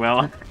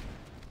 Well,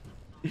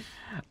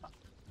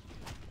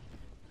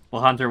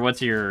 Hunter,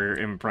 what's your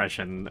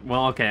impression?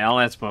 Well, okay, I'll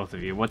ask both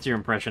of you. What's your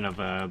impression of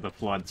the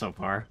flood so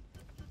far?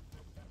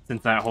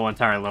 Since that whole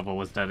entire level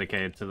was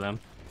dedicated to them.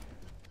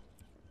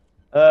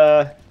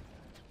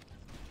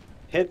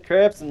 Hit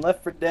craps and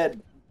left for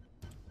dead.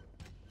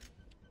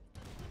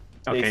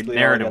 Okay,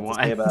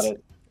 narrative-wise.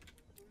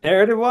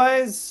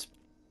 Narrative-wise,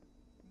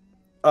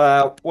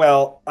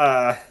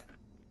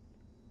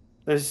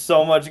 there's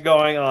so much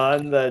going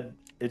on that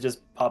it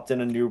just popped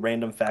in a new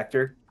random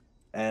factor,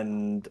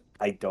 and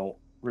I don't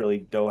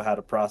really know how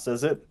to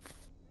process it.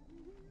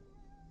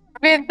 I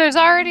mean, there's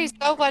already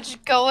so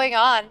much going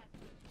on.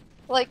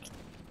 Like,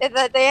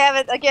 that they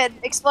haven't, again,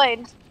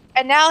 explained.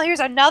 And now here's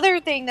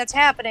another thing that's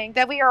happening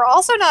that we are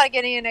also not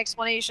getting an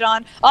explanation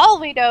on. All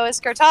we know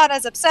is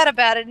Cortana's upset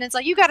about it, and it's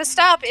like, you gotta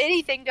stop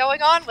anything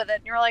going on with it.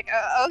 And you're like,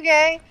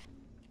 okay.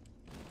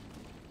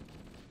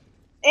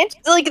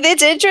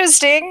 It's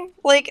interesting.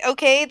 Like,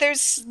 okay,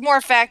 there's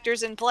more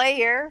factors in play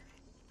here.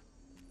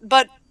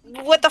 But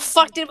what the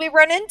fuck did we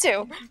run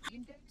into?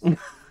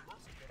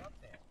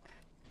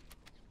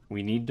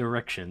 We need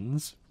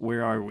directions.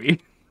 Where are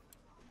we?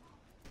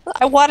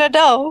 I want to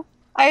know.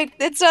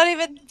 It's not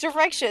even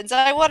directions.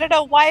 I want to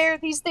know, why are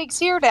these things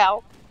here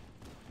now?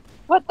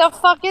 What the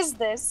fuck is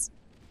this?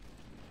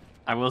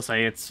 I will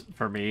say it's,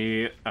 for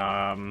me,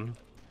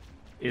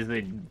 is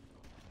a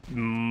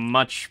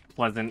much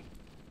pleasant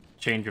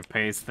change of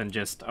pace than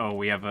just, oh,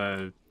 we have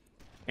a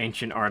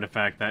ancient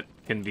artifact that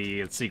can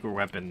be a secret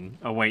weapon.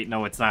 Oh wait,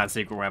 no, it's not a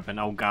secret weapon.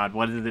 Oh god,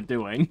 what is it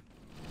doing?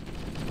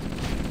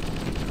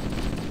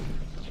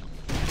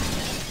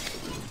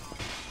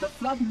 The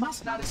flood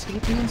must not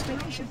escape the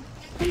installation.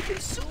 They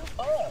consume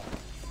all.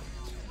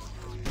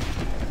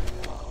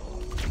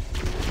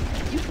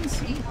 You can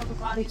see how the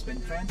body's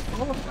been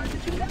transformed by the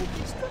genetic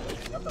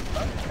destruction of the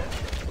flood.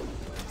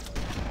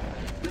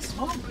 The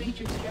small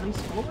creatures carry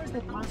spores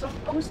that cause a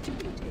host to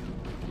mutate.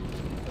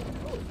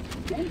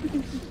 Then we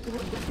can see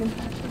spores that can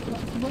pass the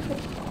flood's mother.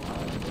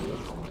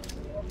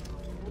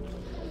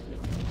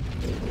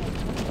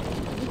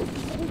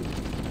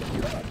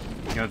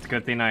 You know, it's a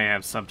good thing I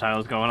have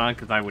subtitles going on,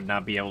 because I would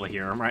not be able to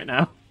hear them right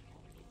now.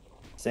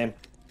 Same.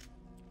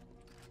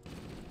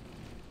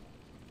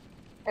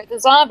 The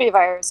zombie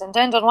virus,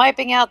 intent on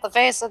wiping out the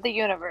face of the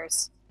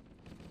universe.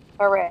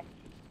 Hooray.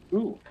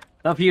 Ooh.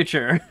 The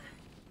future.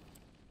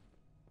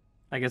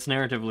 I guess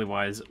narratively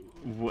wise,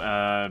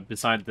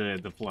 beside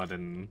the flood,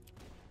 and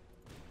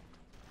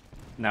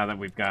now that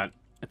we've got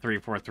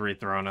 343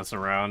 throwing us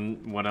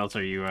around, what else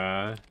are you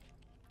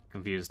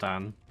confused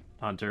on,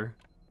 Hunter?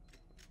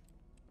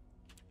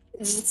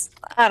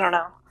 I don't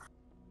know.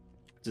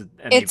 Just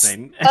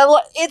anything.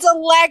 It's a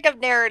lack of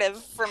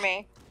narrative for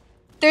me.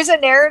 There's a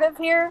narrative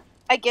here.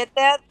 I get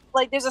that.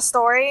 Like, there's a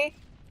story,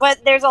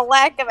 but there's a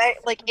lack of,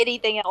 like,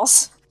 anything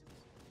else.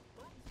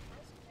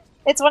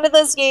 It's one of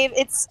those games,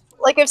 it's,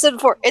 like I've said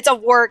before, it's a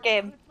war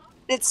game.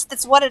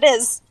 It's what it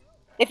is.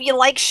 If you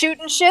like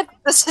shooting shit,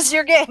 this is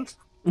your game.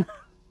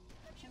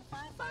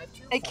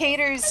 It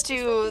caters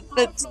to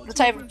the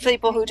type of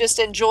people who just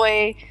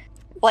enjoy,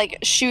 like,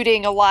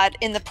 shooting a lot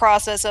in the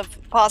process of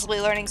possibly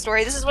learning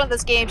story. This is one of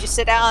those games you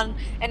sit down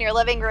in your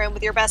living room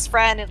with your best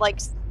friend at, like,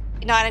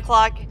 9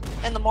 o'clock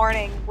in the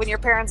morning when your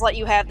parents let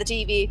you have the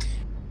TV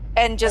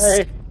and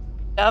just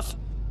stuff.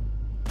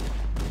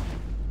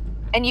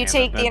 And you Yeah,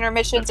 take but the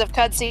intermissions of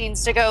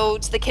cutscenes to go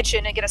to the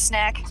kitchen and get a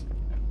snack.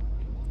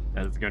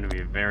 That's going to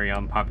be a very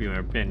unpopular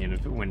opinion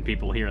when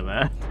people hear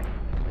that.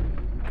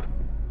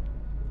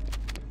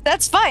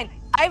 That's fine.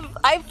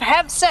 I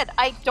have said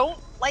I don't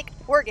like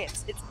war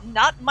games. It's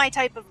not my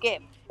type of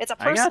game. It's a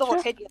personal gotcha.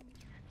 opinion.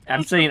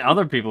 I'm saying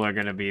other people are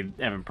going to be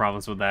having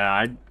problems with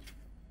that.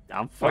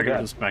 I'll fucking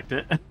respect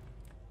it.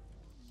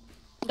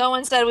 No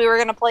one said we were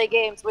gonna play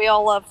games we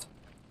all love.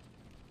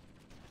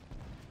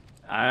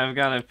 I've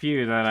got a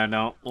few that I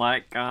don't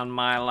like on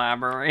my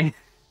library.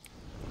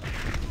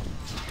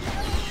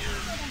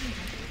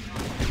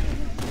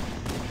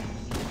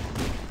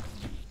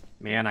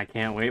 Man, I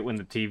can't wait when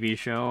the TV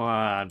show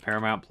on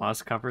Paramount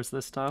Plus covers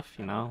this stuff,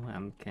 you know?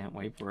 I can't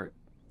wait for it.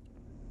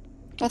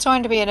 It's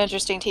going to be an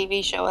interesting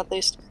TV show, at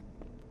least.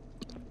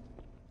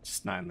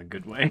 Just not in the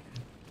good way.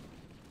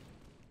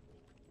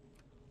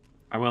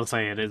 I will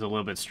say it is a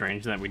little bit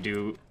strange that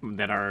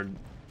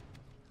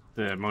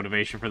the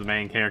motivation for the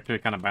main character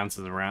kind of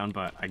bounces around,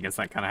 but I guess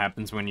that kind of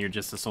happens when you're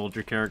just a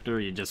soldier character.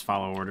 You just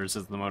follow orders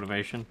as the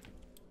motivation.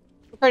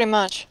 Pretty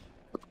much.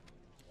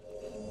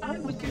 I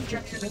would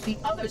conjecture that the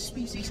other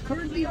species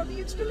currently on the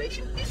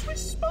installation is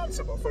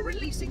responsible for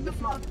releasing the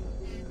flood.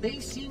 They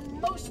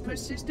seem most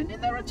persistent in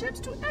their attempts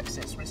to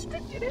access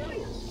restricted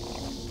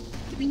areas.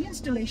 The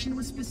installation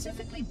was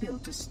specifically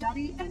built to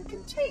study and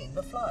contain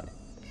the flood.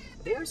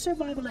 Their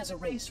survival as a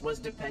race was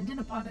dependent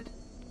upon it.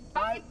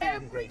 I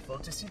am grateful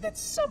to see that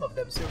some of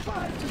them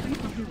survived to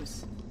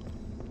reproduce.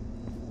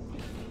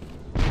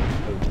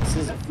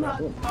 The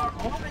flood are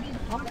already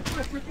hard at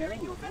work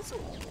repairing your vessel.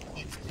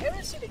 Its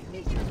parasitic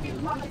nature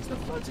belies the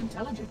flood's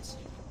intelligence.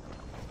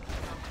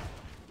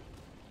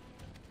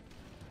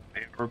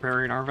 They're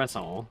repairing our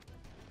vessel.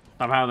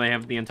 Somehow they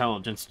have the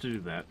intelligence to do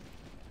that.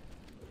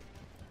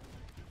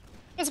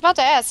 I was about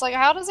to ask, like,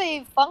 how does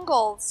a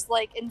fungal,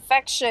 like,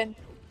 infection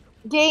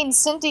gain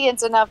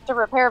sentience enough to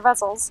repair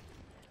vessels?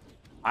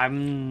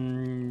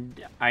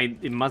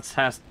 It must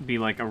have to be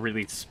like a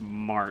really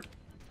smart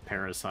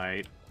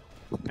parasite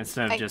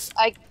instead of just.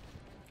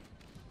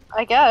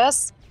 I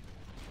guess.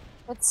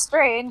 It's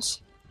strange.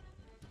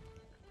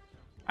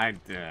 I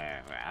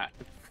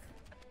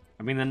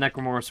mean, the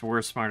Necromorphs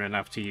were smart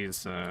enough to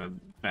use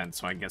vent,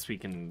 so I guess we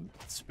can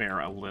spare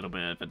a little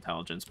bit of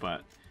intelligence,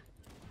 but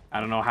I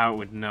don't know how it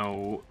would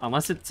know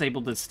unless it's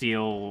able to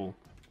steal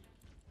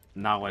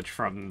knowledge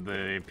from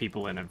the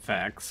people it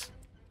infects.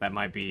 That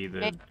might be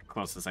the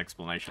closest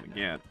explanation to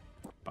get,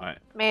 but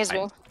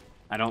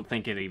I don't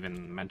think it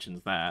even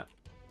mentions that.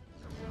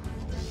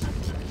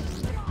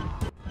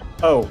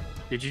 Oh.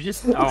 Did you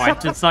just? Oh, I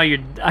just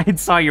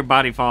saw your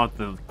body fall off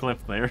the cliff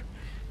there.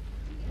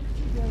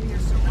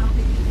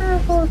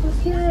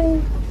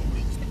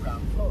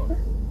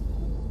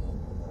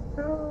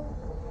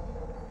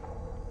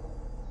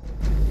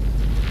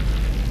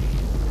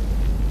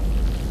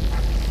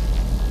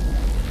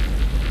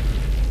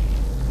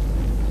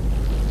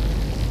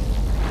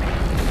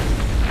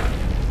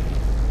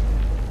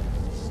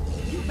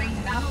 You may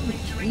now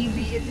retrieve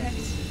the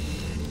index.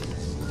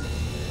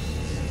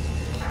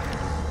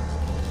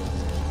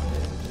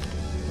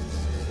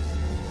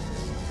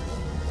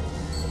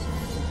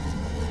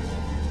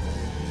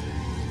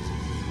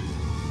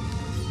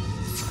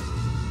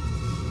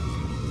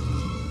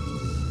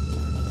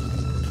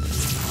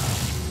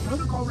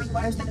 Protocol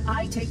requires that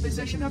I take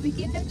possession of the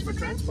index for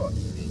transport.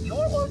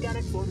 Your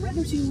organic form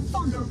renders you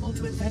vulnerable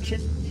to infection.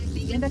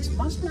 The index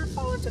must not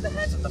fall into the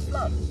hands of the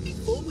flood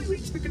before we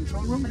reach the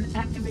control room and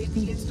activate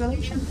the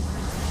installation.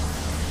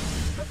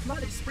 The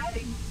flood is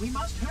spreading. We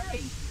must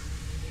hurry.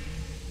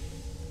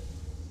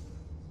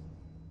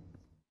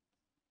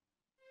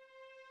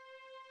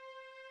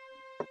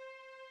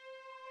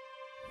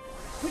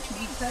 Which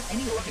means that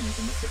any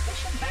organism with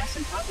sufficient mass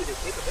and cognitive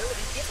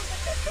capability is a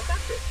potential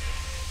vector.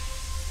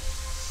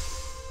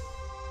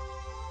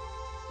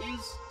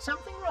 Is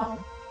something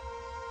wrong?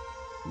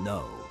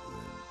 No,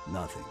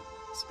 nothing.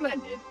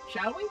 Splendid,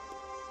 shall we?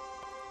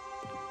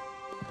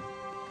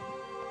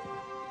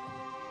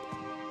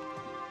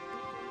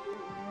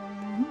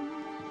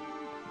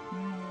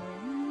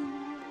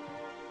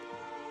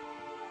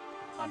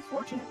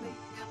 Unfortunately,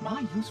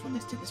 my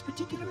usefulness to this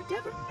particular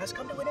endeavor has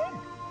come to an end.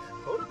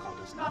 Protocol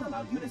does not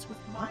allow units with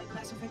my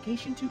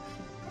classification to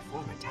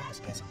perform a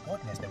task as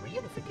important as the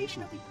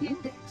reunification of the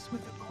index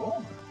with the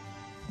core.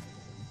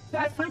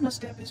 That final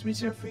step is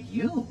reserved for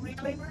you,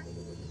 Reclaimer.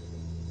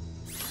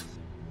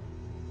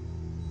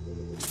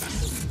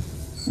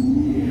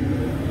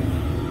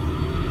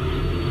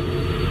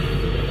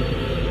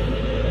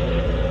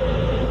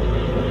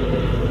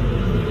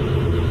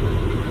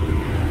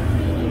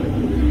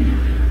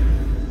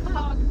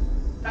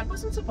 That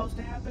wasn't supposed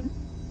to happen.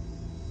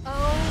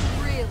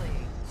 Oh, really?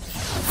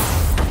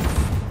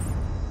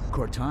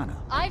 Cortana.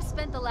 I've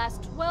spent the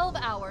last 12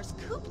 hours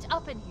cooped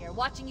up in here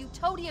watching you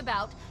toady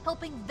about,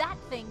 helping that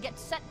thing get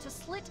set to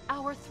slit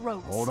our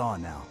throats. Hold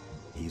on now.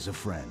 He's a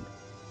friend.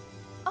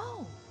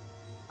 Oh,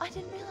 I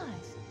didn't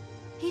realize.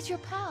 He's your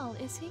pal,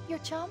 is he? Your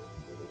chum?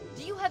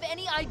 Do you have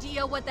any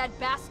idea what that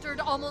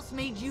bastard almost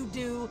made you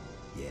do?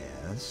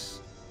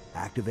 Yes.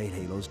 Activate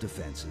Halo's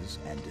defenses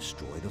and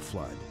destroy the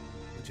Flood,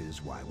 which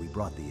is why we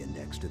brought the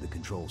Index to the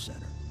control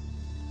center.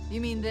 You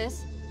mean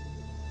this?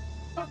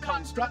 A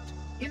construct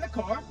in the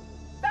core?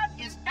 That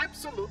is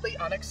absolutely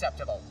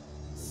unacceptable.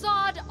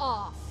 Sod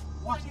off!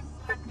 What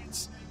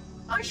impertinence!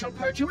 I shall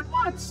purge you at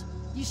once!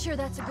 You sure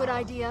that's a good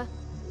idea?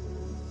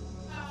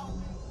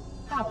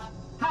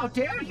 How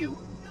dare you?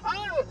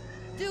 I'll...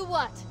 Do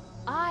what?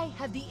 I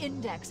have the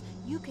Index.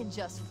 You can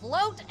just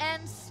float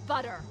and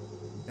sputter.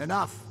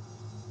 Enough!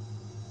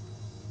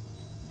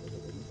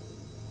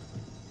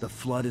 The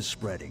Flood is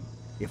spreading.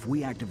 If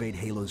we activate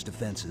Halo's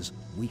defenses,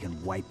 we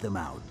can wipe them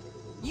out.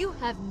 You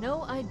have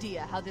no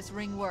idea how this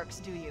ring works,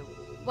 do you?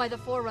 Why the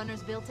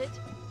Forerunners built it?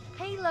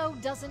 Halo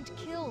doesn't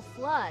kill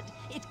Flood.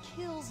 It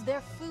kills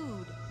their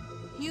food.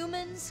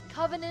 Humans,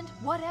 Covenant,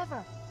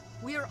 whatever.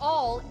 We're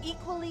all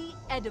equally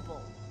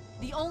edible.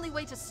 The only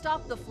way to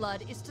stop the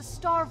Flood is to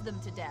starve them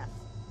to death.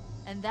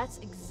 And that's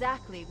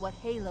exactly what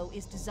Halo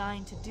is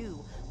designed to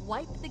do.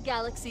 Wipe the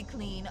galaxy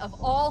clean of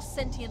all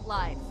sentient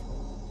life.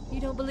 You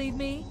don't believe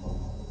me?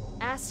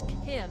 Ask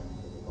him.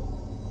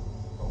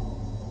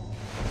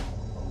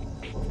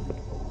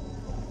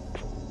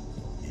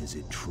 Is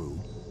it true?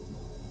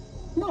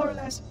 More or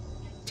less.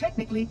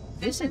 Technically,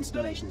 this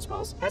installation's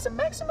pulse has a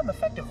maximum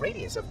effective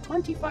radius of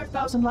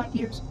 25,000 light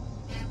years.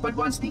 But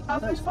once the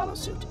others follow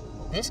suit,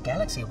 this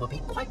galaxy will be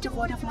quite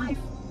devoid of life.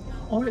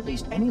 Or at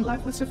least any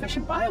life with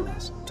sufficient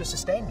biomass to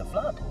sustain the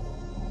Flood.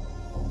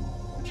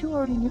 But you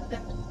already knew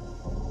that.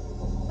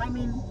 I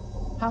mean,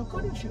 how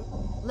couldn't you?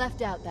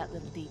 Left out that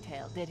little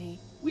detail, did he?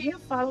 We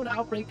have followed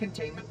outbreak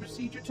containment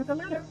procedure to the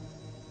letter.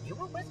 You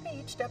were with me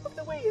each step of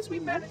the way as we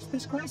managed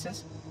this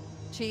crisis.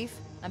 Chief,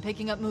 I'm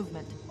picking up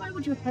movement. Why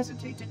would you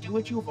hesitate to do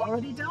what you've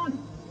already done?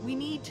 We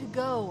need to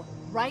go,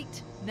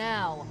 right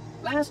now.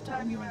 Last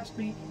time you asked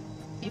me,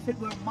 if it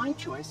were my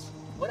choice,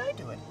 would I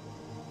do it?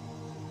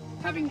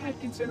 Having had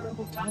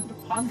considerable time to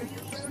ponder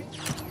your query,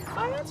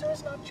 my answer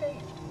has not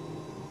changed.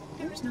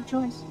 There is no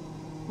choice.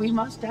 We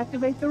must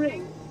activate the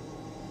ring.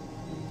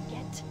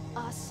 Get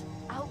us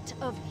out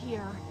of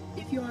here.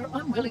 If you are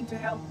unwilling to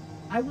help,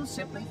 I will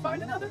simply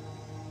find another.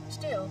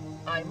 Still,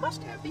 I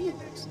must have the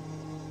Index.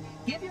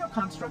 Give your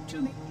construct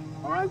to me,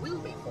 or I will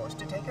be forced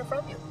to take her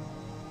from you.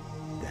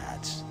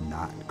 That's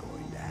not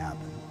going to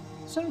happen.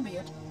 So be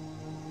it.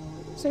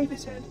 Save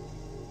his head.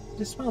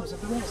 Dispose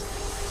of the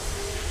rest.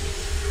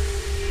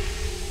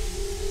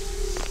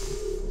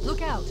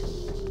 Look out!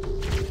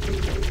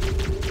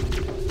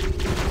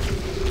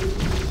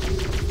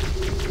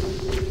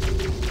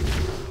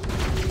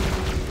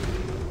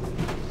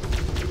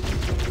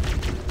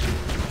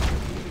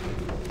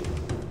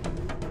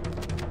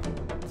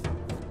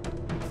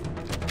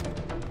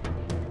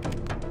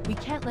 We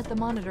can't let the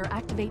monitor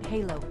activate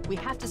Halo. We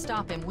have to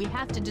stop him. We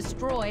have to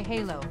destroy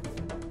Halo.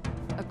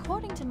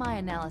 According to my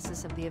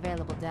analysis of the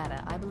available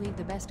data, I believe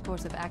the best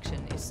course of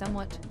action is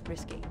somewhat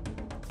risky.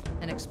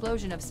 An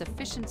explosion of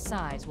sufficient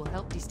size will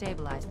help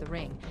destabilize the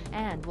ring,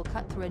 and will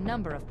cut through a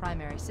number of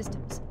primary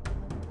systems.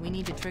 We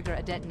need to trigger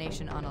a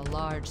detonation on a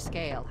large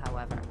scale,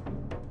 however.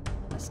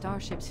 A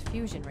starship's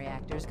fusion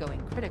reactors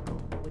going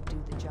critical would do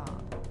the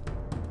job.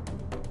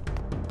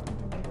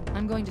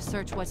 I'm going to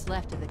search what's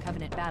left of the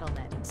Covenant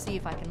BattleNet and see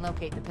if I can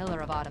locate the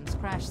Pillar of Autumn's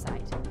crash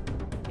site.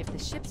 If the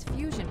ship's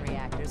fusion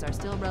reactors are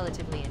still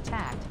relatively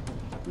intact,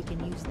 we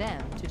can use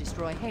them to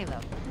destroy Halo.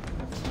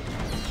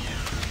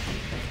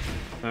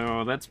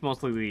 So that's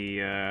mostly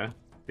the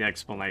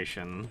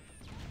explanation,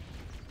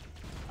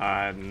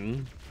 or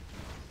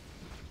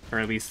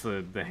at least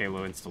the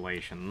Halo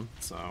installation.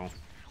 So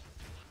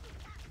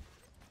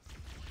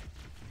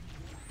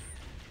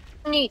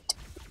neat.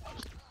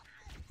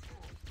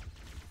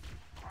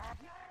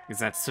 Is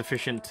that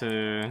sufficient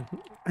to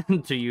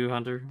to you,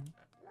 Hunter?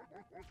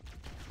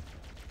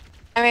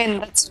 I mean,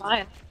 that's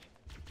fine.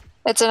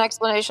 It's an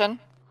explanation.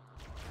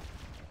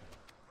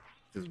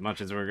 As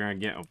much as we're gonna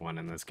get of one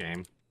in this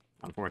game,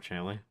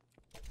 unfortunately.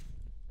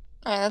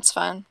 I mean, that's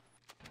fine.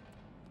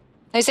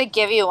 They say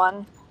give you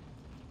one.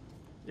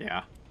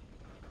 Yeah.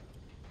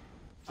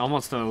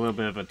 Almost a little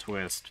bit of a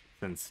twist,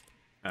 since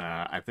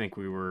I think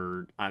we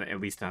were,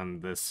 at least on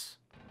this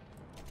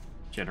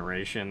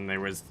generation, there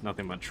was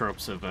nothing but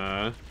tropes of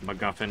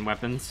MacGuffin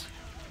weapons.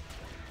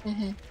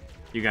 Mm-hmm.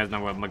 You guys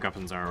know what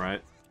MacGuffins are,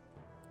 right?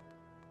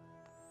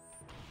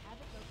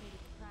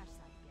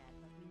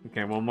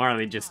 Okay, well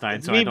Marley just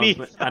died, so I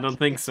don't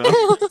think so.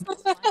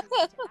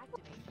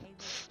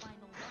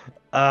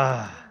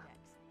 I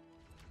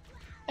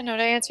know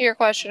to answer your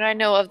question. I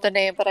know of the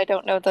name, but I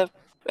don't know the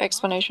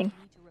explanation.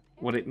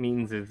 What it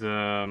means is,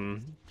 a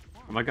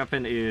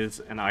MacGuffin is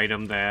an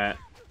item that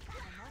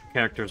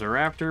characters are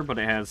after, but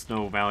it has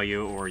no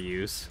value or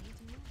use.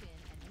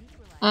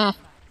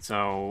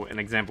 So, an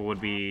example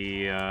would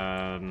be,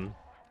 I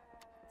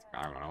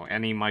don't know,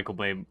 any Michael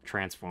Bay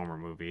Transformer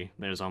movie.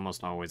 There's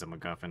almost always a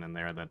MacGuffin in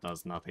there that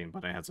does nothing,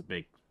 but it has a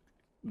big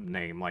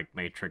name like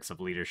Matrix of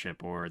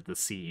Leadership or The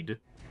Seed.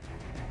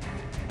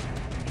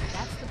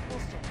 That's the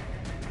pulse generator.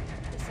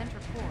 The center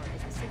core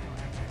is the signal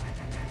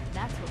amplifier.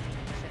 That's what we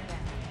need to shut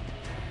down.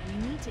 we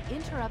need to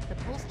interrupt the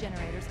pulse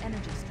generator's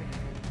energy stream.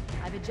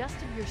 I've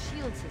adjusted your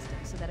shield system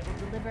so that it will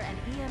deliver an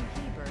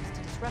EMP burst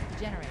to disrupt the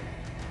generator,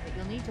 but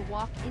you'll need to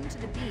walk into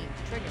the beam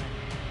to trigger it.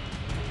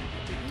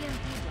 The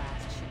EMP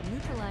blast should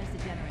neutralize the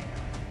generator.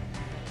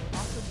 It will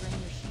also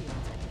drain your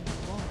shields and leave you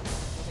vulnerable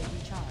until they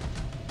recharge.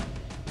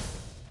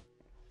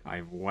 I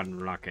have one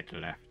rocket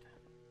left.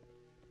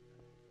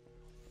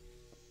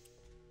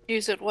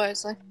 Use it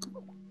wisely.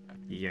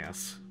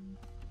 Yes.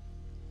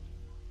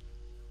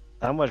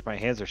 How much my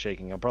hands are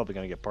shaking, I'm probably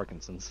gonna get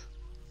Parkinson's.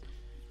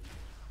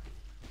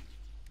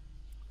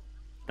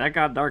 That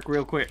got dark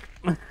real quick.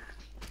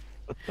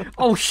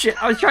 Oh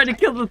shit, I was trying to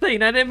kill the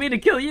thing, I didn't mean to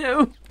kill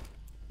you!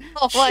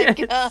 Oh my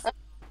Shit. god.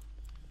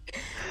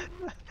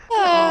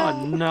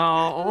 Oh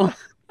no.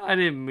 I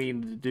didn't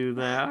mean to do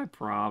that, I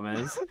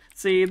promise.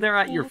 See, they're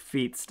at your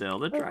feet still.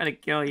 They're trying to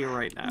kill you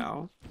right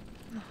now.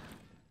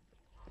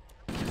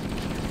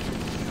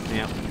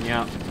 Yep.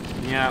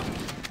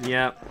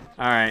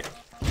 Alright.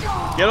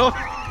 Get over!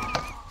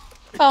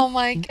 Oh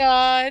my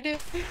god.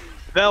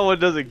 That one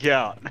doesn't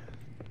count.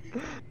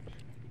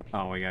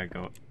 Oh, we gotta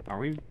go. Are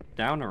we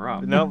down or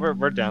up? No, we're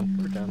down.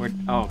 We're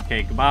down. Oh,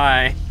 okay,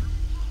 goodbye.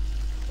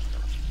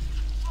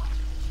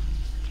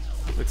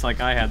 Looks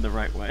like I had the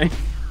right way.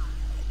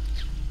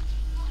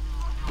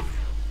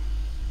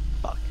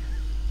 Fuck.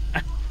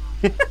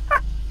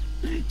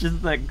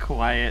 Just that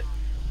quiet.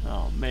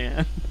 Oh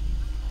man.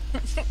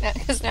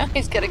 Because now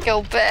he's gotta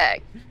go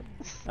back.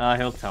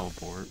 He'll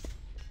teleport.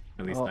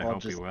 At least I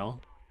hope he will.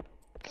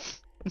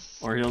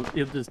 Or he'll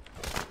just.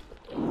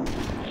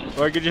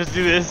 Or I could just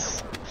do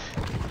this.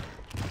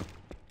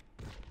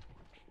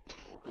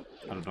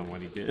 I don't know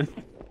what he did.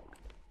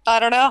 I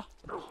don't know.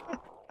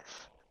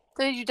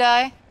 Did you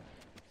die?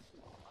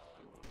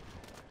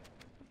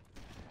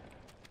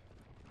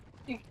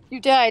 You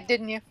died,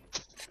 didn't you?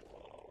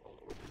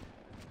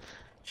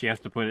 She has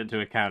to put it to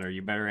a counter.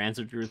 You better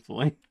answer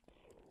truthfully.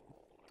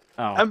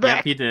 Oh, I'm back.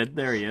 Yep, he did.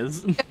 There he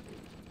is.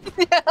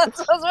 Yeah, that's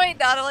what I was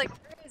waiting on it like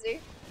crazy.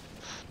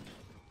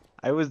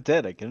 I was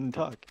dead. I couldn't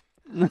talk.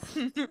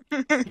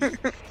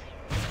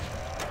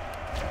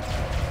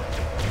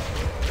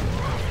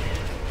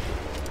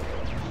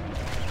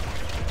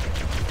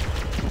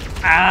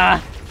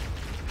 Ah!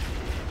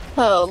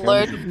 Oh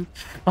lord.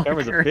 There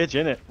was a bitch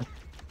in it.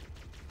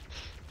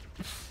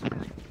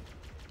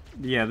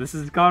 Yeah, this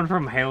has gone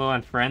from Halo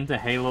and Friend to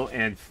Halo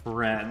and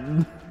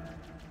Friend.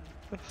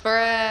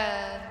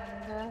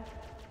 Friend.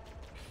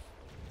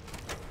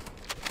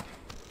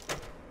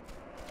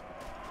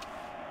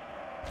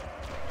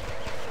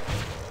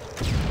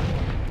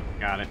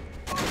 Got it.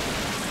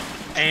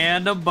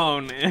 And a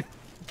bonus.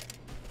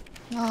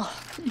 Oh.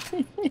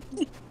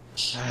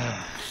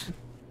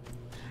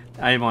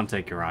 I won't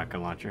take your rocket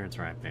launcher. It's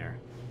right there.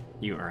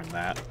 You earned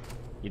that.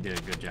 You did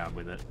a good job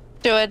with it.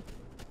 Do it.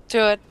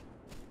 Do it.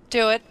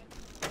 Do it.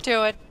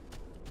 Do it.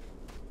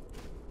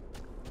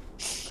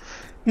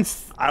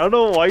 I don't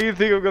know why you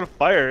think I'm gonna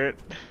fire it.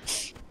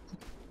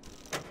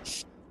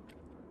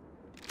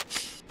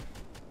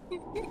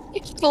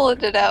 He's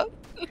pulling it out.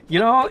 You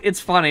know, it's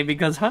funny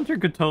because Hunter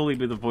could totally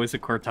be the voice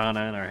of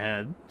Cortana in our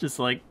head. Just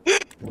like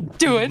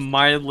do it.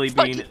 Mildly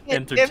being Fucking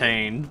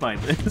entertained by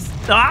this.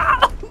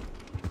 Ah!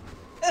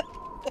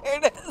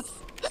 There it is.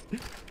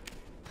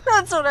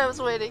 That's what I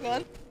was waiting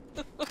on.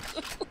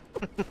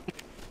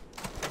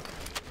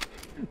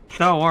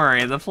 Don't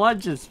worry, the flood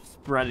just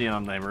spreading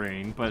on the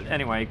ring. But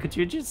anyway, could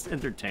you just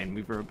entertain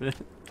me for a bit?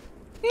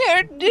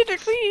 Yeah, we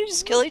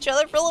just kill each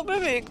other for a little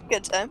bit, make a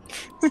good time.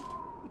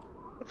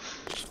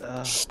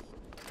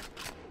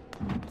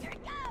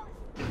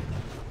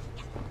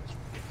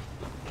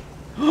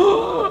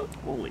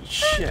 Holy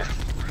shit.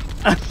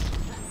 That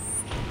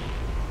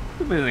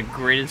would be the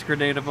greatest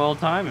grenade of all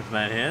time if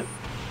that hit.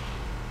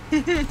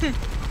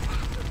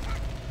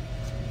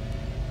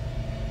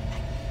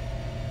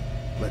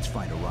 Let's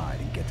find a ride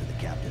and get to the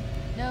captain.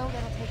 No,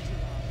 that'll take too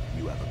long.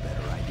 You have a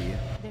better idea?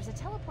 There's a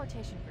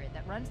teleportation grid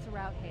that runs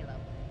throughout Halo.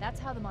 That's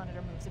how the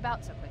monitor moves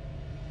about so quickly.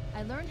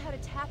 I learned how to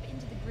tap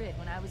into the grid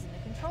when I was in the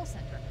control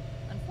center.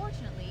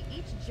 Unfortunately,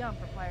 each jump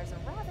requires a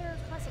rather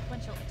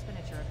consequential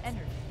expenditure of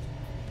energy.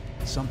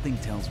 Something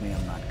tells me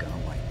I'm not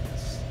gonna like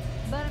this.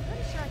 But I'm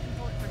pretty sure I can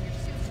pull it from your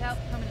suit without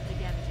permanently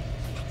damaging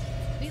your shields.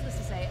 Needless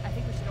to say, I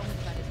think we should only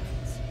try this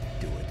once.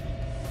 Do it.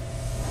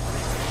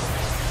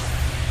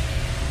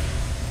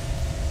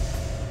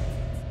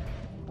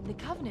 The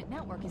Covenant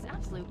network is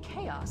absolute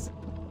chaos.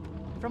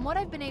 From what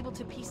I've been able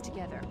to piece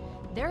together,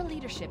 their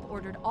leadership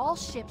ordered all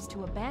ships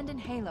to abandon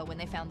Halo when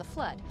they found the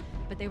Flood,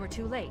 but they were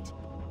too late.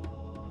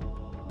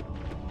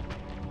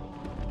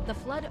 The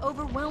Flood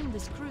overwhelmed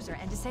this cruiser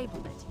and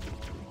disabled it.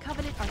 The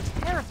Covenant are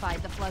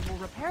terrified the Flood will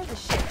repair the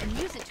ship and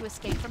use it to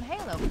escape from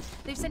Halo.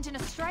 They've sent in a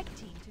strike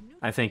team to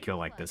I think you'll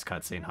like this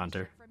cutscene,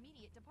 Hunter.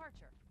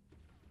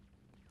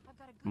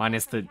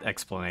 Minus the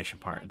explanation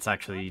part. It's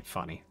actually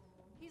funny.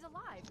 He's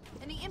alive,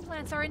 and the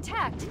implants are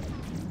intact.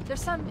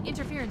 There's some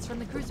interference from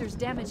the cruiser's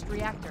damaged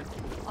reactor.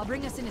 I'll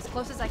bring us in as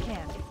close as I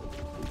can.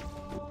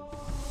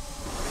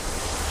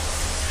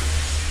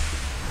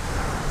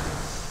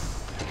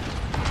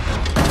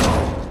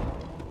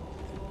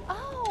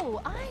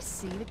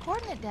 see, the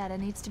coordinate data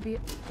needs to be...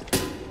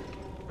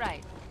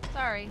 Right.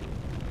 Sorry.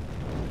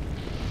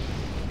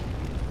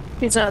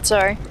 He's not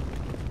sorry.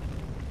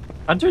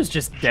 Hunter's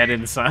just dead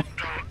inside.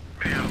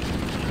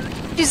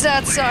 He's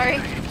not sorry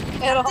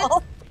at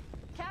all.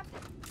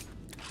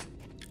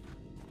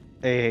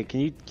 Hey, can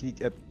you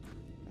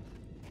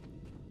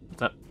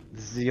What's up?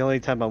 This is the only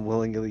time I'm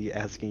willingly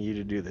asking you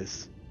to do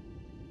this.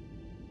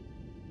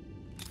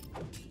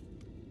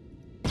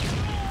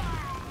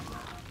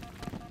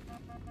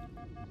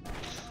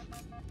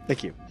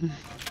 Thank you.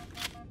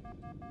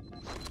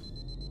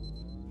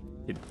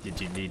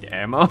 Did you need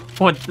ammo?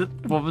 What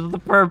was the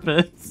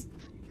purpose?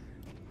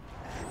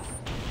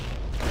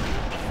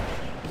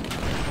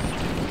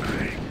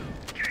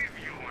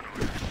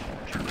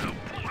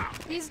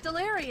 He's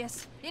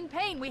delirious. In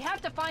pain. We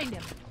have to find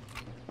him.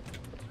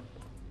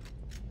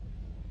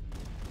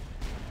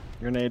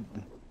 Grenade.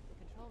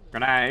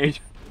 Grenade.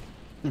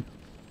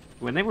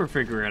 When they were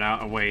figuring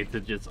out a way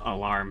to just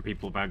alarm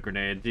people about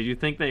grenade, did you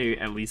think they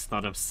at least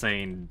thought of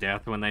saying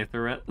death when they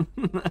threw it?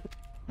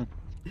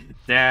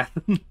 Death.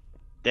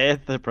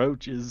 Death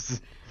approaches.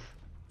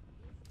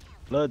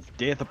 Blood's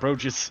death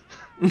approaches.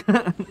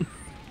 Captain,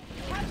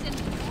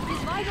 his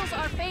vitals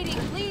are fading.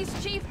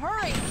 Please, Chief,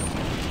 hurry.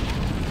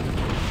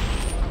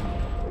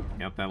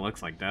 Yep, that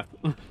looks like death.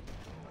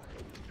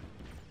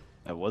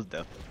 That was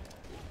death.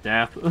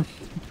 Death.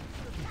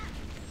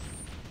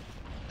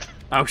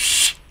 Oh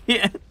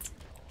shit.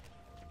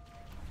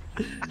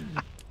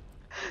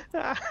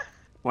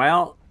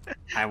 Well,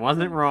 I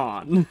wasn't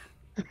wrong.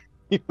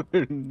 You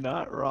were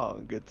not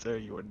wrong, good sir.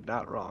 You were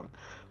not wrong.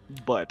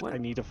 But I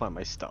need to find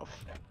my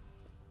stuff.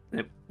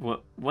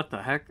 What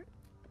the heck?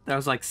 That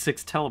was like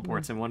 6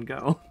 teleports in one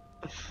go.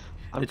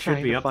 It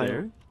should be up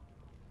there.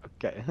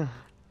 Okay.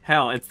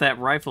 Hell, it's that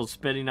rifle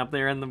spinning up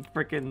there in the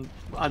frickin'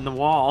 on the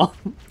wall.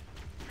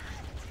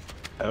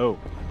 Oh.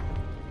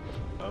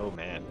 Oh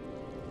man.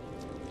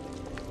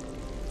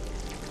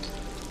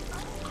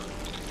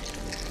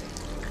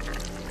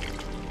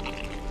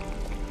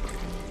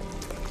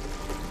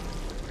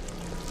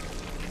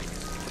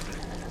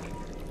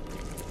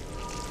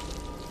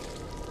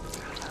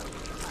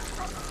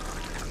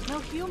 No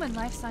human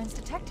life signs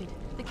detected.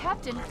 The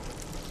captain,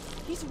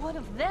 he's one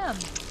of them.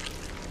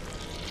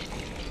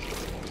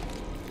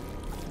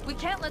 We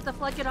can't let the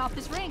flood get off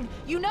his ring.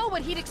 You know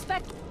what he'd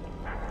expect.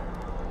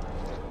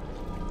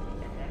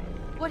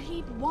 What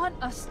he'd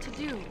want us to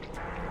do.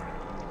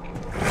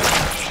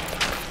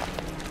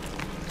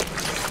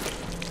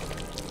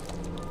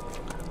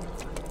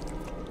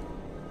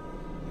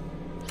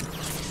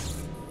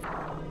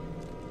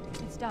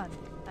 It's done.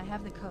 I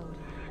have the code.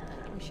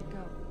 We should go.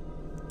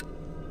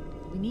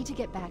 We need to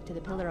get back to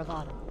the Pillar of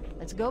Autumn.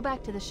 Let's go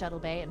back to the shuttle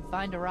bay and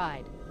find a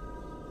ride.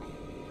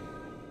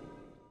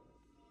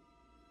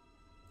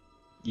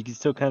 You can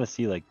still kind of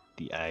see like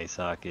the eye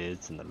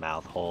sockets and the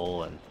mouth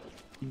hole and...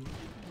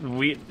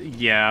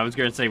 Yeah, I was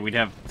gonna say we'd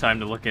have time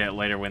to look at it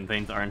later when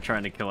things aren't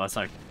trying to kill us.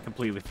 I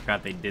completely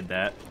forgot they did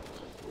that.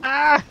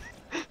 Ah!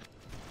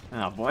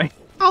 Oh boy.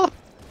 Oh!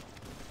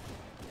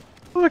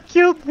 What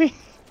killed me?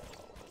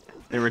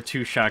 There were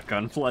 2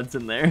 shotgun floods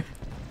in there.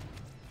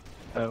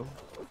 Oh.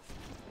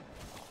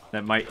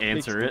 That might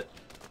answer it.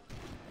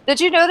 Did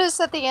you notice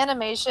that the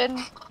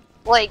animation,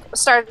 like,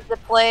 started to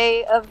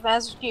play of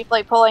Master Chief,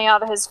 like, pulling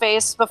out his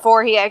face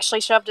before he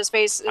actually shoved his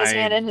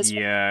hand in his...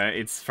 Yeah,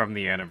 it's from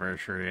the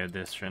anniversary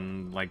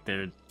edition. Like,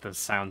 the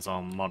sound's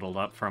all muddled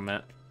up from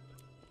it.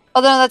 Oh,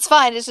 no, that's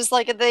fine. It's just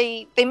like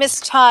they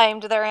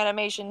mistimed their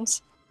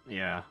animations.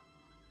 Yeah.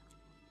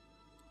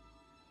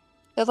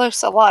 It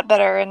looks a lot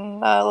better in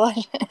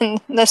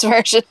this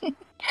version.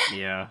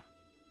 Yeah.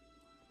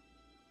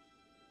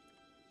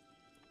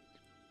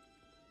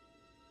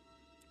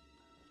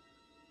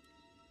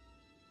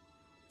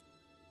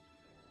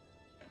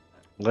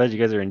 I'm glad you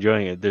guys are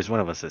enjoying it. There's one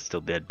of us that's still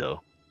dead,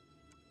 though.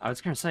 I was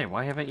gonna say,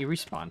 why haven't you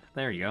respawned?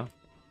 There you go.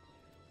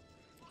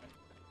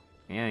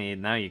 Yeah,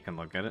 now you can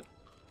look at it.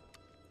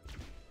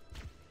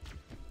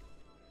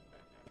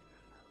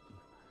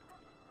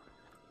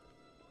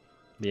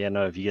 Yeah,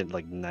 no, if you get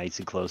like nice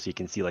and close, you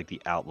can see like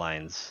the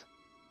outlines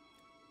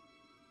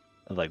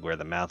of like where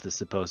the mouth is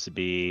supposed to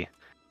be.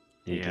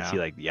 You can see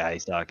like the eye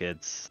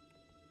sockets.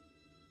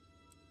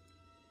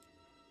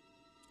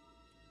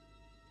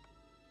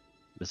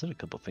 Missing a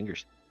couple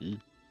fingers.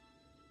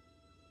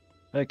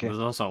 Okay. There's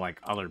also like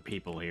other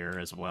people here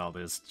as well.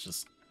 There's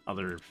just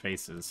other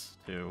faces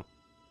too.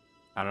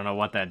 I don't know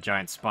what that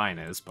giant spine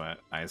is, but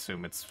I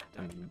assume it's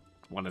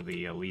one of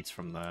the elites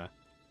from the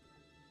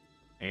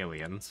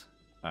aliens.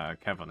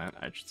 Covenant,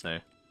 I should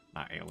say.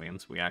 Not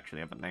aliens. We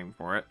actually have a name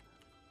for it.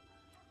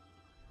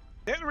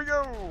 There we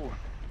go!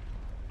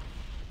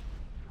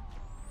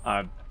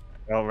 Oh,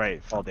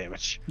 right. Fall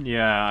damage.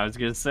 Yeah, I was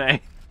gonna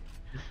say.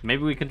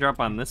 Maybe we can drop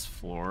on this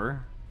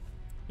floor.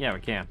 Yeah, we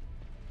can.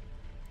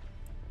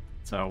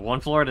 So,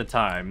 1 floor at a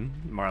time.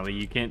 Marley,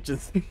 you can't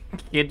just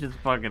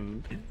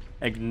fucking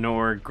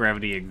ignore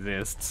gravity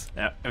exists.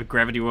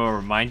 Gravity will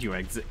remind you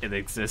it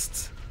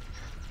exists.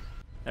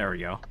 There we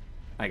go.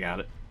 I got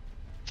it.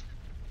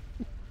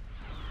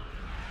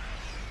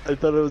 I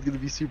thought it was gonna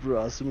be super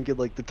awesome and get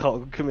like the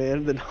toggle command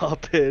and then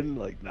hop in.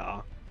 Like,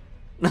 nah.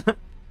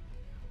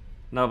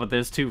 No, but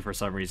there's two for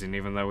some reason,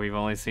 even though we've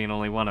only seen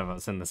only one of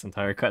us in this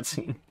entire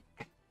cutscene.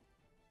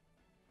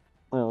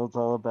 Well, it's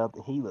all about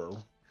the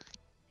Halo.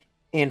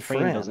 And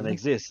Fran doesn't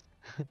exist.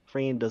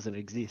 Fran doesn't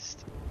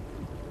exist.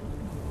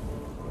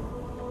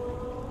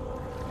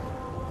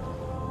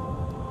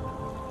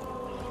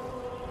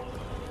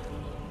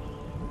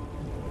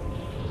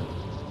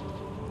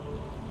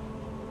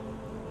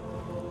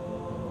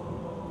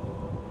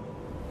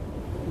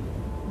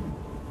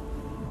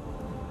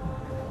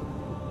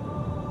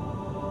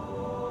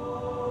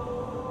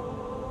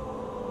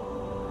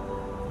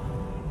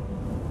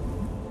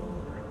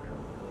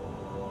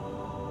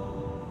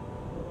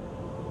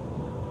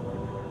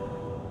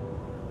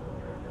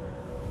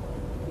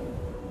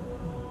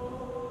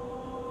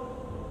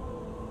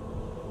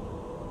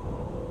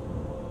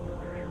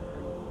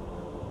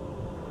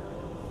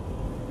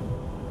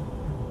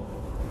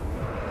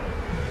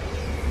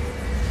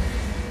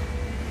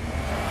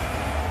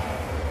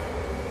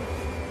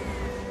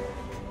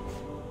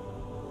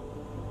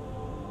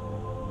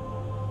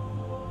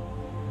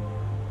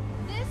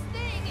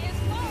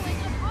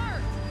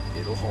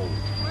 It'll hold.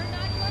 We're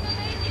not gonna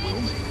make it.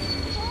 We'll make it.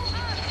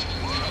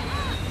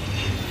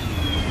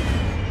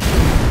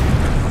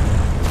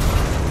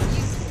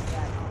 You did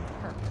that on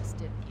purpose,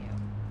 didn't you?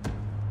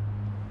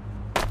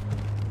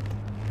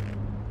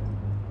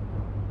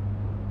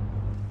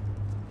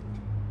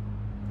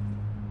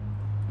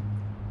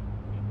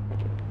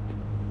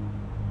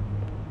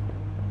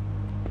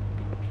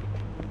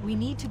 We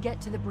need to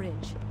get to the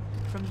bridge.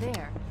 From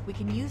there, we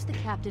can use the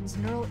captain's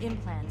neural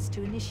implants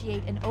to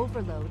initiate an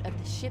overload of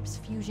the ship's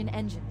fusion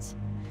engines.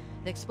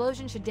 The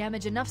explosion should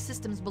damage enough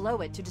systems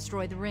below it to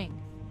destroy the ring.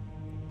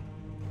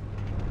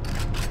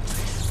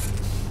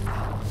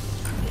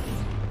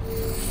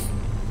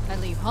 I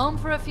leave home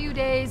for a few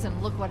days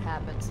and look what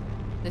happens.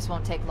 This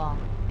won't take long.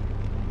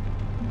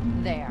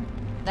 There.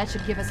 That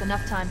should give us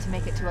enough time to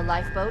make it to a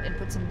lifeboat and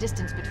put some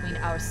distance between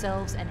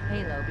ourselves and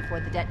Halo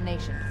before the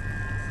detonation.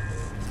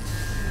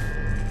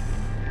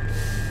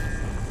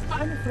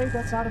 I'm afraid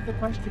that's out of the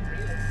question,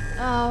 really.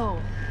 Oh,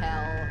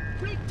 hell.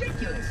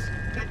 Ridiculous!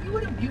 That you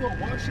would imbue a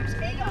warship's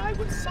AI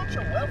with such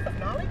a wealth of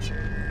knowledge?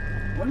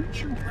 Weren't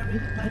you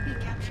worried it might be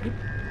captured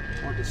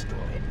or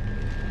destroyed?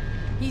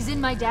 He's in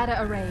my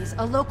data arrays,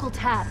 a local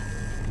tab.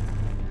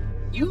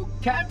 You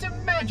can't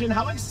imagine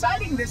how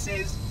exciting this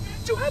is!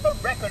 To have a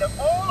record of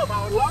all of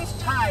our lost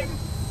time!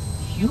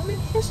 Human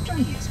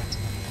history, is it?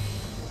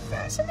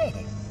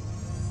 Fascinating.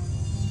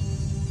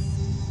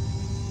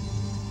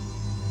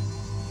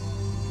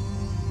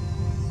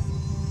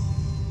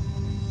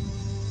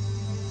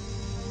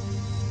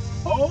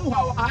 Oh,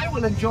 how I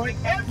will enjoy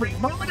every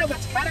moment of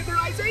its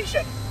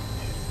categorization!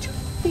 To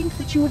think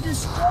that you would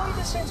destroy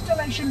this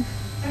installation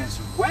as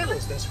well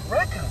as this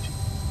record!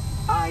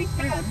 I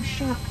am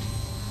shocked.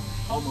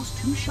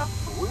 Almost too shocked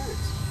for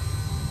words.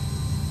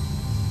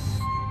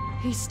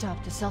 He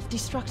stopped the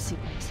self-destruct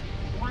sequence.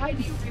 Why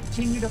do you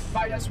continue to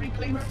fight us,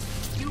 Reclaimer?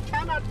 You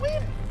cannot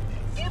win!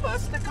 Give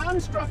us the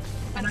construct,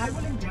 and I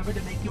will endeavor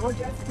to make your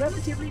death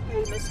relatively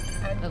painless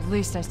and... At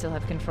least I still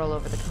have control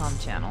over the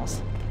comm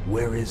channels.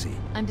 Where is he?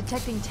 I'm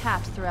detecting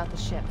taps throughout the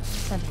ship.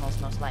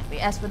 Sentinels, most likely.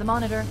 As for the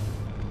monitor,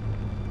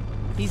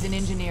 he's in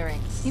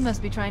engineering. He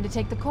must be trying to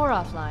take the core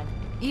offline.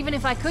 Even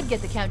if I could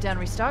get the countdown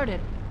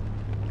restarted,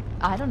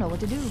 I don't know what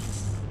to do.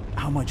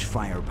 How much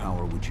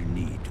firepower would you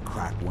need to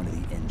crack one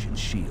of the engine's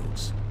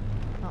shields?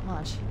 Not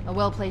much. A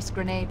well-placed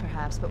grenade,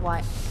 perhaps, but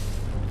why?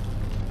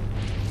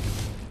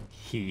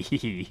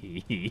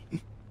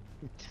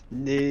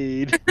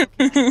 Need.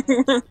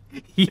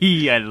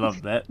 I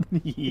love that.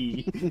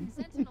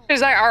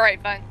 He's like,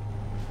 alright, fine.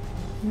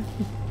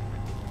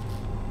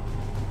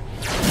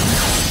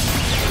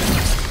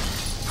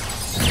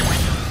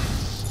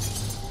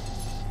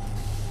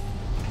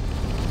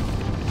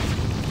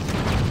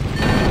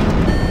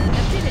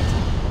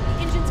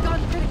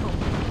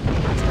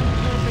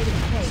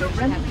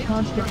 Surrender the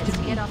construct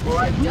to me, or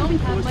I will be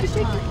forced to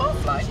take it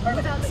offline.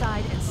 Move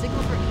outside and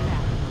signal for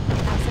evac.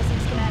 Accessing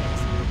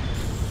schematics.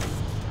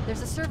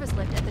 There's a service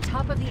lift at the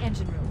top of the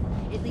engine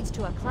room. It leads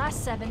to a Class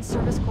 7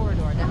 service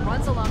corridor that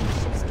runs along the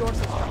ship's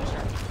dorsal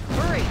structure.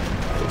 Hurry!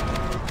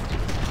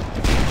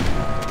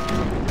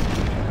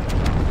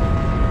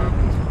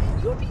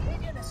 Your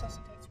behavior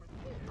necessitates...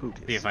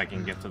 See if I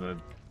can get to the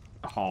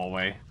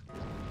hallway.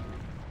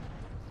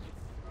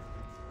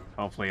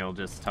 Hopefully it'll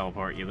just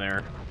teleport you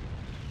there.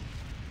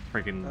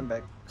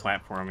 Freaking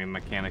platforming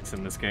mechanics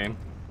in this game.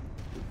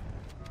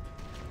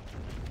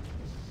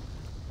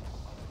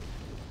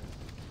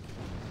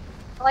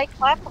 I like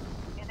platform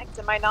mechanics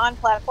in my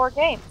non-platform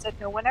games, so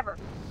no one ever.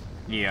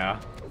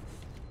 Yeah.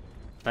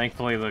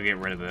 Thankfully they'll get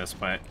rid of this,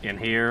 but in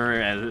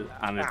here,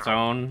 on its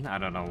own, I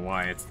don't know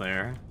why it's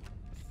there.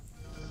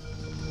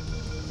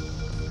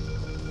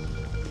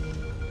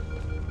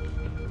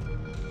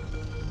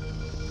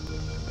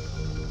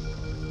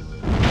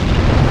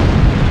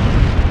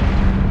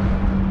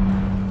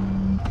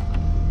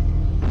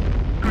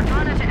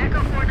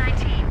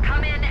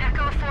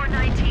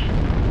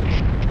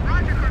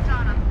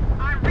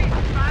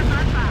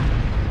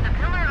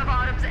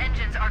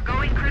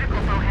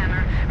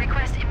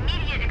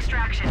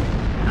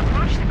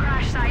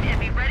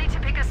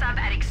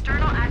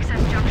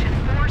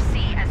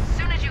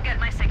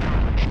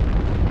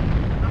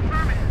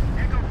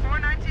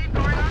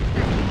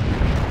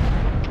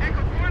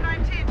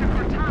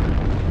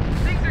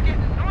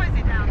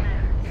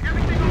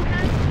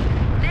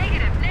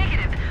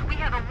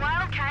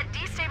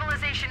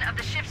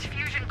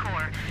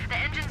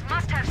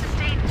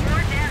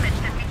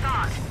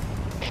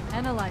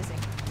 Analyzing.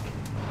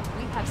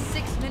 We have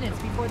 6 minutes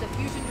before the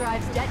fusion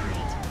drives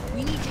detonate.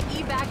 We need to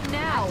evac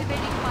now.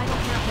 Activating final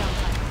countdown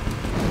timer.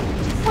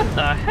 What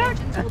the heck?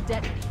 Engines will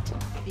detonate.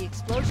 The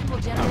explosion will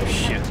generate a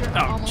temperature of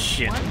almost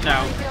 1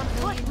 No.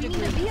 Look, we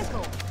need a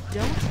vehicle.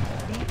 Don't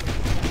be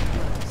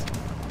close.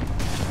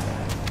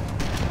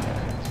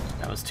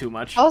 That was too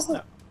much. Oh,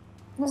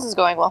 this is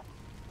going well.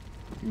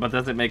 But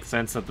does it make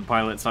sense that the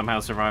pilot somehow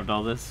survived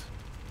all this?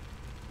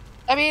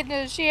 I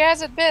mean, she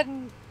hasn't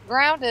been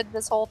grounded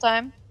this whole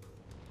time.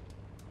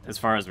 As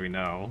far as we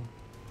know.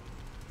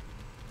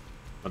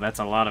 But that's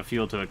a lot of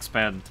fuel to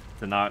expend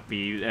to not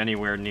be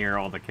anywhere near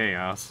all the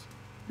chaos.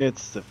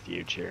 It's the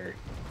future.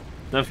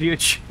 The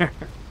future.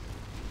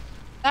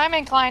 I'm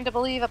inclined to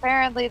believe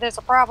apparently there's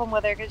a problem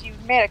with her because you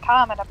made a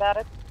comment about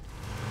it.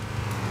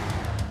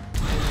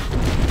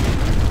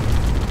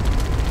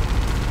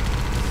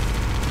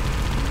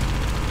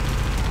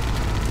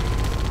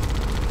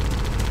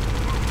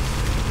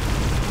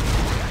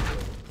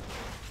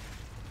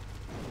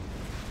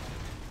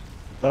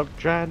 Stop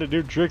trying to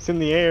do tricks in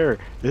the air.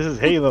 This is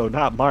Halo,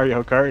 not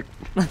Mario Kart.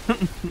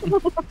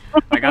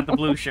 I got the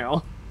blue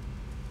shell.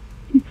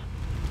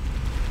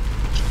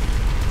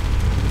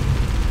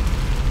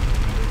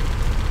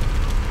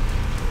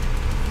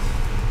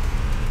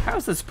 How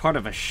is this part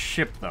of a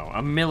ship, though?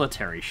 A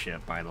military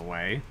ship, by the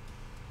way.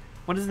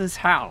 What does this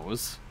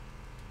house?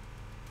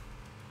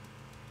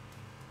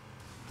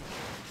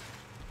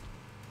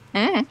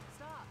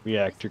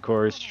 Reactor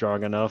core is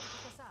strong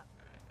enough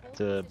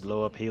to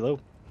blow up Halo.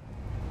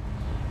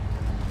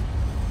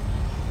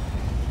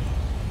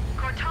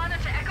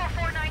 Cortana to Echo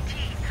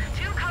 419.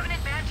 2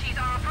 Covenant Banshees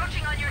are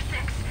approaching on your 6.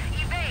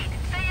 Evade.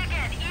 Say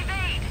again,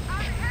 evade.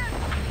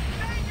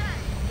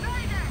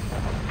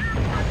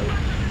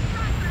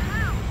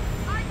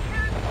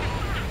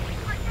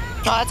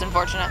 Oh, that's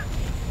unfortunate.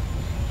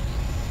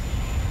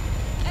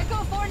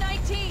 Echo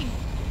 419!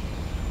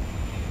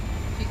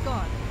 She's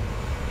gone.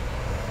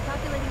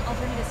 Calculating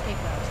alternate escape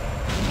route.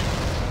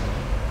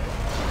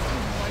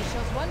 Boy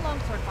shows 1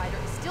 longsword fighter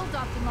is still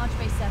docked in Launch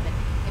Bay 7.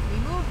 If we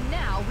move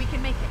now, we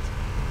can make it.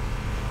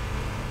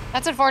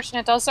 That's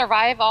unfortunate. They'll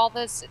survive all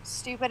this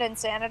stupid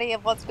insanity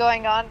of what's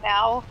going on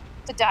now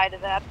to die to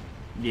that.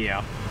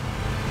 Yeah.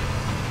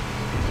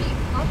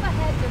 Chief, up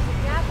ahead there's a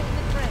gap in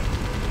the trench.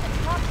 At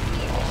top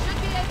speed, we should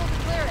be able to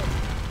clear it.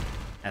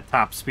 At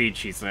top speed,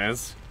 she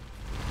says.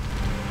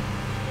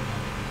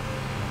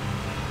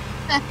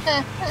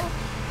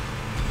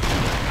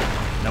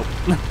 Nope.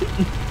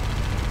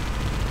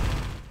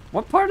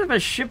 What part of a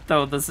ship,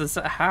 though, does this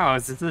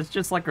house? Is this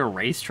just like a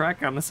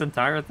racetrack on this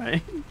entire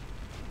thing?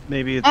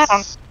 Maybe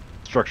it's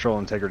structural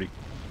integrity.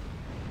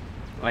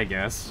 I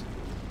guess.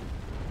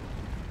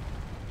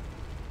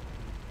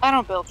 I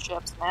don't build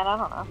ships, man. I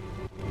don't know.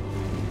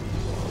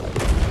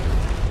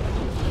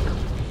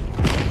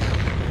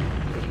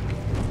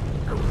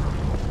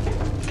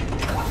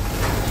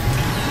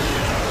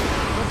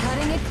 We're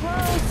cutting it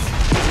close.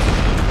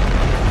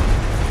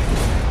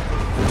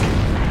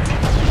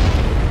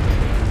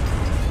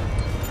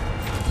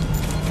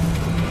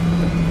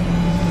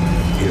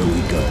 Here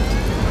we go.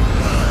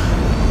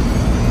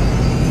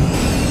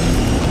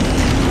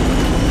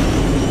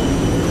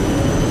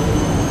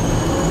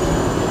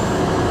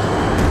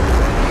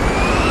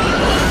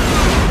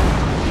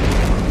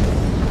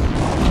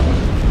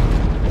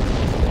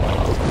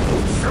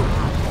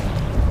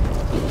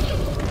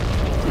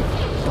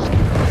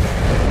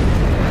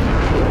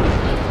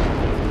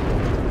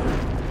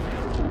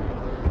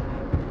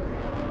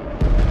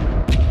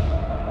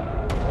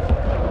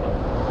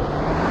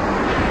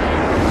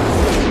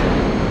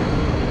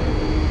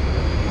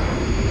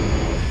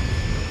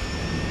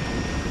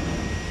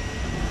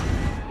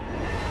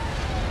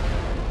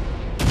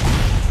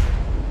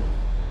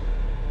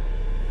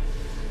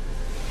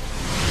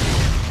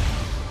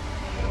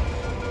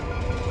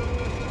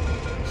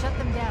 Shut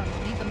them down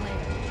and leave them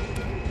later.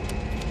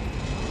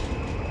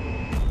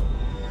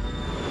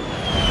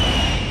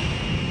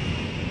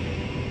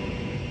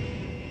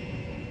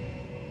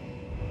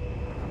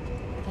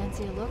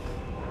 Fancy a look?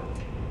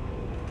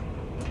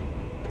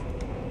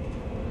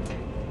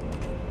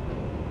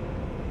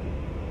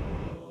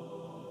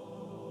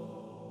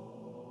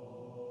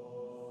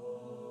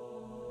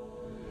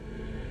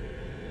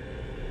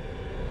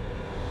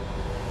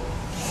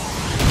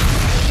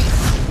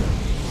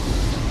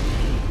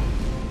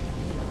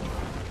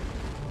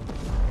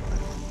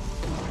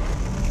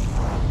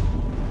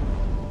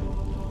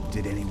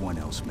 Did anyone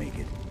else make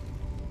it?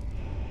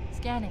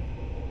 Scanning.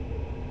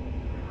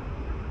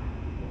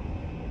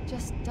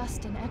 Just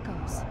dust and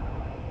echoes.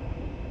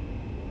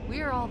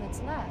 We're all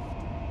that's left.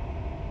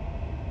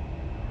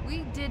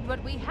 We did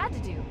what we had to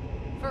do.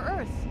 For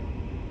Earth.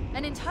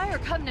 An entire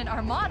Covenant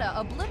armada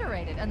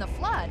obliterated, and the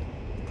Flood.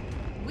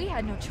 We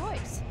had no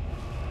choice.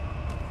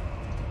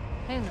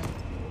 Halo.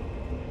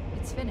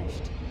 It's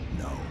finished.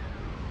 No.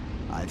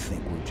 I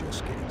think we're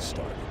just getting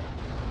started.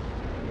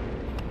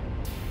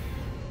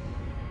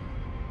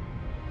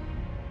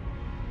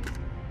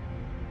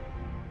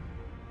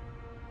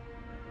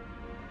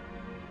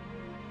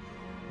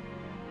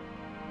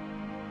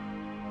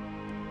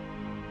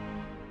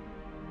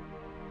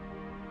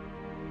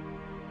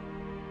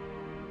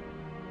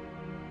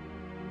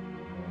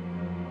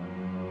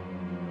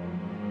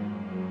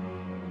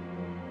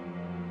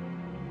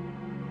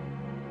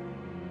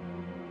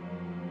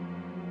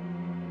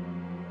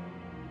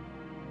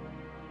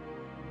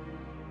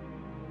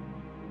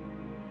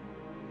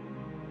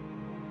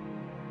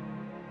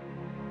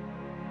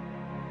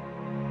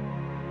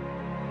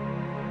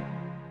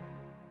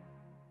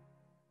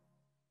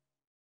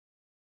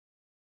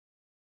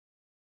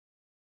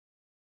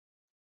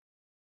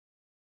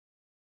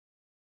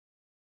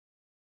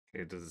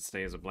 Okay, does it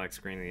stay as a black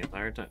screen the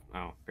entire time?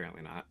 Oh,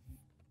 apparently not.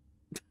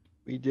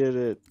 We did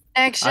it.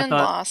 Action I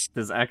thought lost.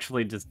 This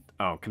actually just...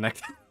 Oh,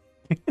 connect.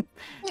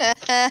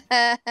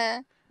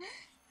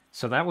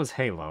 So that was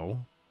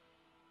Halo.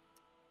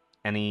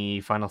 Any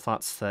final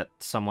thoughts that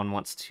someone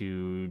wants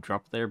to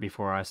drop there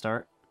before I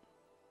start?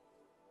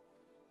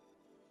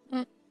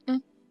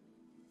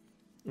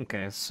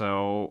 Okay,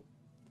 so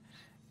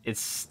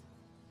it's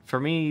for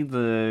me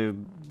the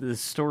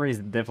story is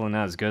definitely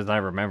not as good as I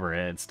remember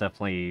it. It's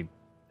definitely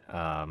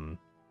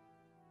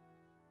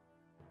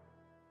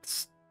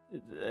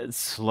it's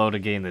slow to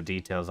gain the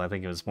details. I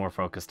think it was more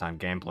focused on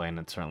gameplay, and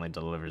it certainly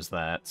delivers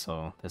that.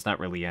 So there's not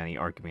really any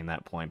arguing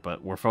that point,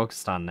 but we're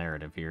focused on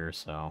narrative here,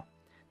 so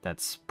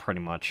that's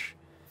pretty much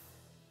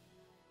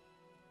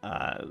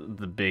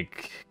the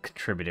big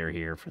contributor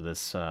here for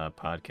this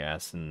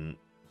podcast. And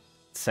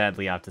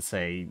sadly, I have to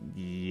say,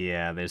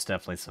 yeah, there's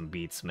definitely some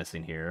beats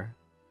missing here.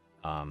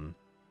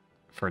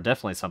 For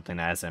definitely something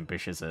as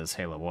ambitious as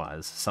Halo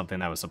was, something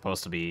that was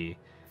supposed to be,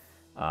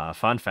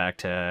 fun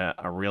fact, a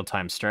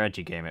real-time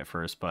strategy game at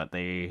first, but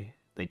they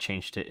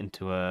changed it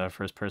into a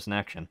first-person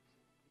action.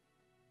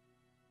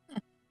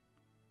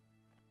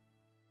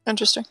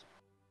 Interesting.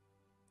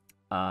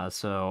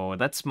 So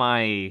that's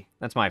my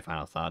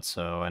final thoughts.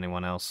 So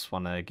anyone else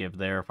want to give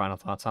their final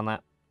thoughts on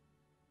that?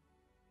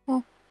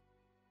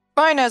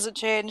 Mine hasn't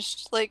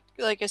changed. Like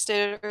I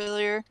stated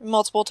earlier,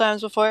 multiple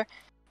times before.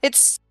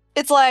 It's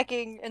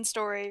lacking in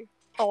story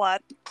a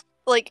lot.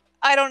 Like,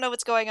 I don't know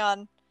what's going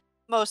on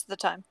most of the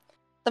time.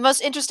 The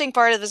most interesting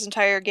part of this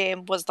entire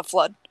game was the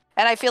flood,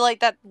 and I feel like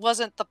that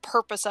wasn't the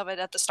purpose of it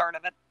at the start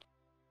of it.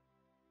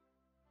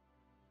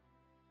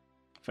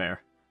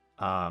 Fair.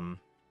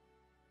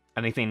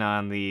 Anything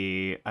on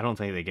the... I don't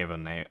think they gave a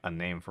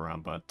name for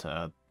them, but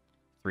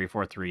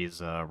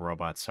 343's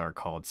robots are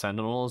called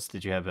Sentinels.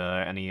 Did you have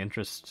any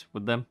interest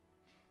with them?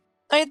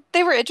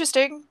 They were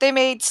interesting. They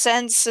made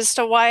sense as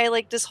to why,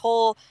 like, this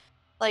whole,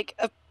 like,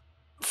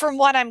 from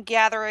what I'm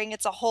gathering,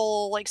 it's a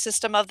whole, like,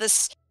 system of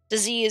this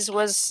disease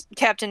was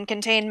kept in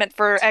containment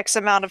for X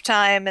amount of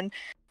time, and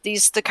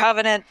the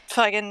Covenant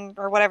fucking,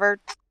 or whatever,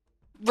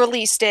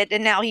 released it,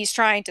 and now he's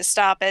trying to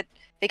stop it,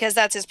 because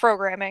that's his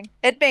programming.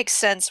 It makes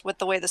sense with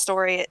the way the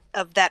story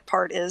of that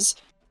part is.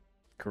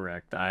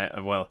 Correct.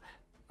 Well,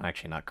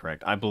 actually not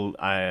correct. I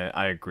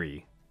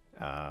agree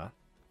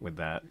with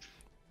that.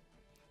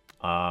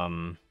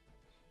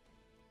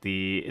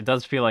 It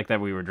does feel like that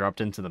we were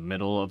dropped into the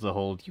middle of the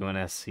whole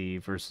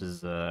UNSC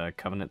versus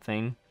Covenant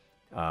thing.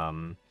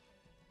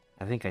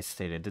 I think I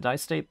stated... Did I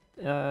state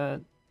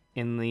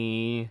in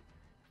the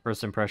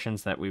first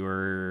impressions that we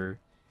were,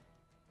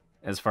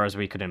 as far as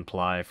we could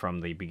imply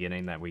from the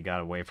beginning, that we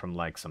got away from,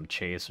 like, some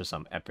chase or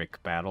some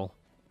epic battle?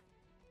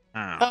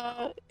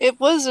 It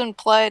was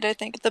implied, I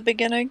think, at the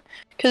beginning.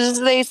 Because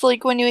they,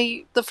 like,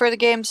 before the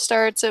game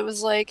starts, it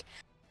was like,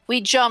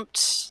 we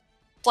jumped,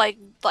 like,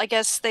 I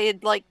guess they,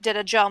 like, did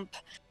a jump,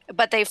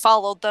 but they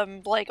followed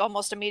them, like,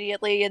 almost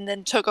immediately, and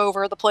then took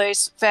over the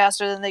place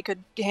faster than they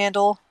could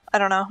handle. I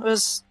don't know. It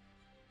was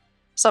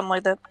something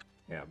like that.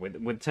 Yeah,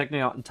 with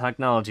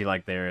technology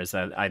like theirs,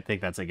 I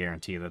think that's a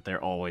guarantee that they'll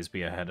always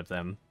be ahead of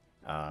them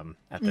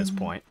at this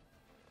point.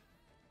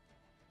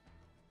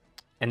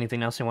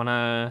 Anything else you want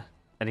to...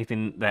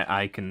 Anything that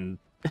I can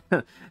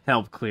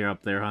help clear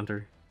up there,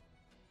 Hunter?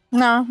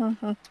 No.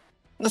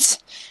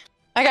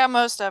 I got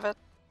most of it.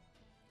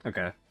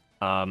 Okay.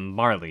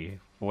 Marley,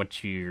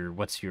 what's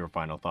your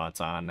final thoughts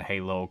on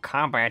Halo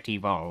Combat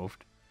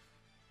Evolved?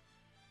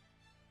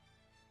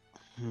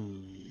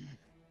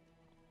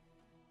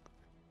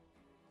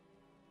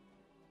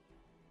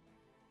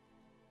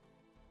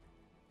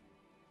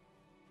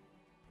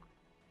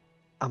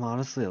 I'm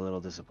honestly a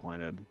little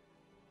disappointed.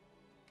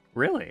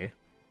 Really?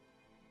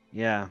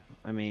 Yeah,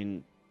 I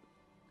mean,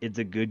 it's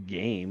a good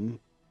game.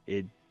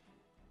 It's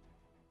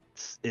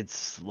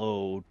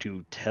slow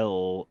to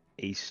tell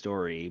a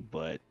story,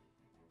 but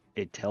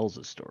it tells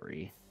a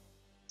story.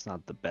 It's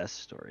not the best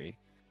story,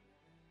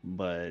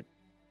 but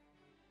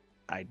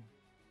I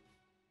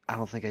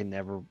don't think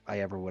I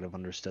ever would have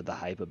understood the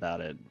hype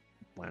about it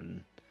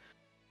when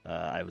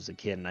I was a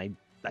kid, and I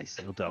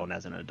still don't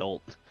as an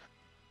adult.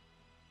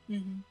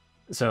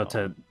 So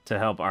to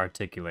help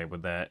articulate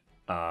with that,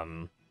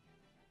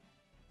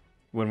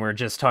 when we're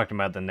just talking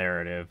about the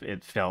narrative,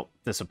 it felt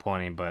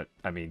disappointing, but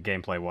I mean,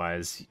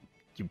 gameplay-wise,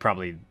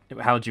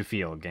 how'd you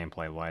feel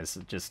gameplay-wise?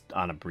 Just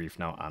on a brief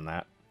note on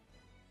that.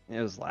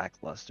 It was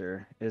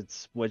lackluster.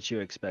 It's what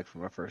you expect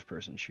from a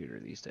first-person shooter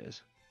these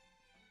days.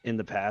 In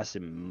the past,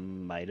 it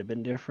might have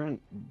been different,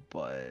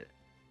 but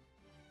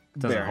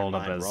doesn't hold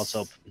up as...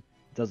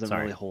 doesn't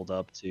really hold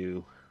up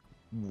to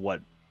what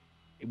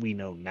we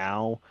know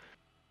now.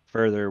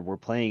 Further, we're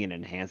playing an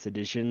enhanced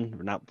edition.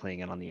 We're not playing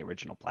it on the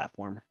original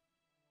platform.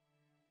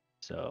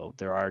 So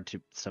there are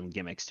some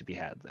gimmicks to be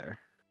had there.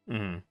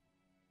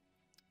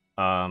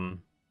 I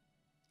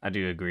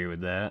do agree with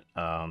that.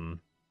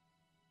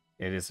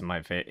 It isn't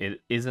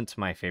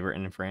my favorite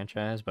in the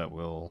franchise, but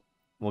we'll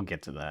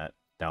get to that.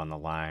 down the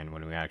line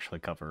when we actually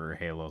cover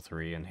Halo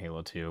 3 and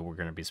Halo 2. We're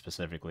going to be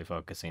specifically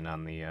focusing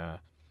on the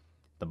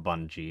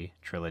Bungie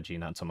trilogy,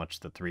 not so much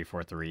the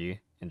 343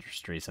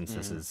 industry, since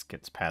this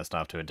gets passed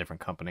off to a different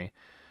company.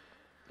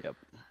 Yep.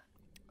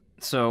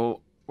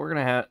 So we're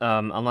gonna have,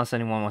 unless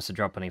anyone wants to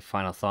drop any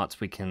final thoughts,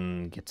 we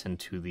can get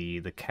into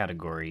the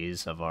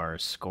categories of our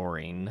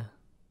scoring.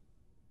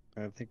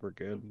 I think we're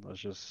good. Let's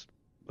just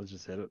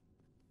hit it.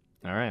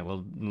 All right,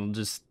 we'll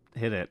just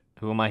hit it.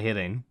 Who am I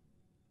hitting?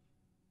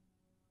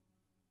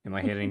 Am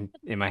I hitting?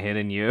 Am I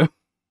hitting you?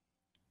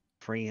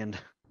 Friend.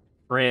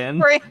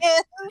 Friend.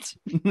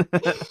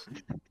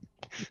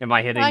 Am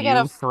I hitting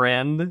you,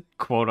 friend?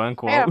 Quote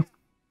unquote.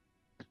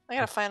 I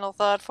got a final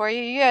thought for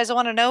you. You guys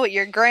want to know what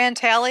your grand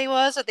tally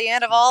was at the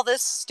end of all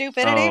this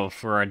stupidity? Oh,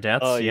 for our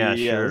deaths? Oh, yeah,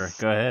 yes. sure.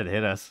 Go ahead,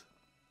 hit us.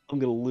 I'm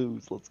gonna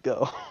lose. Let's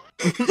go.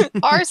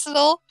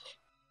 Arsenal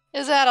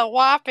is at a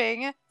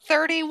whopping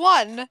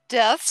 31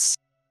 deaths.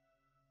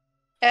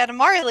 And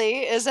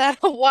Marley is at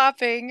a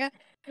whopping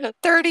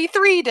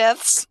 33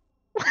 deaths.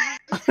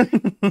 22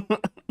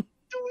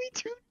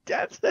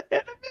 deaths ahead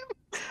of him?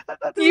 I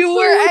thought You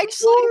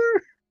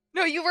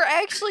were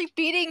actually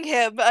beating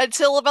him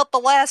until about the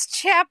last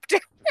chapter.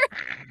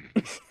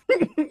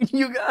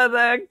 You got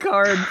that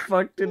card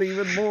fucked it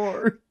even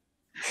more.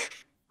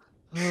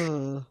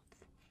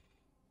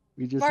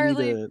 We just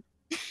Marley. need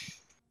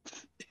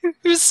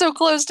Who's so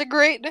close to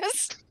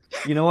greatness?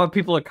 You know what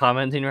people are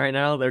commenting right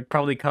now? They're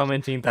probably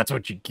commenting, "That's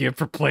what you get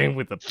for playing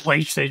with a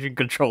PlayStation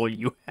controller,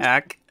 you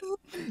hack."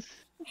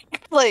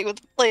 Playing with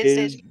the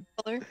PlayStation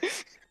controller.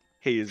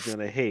 Hate is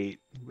gonna hate,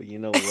 but you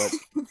know what?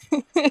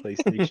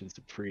 PlayStation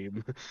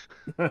Supreme.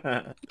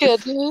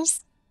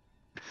 Goodness.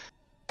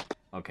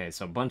 Okay,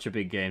 so a bunch of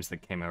big games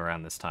that came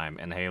around this time,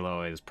 and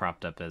Halo is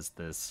propped up as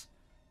this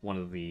one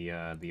of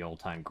the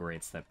all-time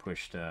greats that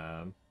pushed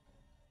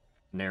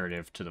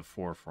narrative to the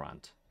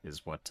forefront,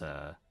 is what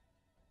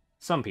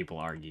some people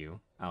argue.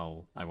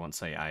 I won't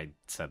say I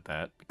said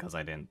that because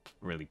I didn't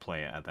really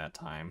play it at that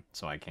time,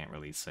 so I can't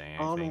really say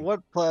anything. On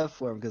what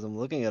platform? Because I'm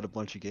looking at a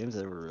bunch of games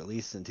that were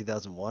released in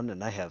 2001,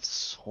 and I have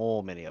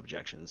so many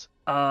objections.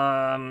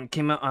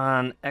 Came out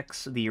on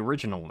the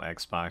original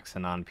Xbox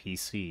and on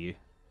PC,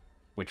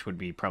 which would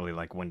be probably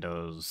like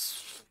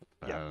Windows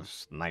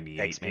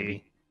 98 XP.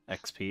 maybe.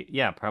 XP,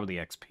 yeah, probably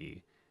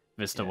XP.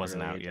 Vista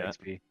wasn't out yet.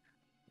 XP.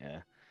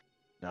 Yeah.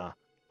 No.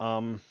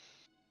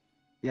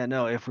 Yeah,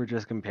 no, if we're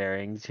just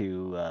comparing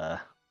to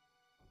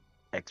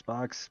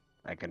Xbox,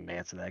 I couldn't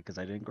answer that because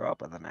I didn't grow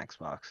up with an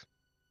Xbox.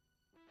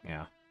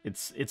 Yeah.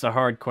 It's a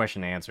hard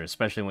question to answer,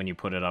 especially when you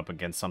put it up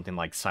against something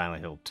like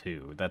Silent Hill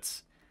 2.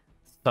 That's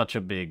such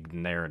a big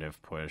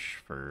narrative push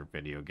for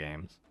video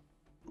games.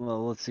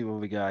 Well, let's see what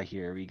we got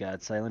here. We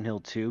got Silent Hill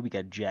 2, we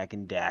got Jak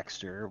and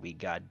Daxter, we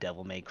got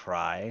Devil May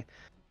Cry,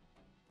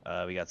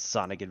 we got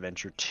Sonic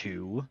Adventure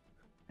 2,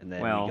 and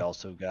then we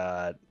also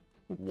got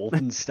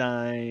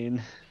Wolfenstein.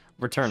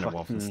 Return to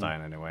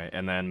Wolfenstein, anyway.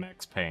 And then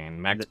Max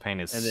Payne. Max Payne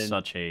is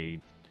such a...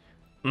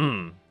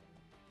 And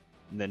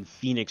then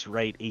Phoenix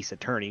Wright Ace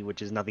Attorney,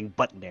 which is nothing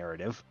but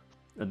narrative.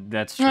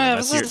 That's true.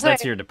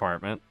 That's your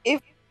department.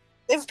 If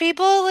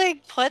people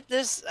like put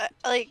this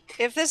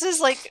if this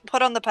is like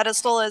put on the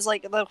pedestal as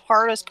like the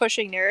hardest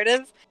pushing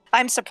narrative,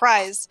 I'm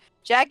surprised.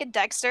 Jak and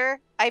Dexter,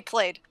 I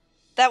played.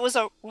 That was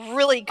a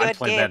really good game. I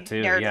played that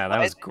too. Yeah, that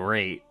was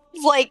great.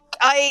 Like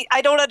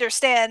I don't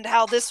understand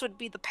how this would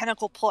be the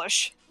pinnacle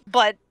push,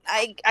 but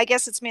I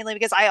guess it's mainly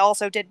because I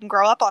also didn't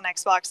grow up on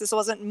Xbox. This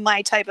wasn't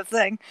my type of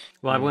thing.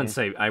 Well, I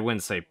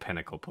wouldn't say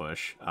pinnacle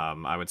push.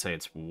 I would say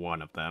it's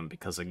one of them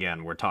because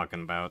again, we're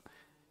talking about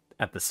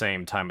at the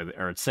same time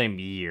or same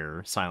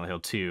year, Silent Hill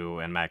 2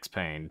 and Max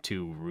Payne,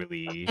 two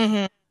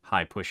really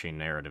high pushing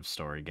narrative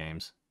story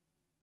games.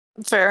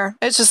 Fair.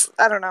 It's just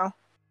I don't know.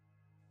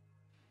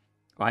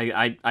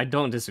 I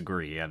don't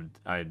disagree. I'm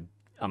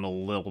a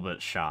little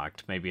bit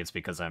shocked. Maybe it's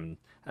because I'm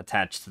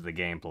attached to the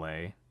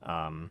gameplay.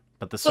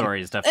 But the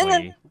story is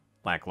definitely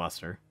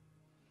lackluster.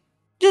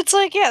 It's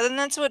like, yeah, then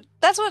that's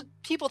what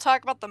people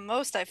talk about the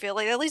most, I feel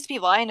like. At least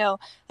people I know.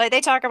 Like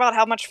they talk about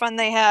how much fun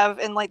they have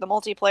in like the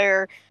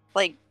multiplayer,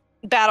 like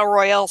battle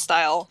royale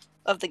style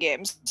of the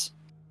games.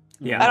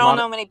 Yeah. I don't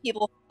know many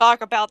people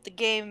talk about the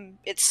game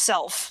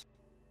itself.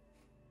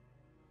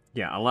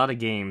 Yeah, a lot of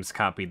games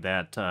copied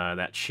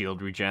that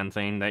shield regen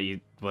thing that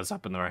was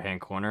up in the right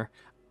hand corner.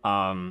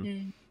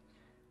 One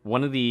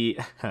of the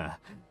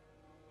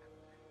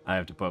I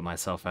have to put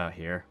myself out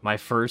here. My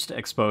first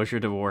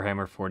exposure to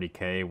Warhammer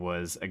 40k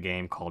was a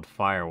game called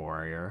Fire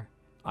Warrior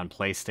on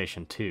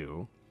PlayStation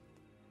 2.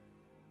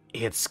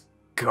 It's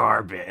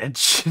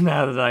garbage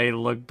now that I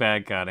look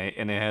back on it,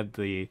 and it had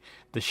the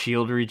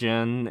shield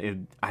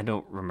regen. I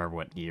don't remember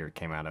what year it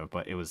came out of,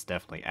 but it was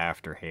definitely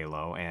after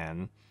Halo,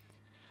 and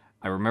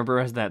I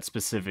remember that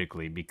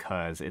specifically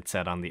because it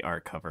said on the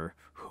art cover,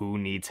 "Who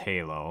needs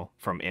Halo?"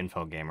 from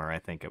Infogamer, I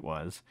think it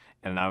was.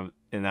 And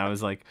I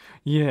was like,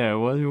 yeah,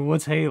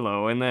 what's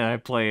Halo? And then I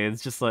play it,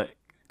 it's just like,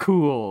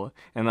 cool.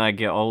 And then I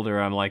get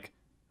older, I'm like,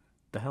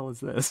 the hell is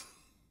this?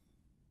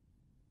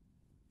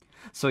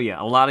 So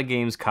yeah, a lot of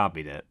games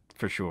copied it,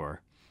 for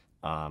sure.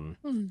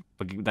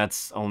 But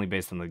that's only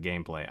based on the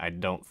gameplay. I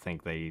don't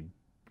think they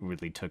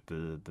really took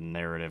the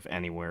narrative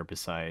anywhere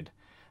beside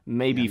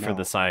maybe for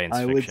the science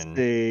fiction. I would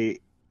say.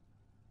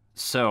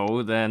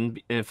 So then,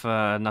 if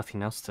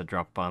nothing else to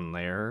drop on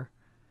there,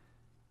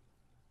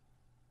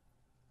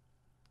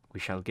 we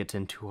shall get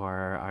into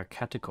our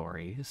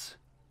categories.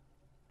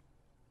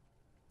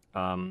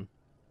 Well,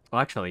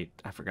 actually,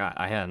 I forgot.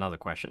 I had another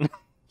question.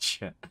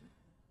 Shit.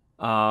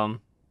 So,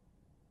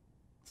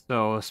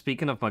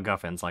 speaking of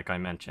MacGuffins, like I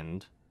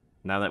mentioned,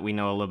 now that we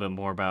know a little bit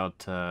more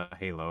about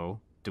Halo,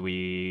 do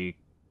we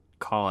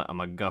call it a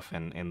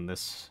MacGuffin in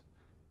this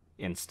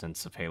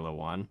instance of Halo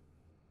 1?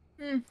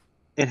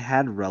 It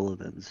had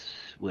relevance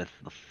with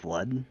the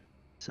Flood,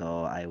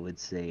 so I would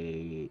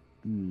say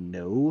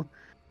no,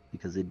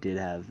 because it did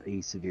have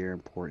a severe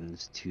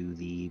importance to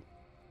the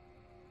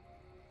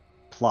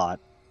plot.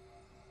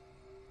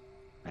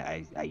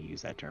 I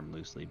use that term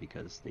loosely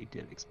because they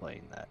did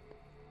explain that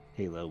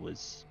Halo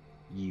was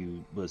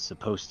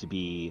supposed to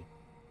be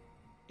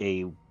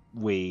a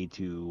way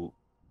to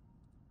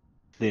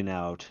thin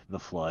out the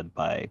Flood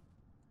by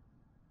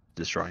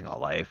destroying all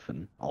life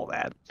and all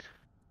that.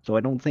 So I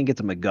don't think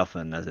it's a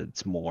MacGuffin, as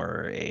it's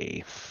more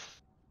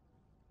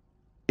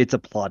it's a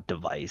plot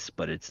device,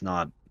 but it's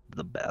not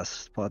the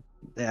best plot.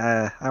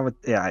 I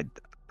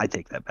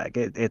take that back.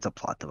 It's a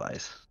plot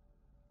device.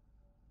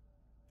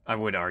 I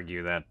would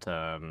argue that,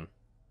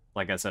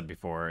 like I said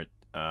before, it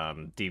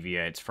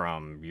deviates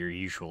from your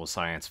usual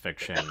science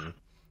fiction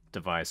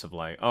device of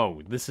like,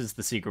 oh, this is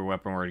the secret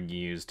weapon we're going to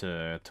use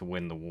to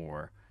win the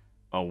war.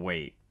 Oh,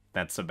 wait,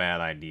 that's a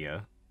bad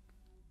idea.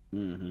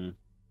 Mm-hmm.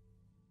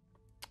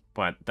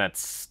 But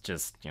that's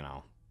just,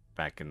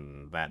 back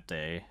in that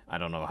day. I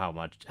don't know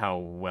how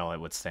well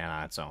it would stand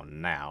on its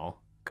own now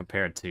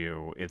compared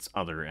to its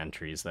other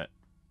entries that,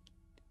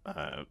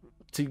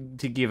 to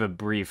give a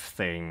brief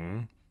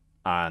thing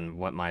on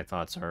what my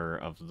thoughts are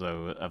of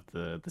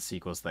the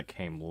sequels that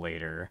came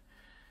later,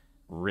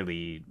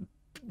 really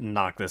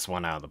knock this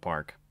one out of the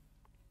park.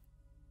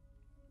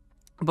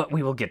 But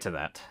we will get to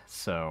that.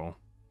 So,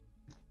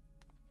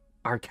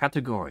 our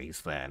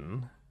categories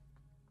then.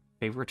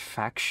 Favorite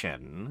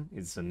faction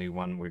is a new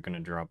one we're going to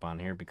drop on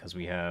here because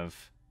we have,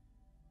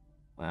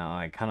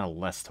 well, kind of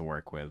less to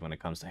work with when it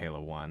comes to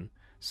Halo 1.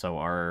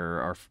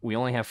 So we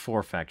only have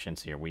 4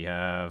 factions here. We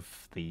have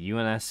the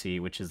UNSC,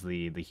 which is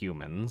the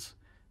humans,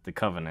 the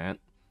Covenant,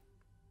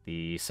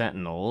 the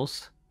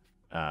Sentinels,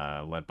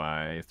 led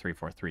by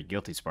 343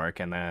 Guilty Spark,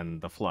 and then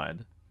the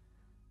Flood.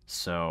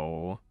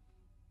 So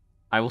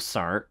I will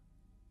start.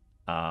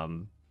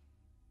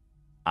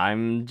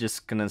 I'm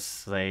just gonna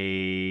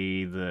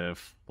say the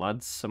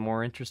Flood's a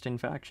more interesting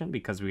faction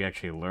because we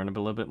actually learn a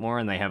little bit more,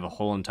 and they have a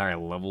whole entire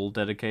level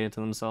dedicated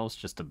to themselves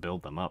just to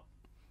build them up.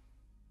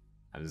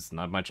 There's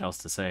not much else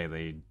to say.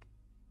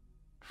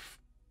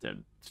 They're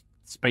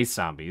space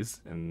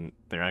zombies, and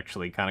they're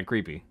actually kind of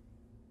creepy.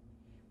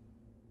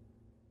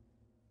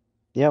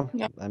 Yeah,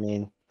 I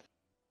mean,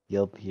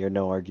 you'll hear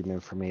no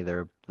argument from me.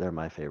 They're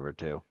my favorite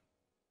too.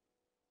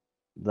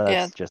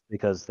 That's just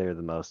because they're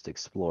the most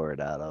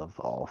explored out of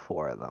all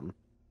 4 of them.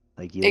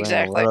 Like, you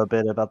learn a little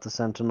bit about the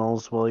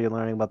Sentinels while you're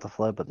learning about the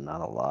Flood, but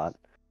not a lot.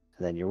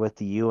 And then you're with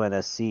the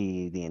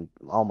UNSC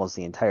almost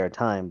the entire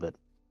time, but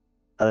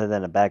other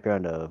than a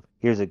background of,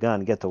 here's a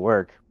gun, get to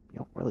work, you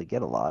don't really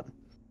get a lot.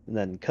 And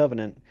then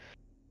Covenant,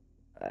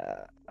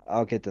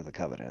 I'll get to the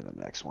Covenant in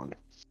the next one.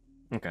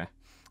 Okay.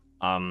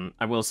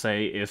 I will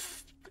say,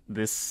 if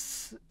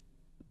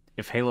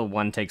Halo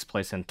 1 takes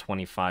place in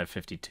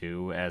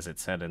 2552, as it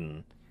said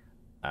in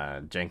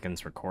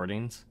Jenkins'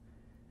 recordings,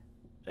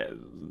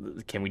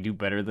 can we do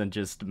better than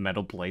just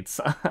metal plates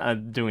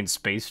doing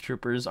Space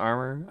Troopers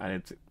armor?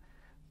 It's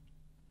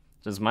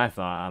just my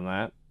thought on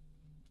that.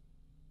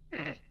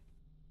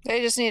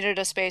 They just needed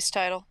a space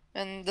title,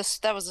 and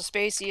that was the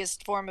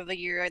spaciest form of the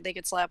year they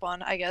could slap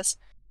on, I guess.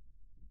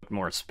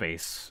 More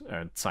space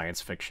science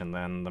fiction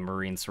than the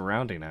Marine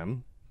surrounding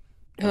him.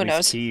 Who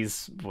knows?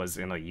 Keyes was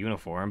in a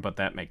uniform, but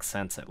that makes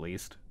sense at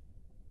least.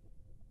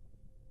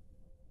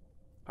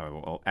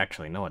 Oh, well,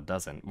 actually, no, it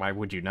doesn't. Why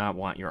would you not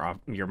want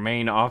your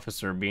main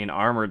officer being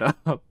armored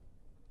up?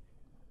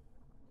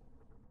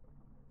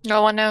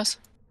 No one knows.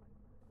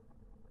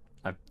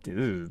 I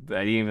didn't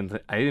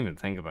even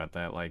think about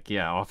that. Like,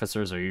 yeah,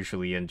 officers are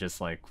usually in just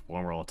like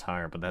formal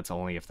attire, but that's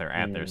only if they're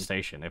at their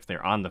station. If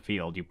they're on the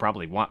field, you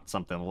probably want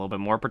something a little bit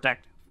more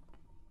protective.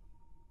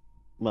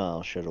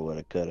 Well, shoulda,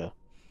 woulda, coulda.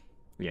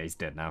 Yeah, he's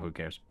dead now. Who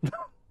cares?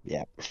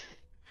 Yeah.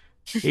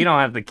 You don't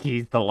have the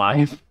keys to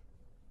life.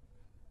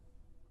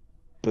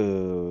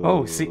 Boo.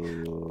 Oh, see,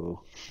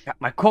 got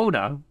my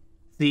quota.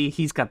 See,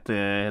 he's got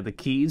the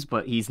keys,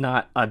 but he's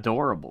not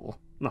adorable.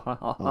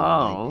 Oh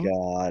my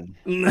god.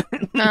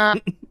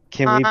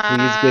 Can we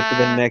please get to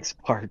the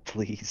next part,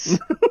 please?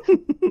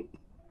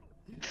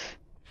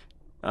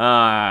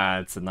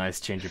 It's a nice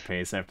change of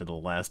pace after the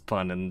last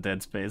pun in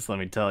Dead Space, let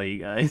me tell you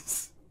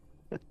guys.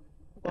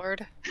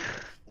 Lord.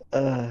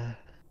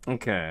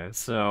 Okay,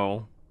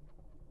 so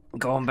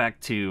going back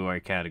to our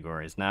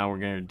categories. Now we're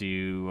going to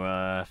do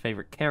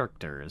favorite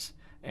characters.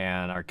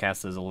 and our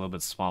cast is a little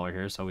bit smaller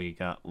here, so we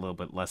got a little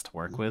bit less to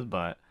work with,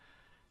 but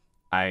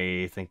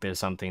I think there's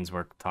some things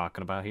worth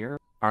talking about here.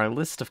 Our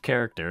list of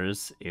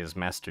characters is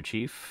Master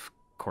Chief,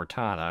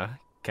 Cortana,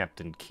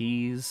 Captain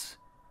Keyes,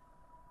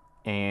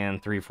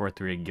 and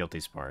 343 Guilty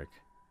Spark.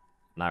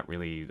 Not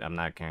really, I'm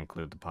not going to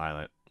include the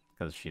pilot,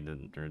 because she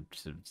didn't, or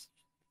she's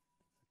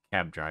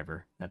cab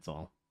driver, that's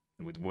all,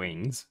 with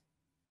wings.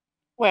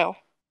 Well,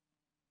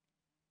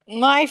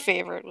 my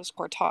favorite was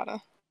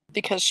Cortana,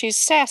 because she's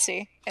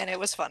sassy, and it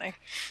was funny.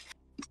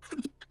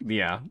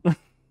 Yeah.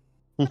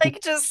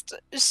 Like,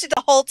 she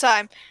the whole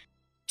time,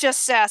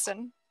 just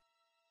sassing.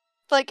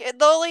 Like,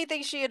 the only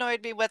thing she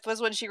annoyed me with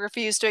was when she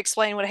refused to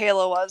explain what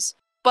Halo was.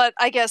 But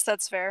I guess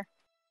that's fair.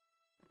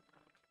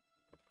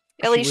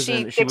 At least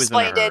she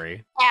explained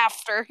it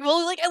after.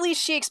 Well, like, at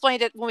least she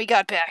explained it when we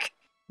got back.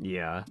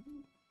 Yeah.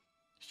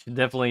 She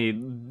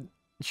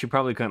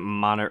probably couldn't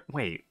monitor...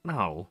 Wait,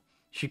 no.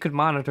 She could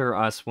monitor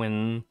us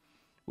when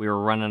we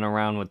were running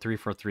around with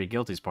 343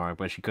 Guilty Spark,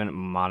 but she couldn't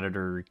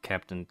monitor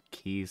Captain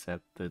Keyes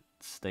at the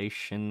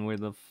station where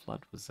the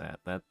flood was at.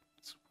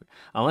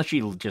 Unless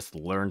she just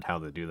learned how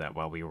to do that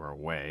while we were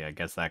away. I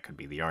guess that could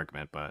be the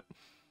argument, but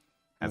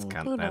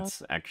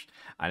that's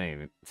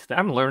actually...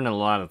 I'm learning a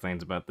lot of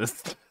things about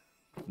this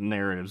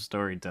narrative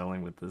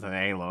storytelling with this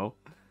Halo.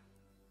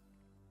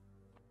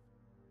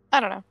 I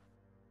don't know.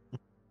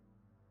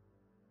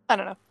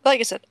 Like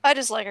I said, I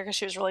just like her because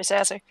she was really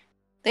sassy.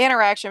 The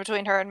interaction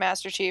between her and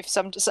Master Chief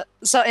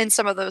in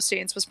some of those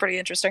scenes was pretty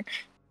interesting.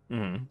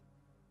 Mm-hmm.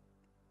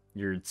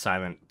 Your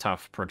silent,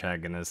 tough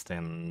protagonist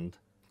and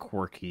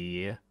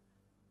quirky...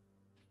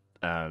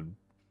 can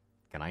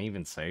I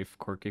even say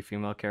quirky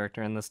female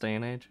character in this day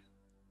and age?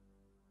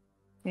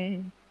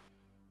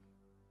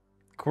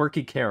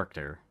 Quirky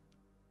character.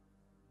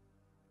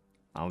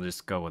 I'll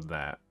just go with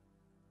that.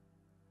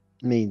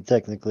 I mean,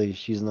 technically,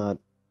 she's not...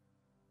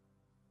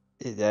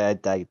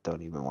 I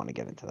don't even want to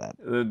get into that.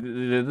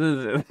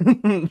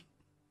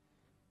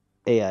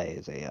 AI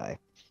is AI.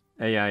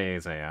 AI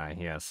is AI,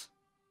 yes.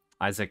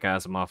 Isaac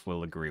Asimov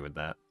will agree with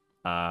that.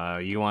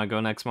 You want to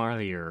go next,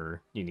 Marley,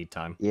 or you need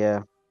time?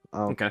 Yeah.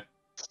 Okay.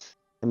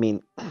 I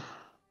mean,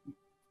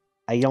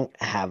 I don't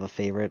have a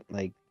favorite.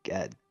 Like,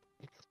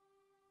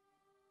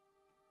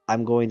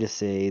 I'm going to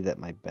say that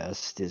my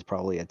best is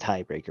probably a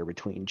tiebreaker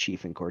between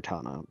Chief and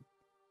Cortana.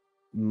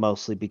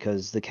 Mostly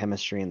because the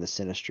chemistry and the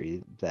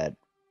synastry that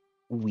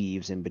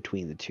weaves in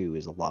between the two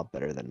is a lot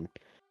better than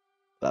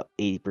about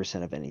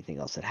 80% of anything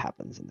else that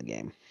happens in the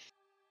game.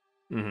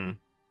 Mm-hmm.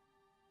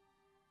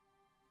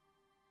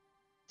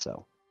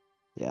 So,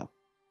 yeah,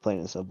 plain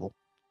and simple.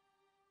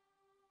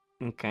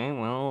 Okay,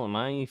 well,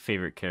 my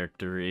favorite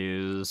character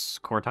is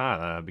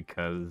Cortana,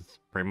 because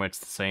pretty much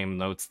the same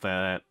notes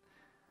that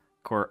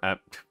wow,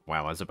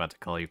 I was about to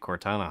call you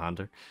Cortana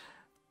Hunter.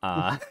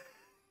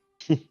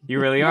 You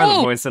really are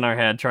the voice in our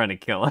head trying to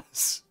kill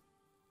us.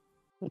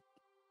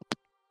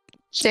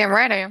 Damn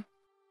right I am.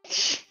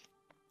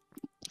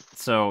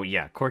 So,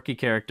 yeah, quirky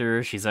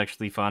character. She's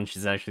actually fun.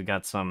 She's actually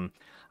got some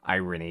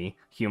irony,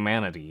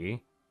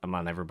 humanity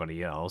among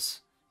everybody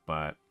else.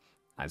 But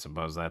I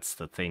suppose that's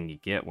the thing you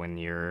get when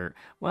you're...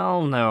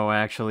 Well, no,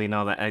 actually,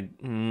 no.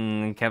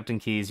 Captain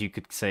Keyes, you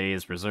could say,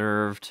 is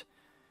reserved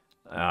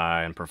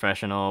and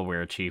professional,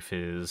 where Chief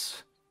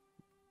is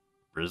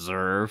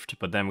reserved.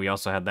 But then we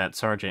also had that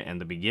sergeant in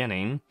the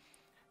beginning.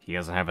 He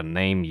doesn't have a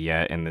name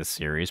yet in this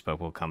series, but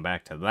we'll come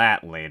back to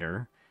that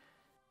later.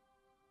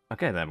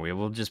 Okay, then we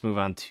will just move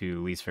on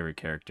to least favorite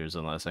characters,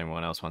 unless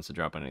anyone else wants to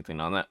drop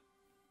anything on that.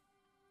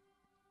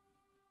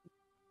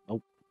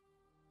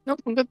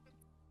 Nope, I'm good.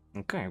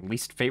 Okay,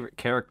 least favorite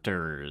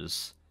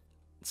characters.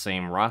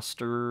 Same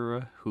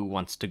roster. Who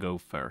wants to go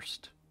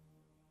first?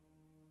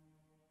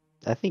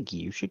 I think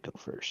you should go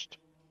first.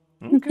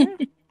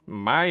 Okay.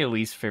 My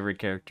least favorite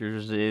character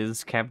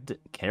is Captain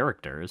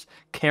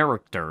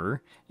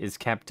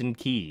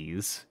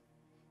Keyes,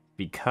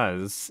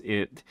 because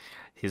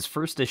his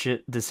first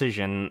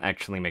decision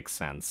actually makes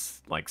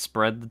sense. Like,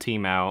 spread the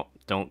team out,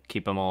 don't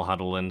keep them all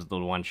huddled into the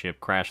one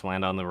ship, crash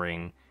land on the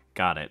ring,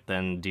 got it.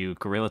 Then do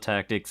guerrilla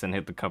tactics and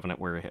hit the Covenant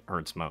where it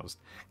hurts most.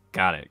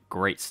 Got it.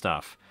 Great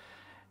stuff.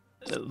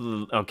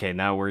 Okay,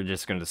 now we're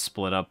just going to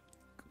split up.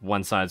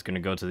 One side's going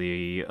to go to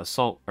the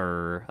assault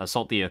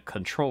the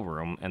control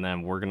room, and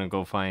then we're going to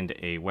go find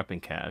a weapon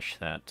cache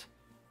that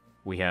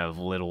we have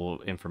little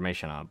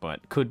information on,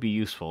 but could be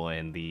useful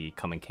in the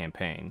coming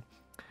campaign.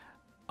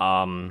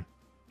 I'm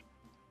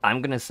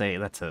going to say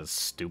that's a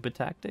stupid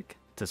tactic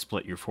to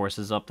split your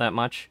forces up that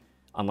much,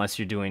 unless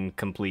you're doing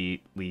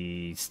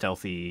completely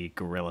stealthy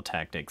guerrilla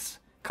tactics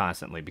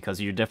constantly,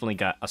 because you definitely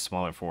got a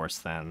smaller force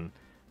than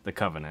the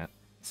Covenant,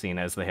 seeing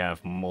as they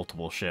have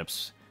multiple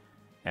ships,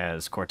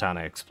 as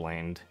Cortana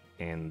explained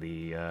in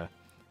the,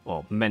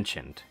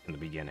 mentioned in the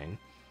beginning.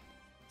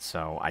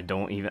 So I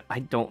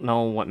don't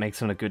know what makes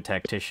him a good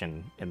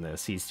tactician in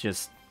this. He's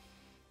just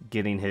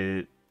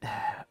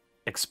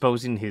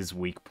exposing his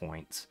weak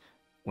points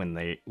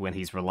when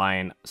he's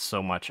relying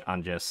so much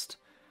on just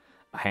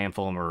a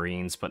handful of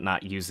Marines, but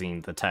not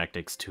using the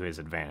tactics to his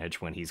advantage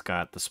when he's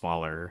got the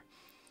smaller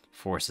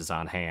forces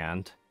on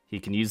hand. He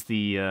can use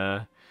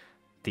the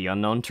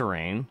unknown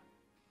terrain,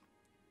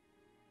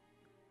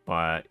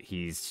 but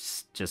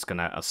he's just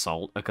gonna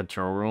assault a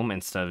control room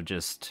instead of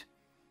just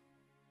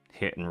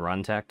hit and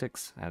run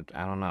tactics. I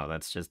don't know.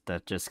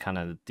 That just kind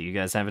of. Do you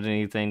guys have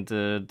anything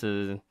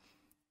to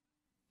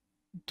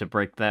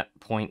break that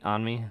point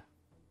on me?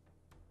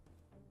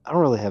 I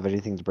don't really have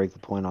anything to break the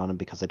point on him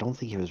because I don't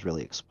think he was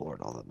really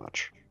explored all that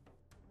much.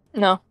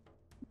 No.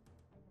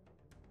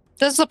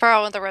 That's the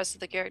problem with the rest of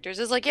the characters.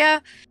 Is like, yeah,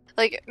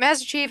 like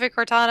Master Chief and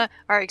Cortana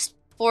are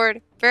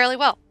explored fairly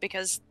well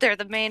because they're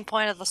the main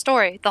point of the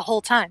story the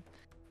whole time.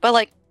 But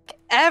like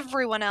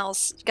everyone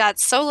else got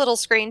so little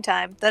screen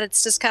time that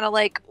it's just kind of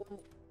like,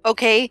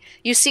 okay,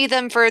 you see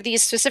them for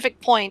these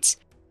specific points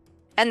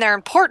and they're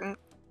important,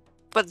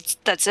 but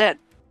that's it.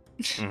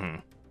 Mm-hmm.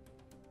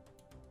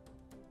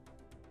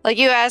 Like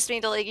you asked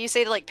me to you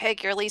say to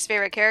pick your least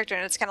favorite character,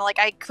 and it's kind of like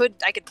I could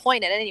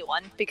point at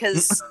anyone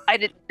because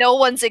no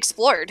one's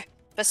explored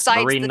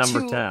besides Marine the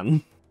number two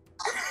 10.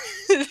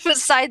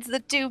 besides the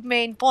two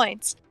main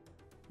points.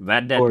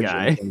 That dead Or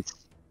guy.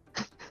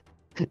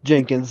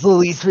 Jenkins, the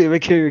least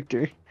favorite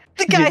character.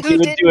 The guy who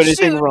didn't do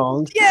anything shoot.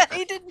 wrong. Yeah,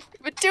 he didn't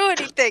even do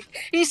anything.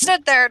 He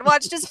stood there and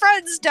watched his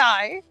friends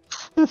die.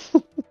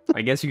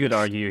 I guess you could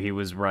argue he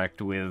was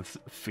wrecked with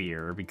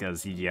fear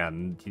because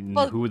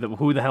Well, who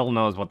the hell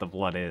knows what the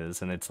blood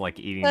is, and it's like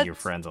eating your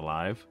friends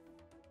alive.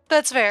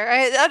 That's fair.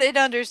 It's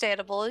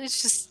understandable.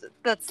 It's just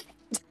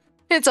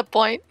it's a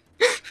point.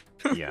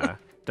 Yeah,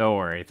 don't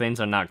worry.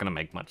 Things are not gonna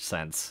make much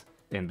sense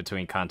in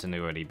between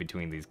continuity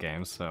between these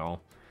games. So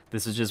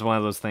this is just one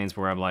of those things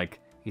where I'm like,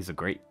 he's a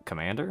great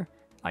commander.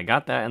 I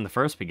got that in the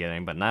first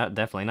beginning, but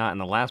definitely not in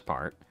the last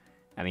part.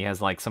 And he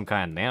has like some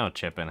kind of nano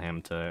chip in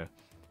him to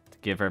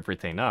give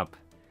everything up.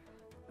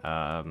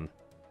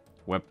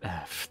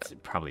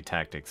 Probably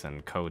tactics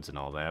and codes and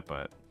all that,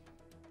 but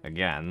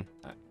again,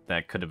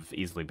 that could have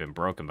easily been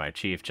broken by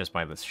Chief just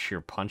by the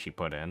sheer punch he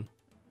put in.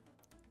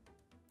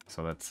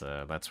 So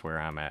that's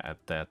where I'm at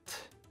that.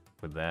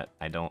 With that,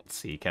 I don't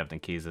see Captain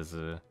Keyes as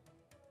a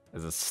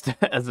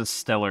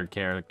stellar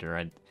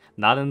character.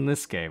 Not in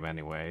this game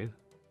anyway.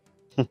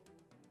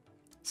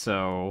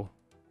 So,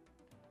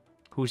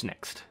 who's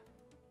next?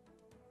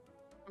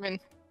 I mean,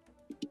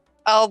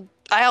 I'll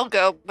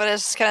go, but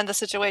it's kind of the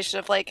situation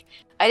of I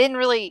didn't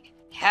really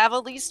have a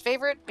least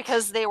favorite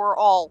because they were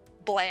all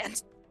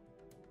bland.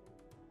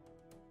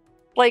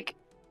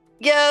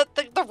 Yeah,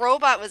 the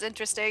robot was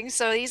interesting,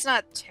 so he's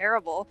not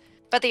terrible.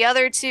 But the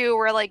other two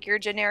were your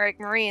generic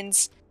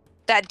Marines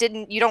that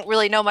you don't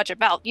really know much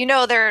about. You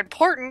know they're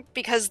important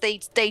because they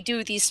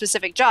do these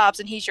specific jobs,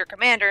 and he's your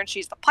commander and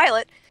she's the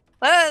pilot.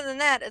 But other than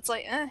that, it's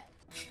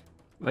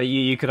Well,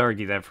 you could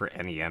argue that for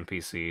any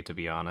NPC, to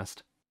be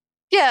honest.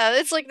 Yeah,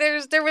 it's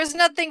there was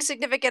nothing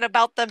significant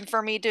about them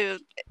for me to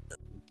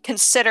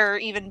consider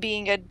even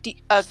being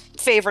a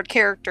favorite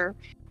character,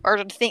 or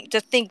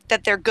to think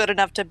that they're good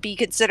enough to be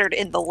considered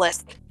in the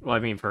list. Well, I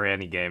mean, for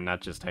any game,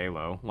 not just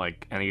Halo.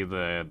 Like any of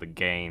the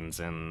games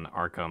in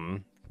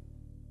Arkham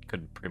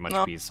could pretty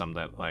much be summed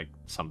up like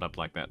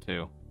that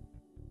too.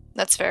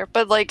 That's fair,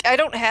 but I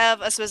don't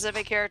have a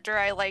specific character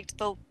I liked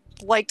the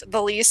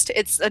least.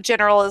 It's a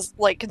general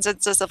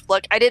consensus of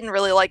look, I didn't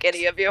really like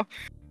any of you.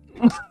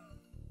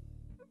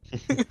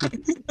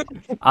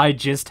 I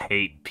just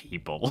hate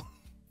people.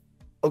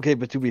 Okay,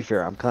 but to be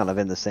fair, I'm kind of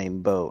in the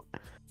same boat.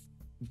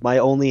 My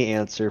only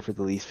answer for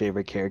the least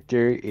favorite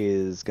character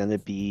is gonna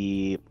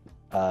be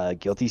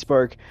Guilty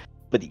Spark,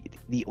 but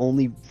the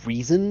only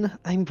reason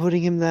I'm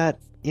putting him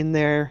in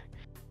there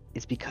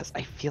is because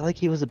I feel like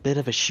he was a bit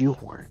of a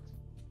shoehorn.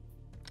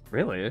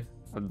 Really?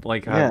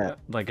 Yeah.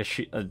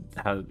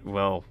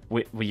 Well,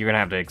 you're gonna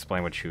have to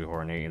explain what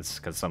shoehorning is,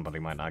 because somebody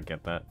might not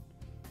get that.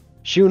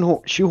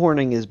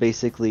 Shoehorning is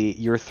basically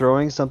you're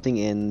throwing something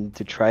in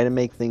to try to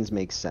make things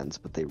make sense,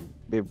 but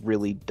it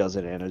really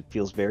doesn't, and it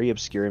feels very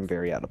obscure and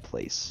very out of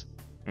place.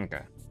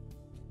 Okay.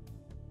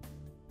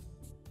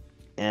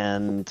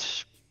 And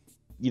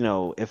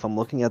if I'm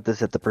looking at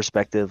this at the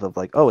perspective of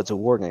oh, it's a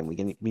war game,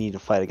 we need to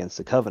fight against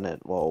the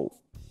Covenant. Well,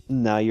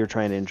 now you're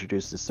trying to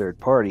introduce this third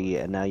party,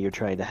 and now you're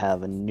trying to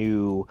have a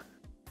new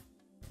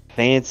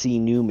fancy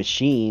new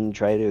machine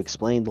try to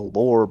explain the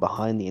lore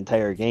behind the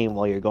entire game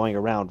while you're going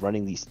around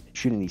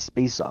shooting these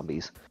space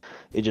zombies.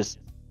 It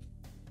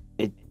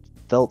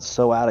felt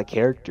so out of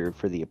character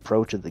for the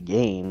approach of the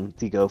game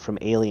to go from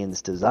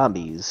aliens to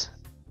zombies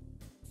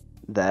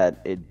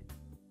that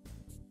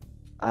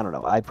I don't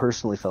know. I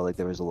personally felt like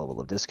there was a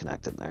level of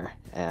disconnect in there,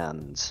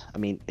 and I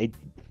mean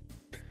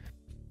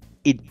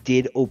it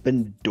did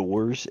open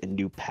doors and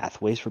new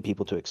pathways for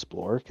people to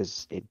explore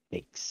because it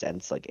makes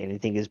sense.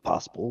 Anything is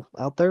possible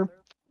out there,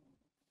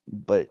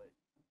 but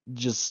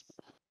just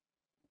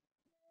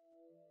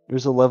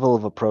there's a level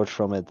of approach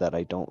from it that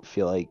I don't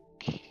feel like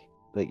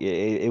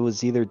it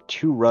was either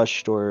too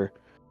rushed or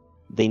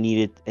they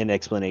needed an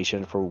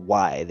explanation for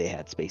why they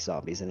had space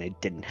zombies, and they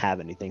didn't have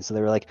anything. So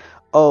they were like,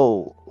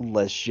 oh,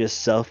 let's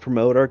just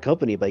self-promote our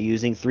company by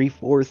using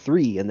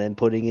 343 and then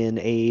putting in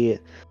a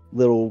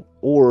little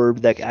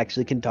orb that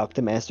actually can talk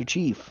to Master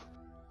Chief.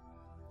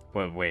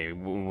 Wait,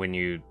 when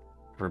you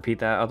repeat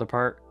that other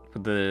part,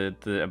 the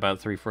about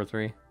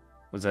 343,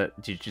 was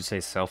that, did you say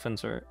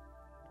self-insert?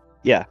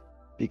 Yeah,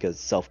 because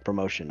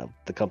self-promotion of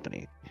the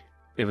company.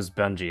 It was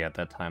Bungie at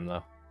that time,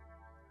 though.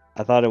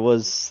 I thought it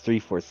was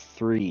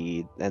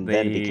 343, and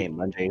then it became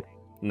Bungie.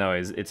 No,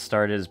 it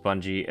started as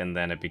Bungie, and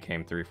then it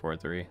became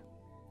 343.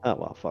 Oh,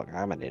 well, fuck,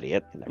 I'm an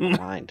idiot. Never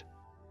mind.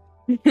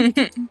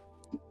 The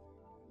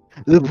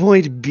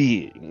point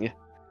being,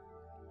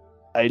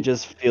 I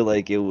just feel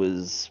like it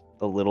was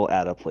a little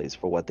out of place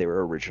for what they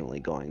were originally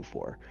going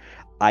for.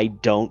 I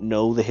don't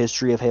know the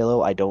history of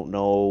Halo. I don't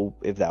know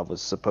if that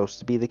was supposed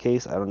to be the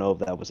case. I don't know if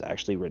that was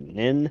actually written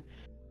in.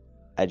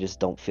 I just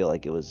don't feel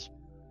like it was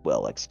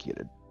well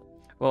executed.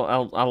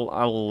 Well,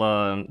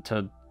 I'll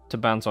to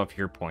bounce off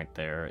your point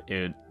there.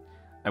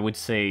 I would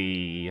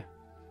say,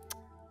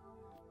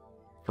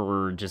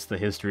 for just the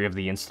history of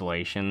the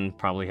installation,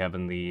 probably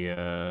having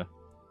the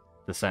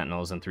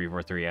Sentinels and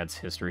 343 adds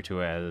history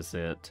to it, as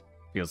it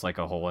feels like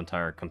a whole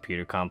entire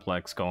computer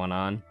complex going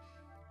on.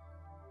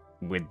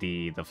 With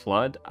the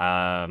Flood,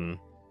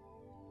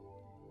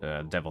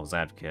 Devil's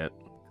Advocate,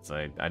 because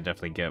I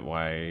definitely get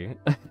why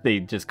they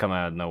just come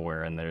out of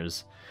nowhere, and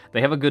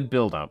they have a good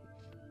build up,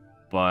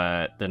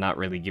 but they're not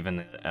really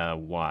given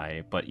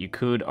why. But you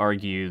could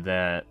argue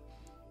that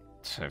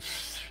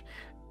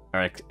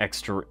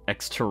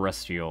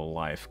extraterrestrial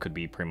life could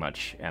be pretty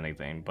much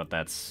anything, but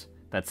that's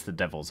the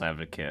Devil's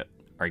Advocate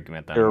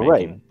argument that I'm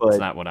making. Right, but it's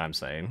not what I'm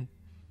saying.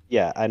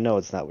 Yeah, I know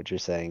it's not what you're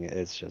saying.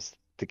 It's just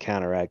to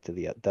counteract to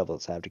the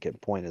Devil's Advocate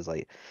point is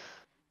like,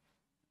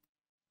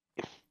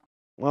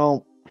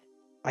 well,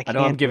 I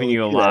know I'm giving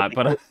you a lot,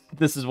 but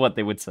this is what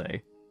they would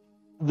say.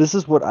 This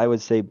is what I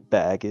would say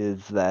back,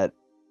 is that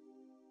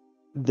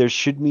there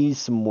should be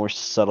some more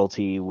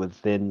subtlety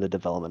within the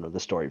development of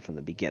the story from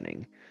the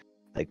beginning.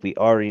 Like, we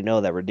already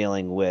know that we're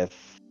dealing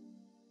with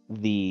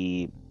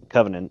the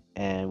Covenant,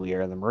 and we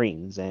are the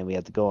Marines, and we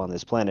have to go on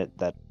this planet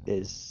that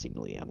is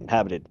seemingly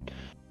uninhabited.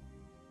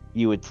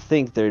 You would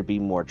think there'd be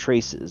more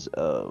traces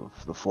of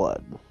the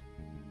Flood,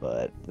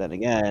 but then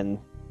again,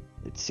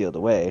 it's sealed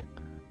away.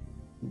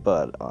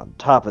 But on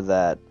top of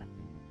that,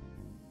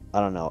 I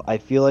don't know, I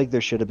feel like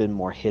there should have been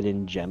more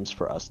hidden gems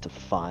for us to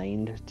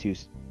find to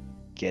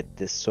get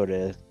this sort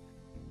of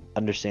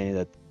understanding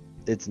that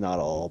it's not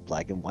all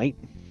black and white,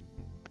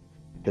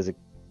 because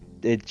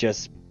it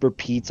just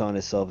repeats on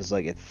itself. It's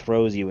like it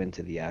throws you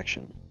into the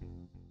action.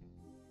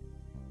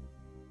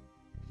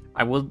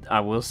 I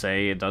will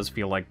say it does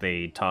feel like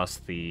they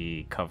tossed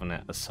the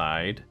Covenant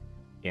aside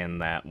in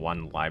that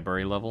one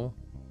library level.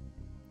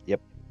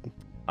 Yep.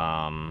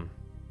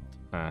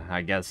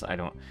 I guess I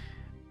don't.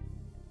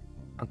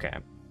 Okay,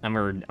 I'm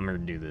gonna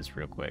do this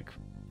real quick.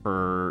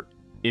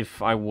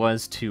 If I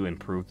was to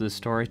improve this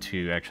story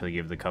to actually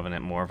give the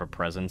Covenant more of a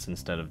presence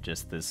instead of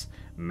just this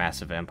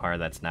massive empire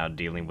that's now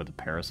dealing with a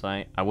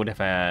parasite, I would have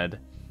had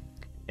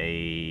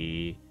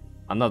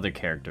another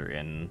character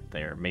in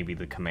there, maybe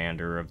the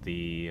commander of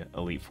the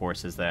elite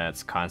forces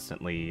that's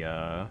constantly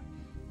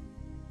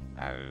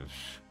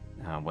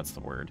what's the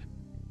word?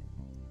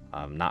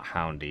 Not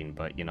hounding,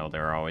 but you know,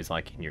 they're always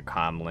like in your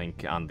comm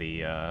link on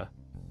the on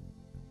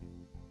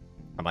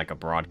like a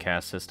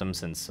broadcast system,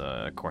 since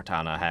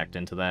Cortana hacked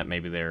into that.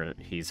 Maybe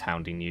he's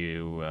hounding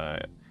you,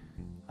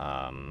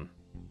 not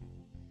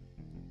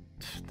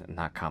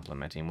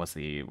complimenting, what's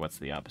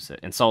the opposite?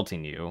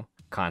 Insulting you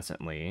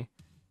constantly.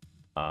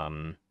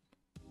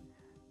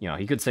 You know,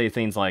 he could say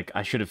things like,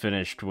 I should have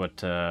finished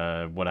what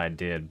I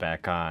did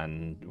back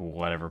on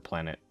whatever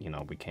planet, you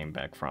know, we came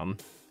back from,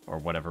 or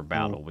whatever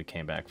battle we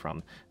came back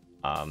from.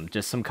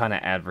 Just some kind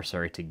of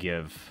adversary to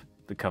give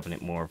the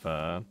Covenant more of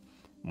a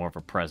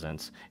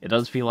presence. It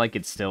does feel like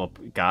it's still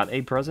got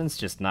a presence,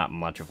 just not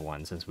much of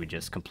one, since we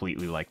just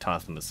completely like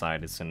tossed them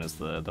aside as soon as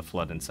the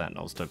Flood and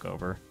Sentinels took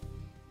over.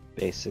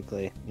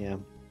 Basically, yeah.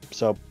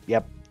 So,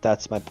 yep,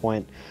 that's my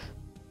point.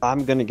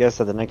 I'm gonna guess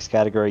that the next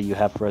category you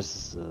have for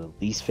us is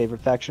least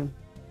favorite faction.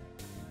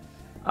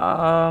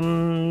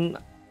 No,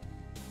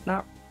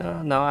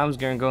 I was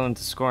gonna go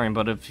into scoring,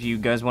 but if you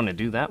guys want to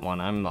do that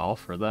one, I'm all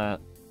for that.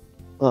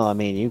 Well, I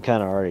mean, you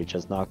kind of already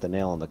just knocked the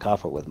nail on the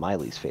coffin with my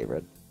least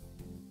favorite.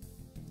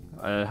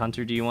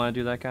 Hunter, do you want to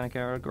do that kind of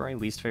category?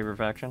 Least favorite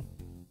faction?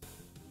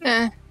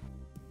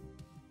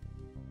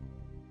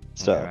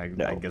 So, okay,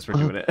 no. I guess we're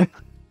doing it.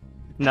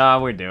 No,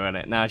 we're doing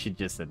it. No, she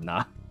just said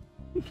nah.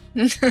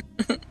 It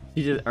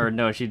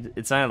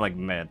sounded like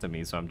meh to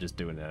me, so I'm just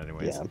doing it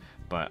anyways. Yeah.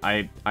 But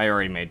I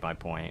already made my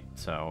point,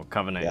 so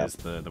Covenant is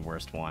the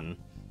worst one.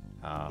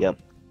 Yep.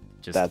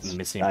 Just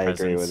missing I presence.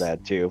 agree with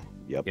that too.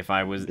 Yep. If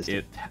I was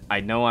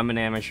I know I'm an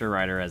amateur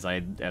writer, as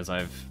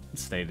I've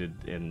stated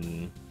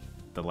in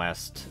the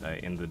last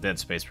in the Dead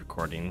Space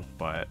recording,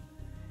 but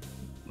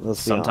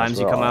Let's sometimes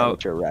be honest, you come out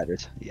amateur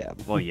writers. Yeah.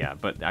 Well, yeah,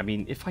 but I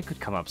mean, if I could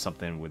come up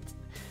something with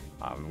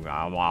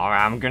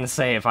I'm gonna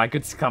say if I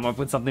could come up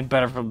with something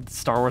better from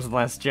Star Wars: The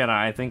Last Jedi,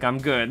 I think I'm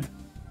good.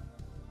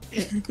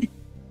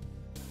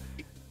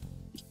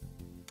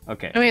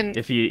 Okay. I mean,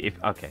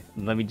 okay,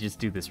 let me just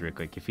do this real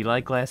quick. If you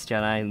like Last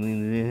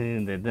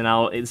Jedi, then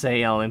I'll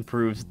say I'll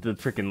improve the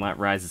freaking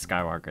Rise of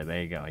Skywalker.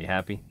 There you go. You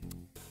happy?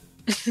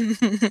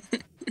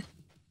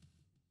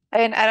 I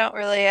mean, I don't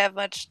really have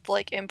much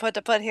input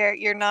to put here.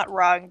 You're not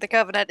wrong. The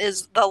Covenant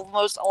is the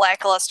most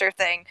lackluster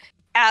thing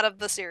out of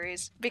the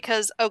series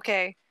because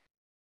okay,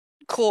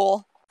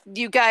 cool,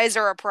 you guys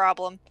are a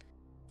problem,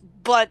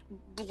 but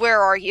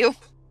where are you?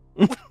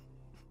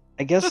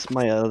 I guess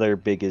my other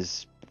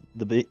biggest,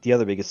 the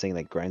other biggest thing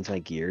that grinds my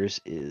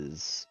gears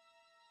is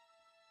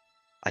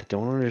I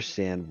don't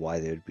understand why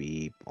they'd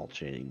be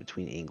alternating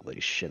between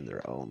English and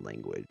their own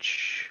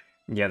language.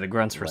 Yeah, the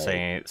grunts were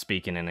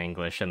speaking in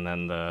English, and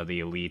then the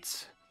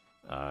elites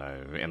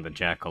and the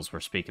jackals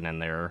were speaking in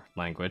their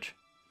language.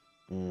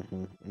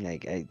 Mm-hmm.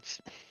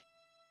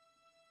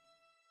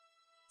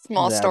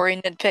 Small story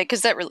nitpick,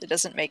 because that really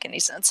doesn't make any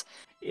sense.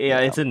 Yeah,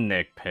 it's a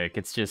nitpick.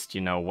 It's just,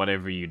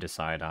 whatever you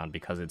decide on,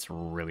 because it's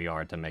really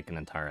hard to make an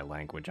entire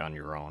language on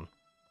your own.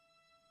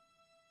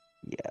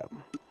 Yeah.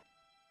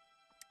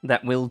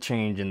 That will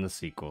change in the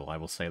sequel, I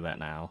will say that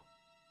now.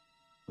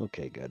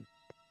 Okay, good.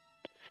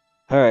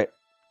 Alright.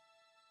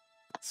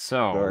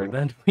 So,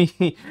 then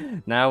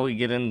now we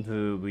get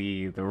into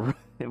the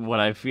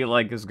what I feel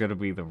like is going to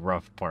be the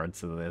rough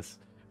parts of this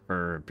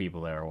for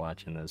people that are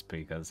watching this,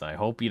 because I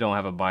hope you don't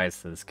have a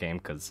bias to this game,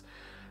 because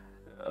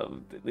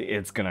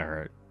it's going to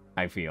hurt,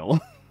 I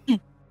feel.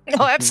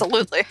 Oh,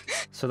 absolutely.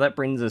 So that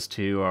brings us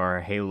to our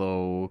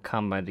Halo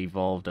Combat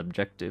Evolved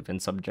objective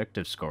and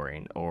subjective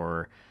scoring,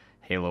 or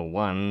Halo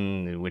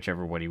 1,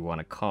 whichever one you want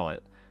to call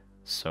it.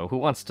 So who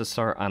wants to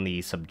start on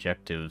the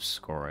subjective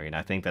scoring?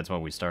 I think that's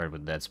what we started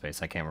with Dead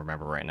Space. I can't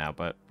remember right now,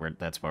 but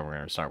that's what we're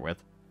going to start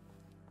with.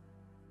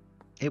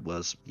 It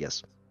was,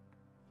 yes.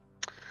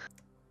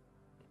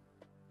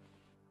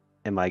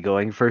 Am I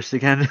going first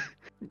again?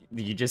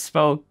 You just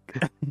spoke.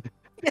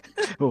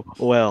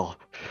 well,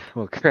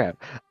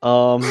 crap.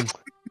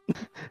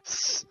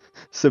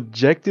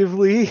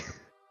 Subjectively,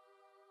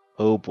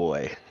 oh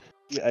boy.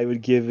 I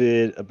would give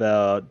it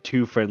about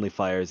 2 friendly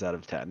fires out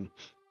of 10.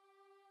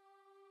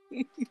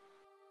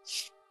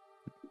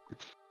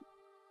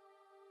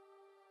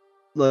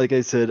 Like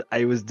I said,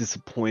 I was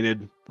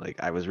disappointed.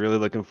 I was really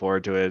looking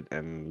forward to it,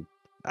 and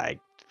I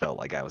felt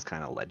like I was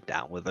kind of let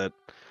down with it.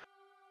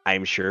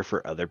 I'm sure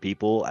for other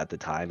people at the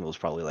time it was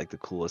probably the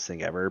coolest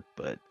thing ever,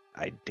 but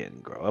I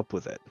didn't grow up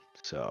with it.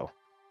 So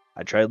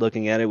I tried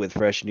looking at it with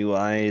fresh new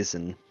eyes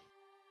and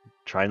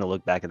trying to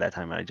look back at that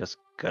time, and I just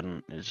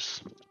couldn't.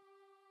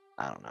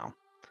 I don't know.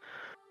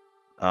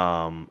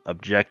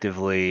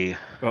 Objectively...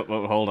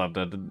 Hold up,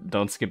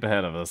 don't skip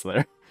ahead of us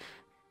there.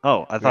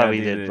 Oh, I thought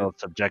we did both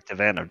subjective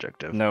and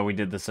objective. No, we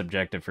did the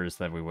subjective first,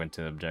 then we went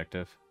to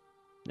objective.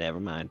 Never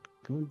mind.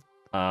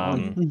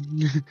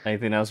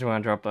 Anything else you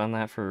want to drop on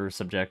that for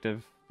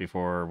subjective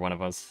before one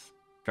of us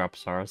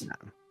drops ours?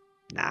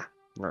 Nah,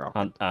 we're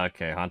all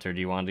okay, Hunter, do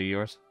you want to do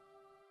yours?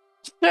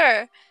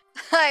 Sure.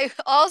 I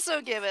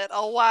also give it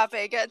a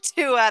whopping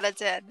 2 out of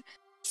 10.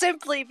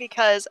 Simply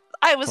because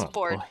I was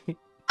bored. Boy.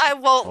 I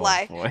won't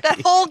lie. Boy.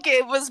 That whole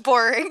game was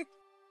boring.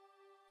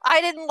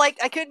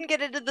 I couldn't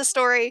get into the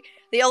story.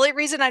 The only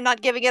reason I'm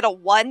not giving it a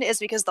 1 is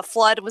because the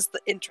flood was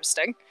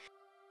interesting.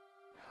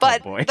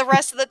 But the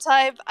rest of the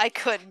time, I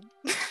couldn't.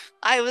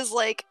 I was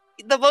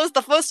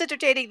the most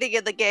entertaining thing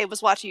in the game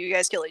was watching you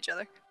guys kill each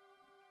other.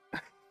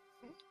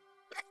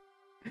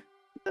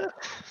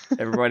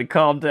 Everybody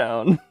calm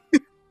down.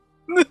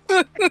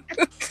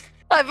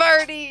 I've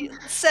already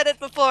said it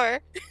before.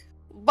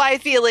 My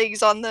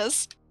feelings on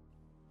this.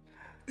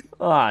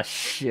 Aw,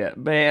 shit,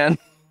 man.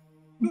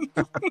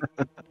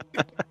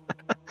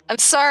 I'm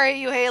sorry,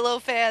 you Halo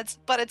fans,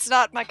 but it's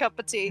not my cup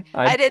of tea.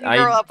 I didn't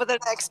grow up with an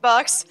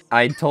Xbox.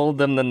 I told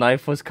them the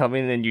knife was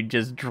coming, and you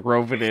just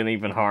drove it in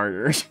even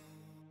harder.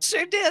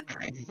 Sure did.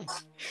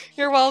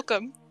 You're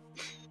welcome.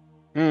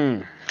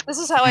 This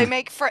is how I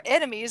make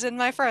enemies in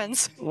my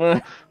friends.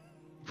 So,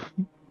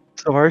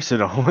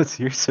 Arsenal, what's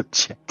your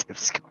subjective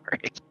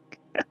scoring?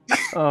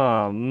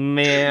 Oh,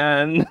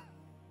 man.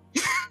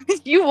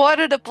 You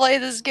wanted to play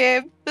this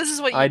game. This is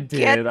what you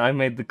get. I did. I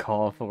made the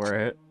call for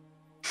it.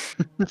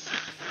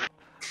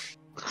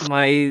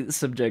 My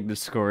subjective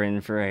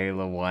scoring for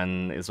Halo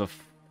 1 is a...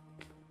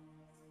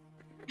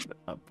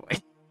 Oh, boy.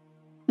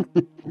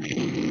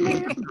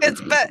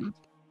 It's bad.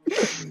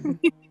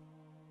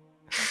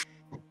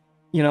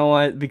 You know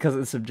what? Because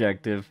it's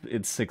subjective,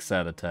 it's 6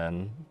 out of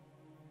 10.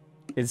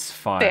 It's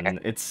fun. Fair.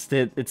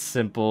 It's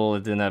simple.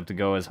 It didn't have to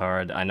go as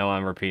hard. I know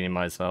I'm repeating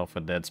myself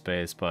with Dead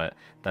Space, but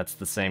that's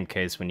the same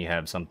case when you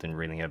have something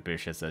really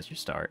ambitious as you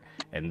start.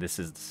 And this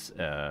is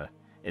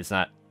it's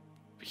not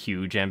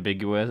huge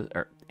ambitious.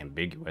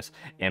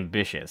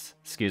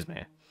 Excuse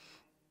me.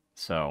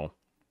 So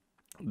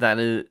that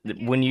is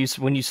when you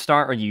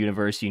start a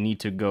universe, you need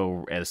to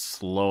go as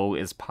slow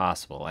as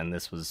possible, and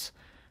this was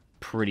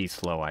pretty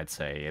slow, I'd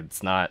say.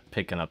 It's not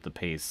picking up the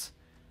pace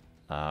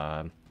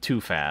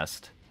too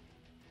fast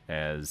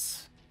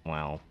as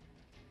well.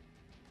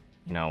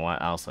 You know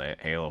what? I'll say it,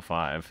 Halo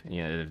 5.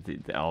 You know,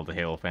 all the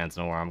Halo fans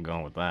know where I'm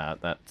going with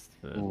that.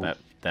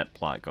 That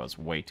plot goes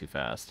way too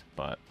fast.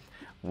 But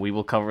we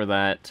will cover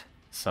that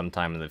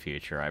sometime in the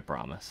future, I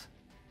promise.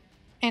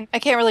 And I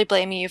can't really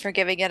blame you for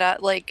giving it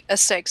a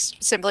 6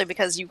 simply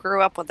because you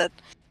grew up with it.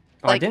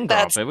 Oh, I didn't grow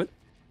up with it.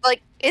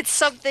 Like, it's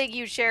something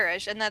you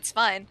cherish, and that's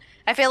fine.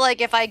 I feel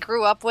like if I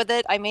grew up with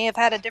it, I may have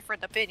had a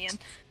different opinion,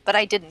 but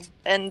I didn't.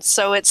 And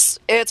so it's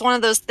one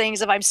of those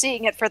things if I'm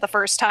seeing it for the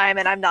first time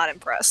and I'm not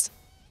impressed.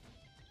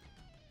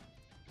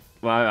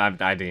 Well,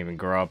 I didn't even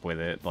grow up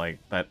with it. Like,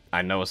 that,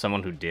 I know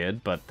someone who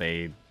did, but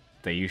they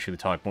usually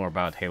talk more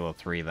about Halo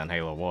 3 than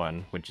Halo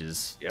 1, which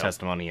is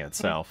testimony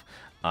itself.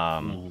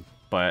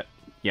 But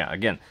yeah,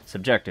 again,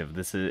 subjective.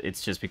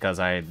 It's just because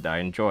I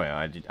enjoy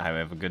it. I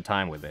have a good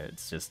time with it.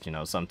 It's just, you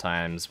know,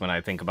 sometimes when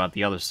I think about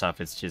the other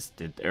stuff,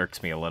 it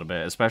irks me a little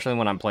bit, especially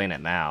when I'm playing it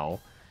now.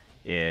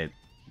 You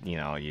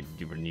know, you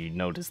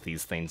notice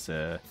these things,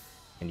 and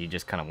you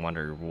just kind of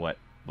wonder what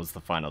was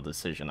the final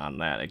decision on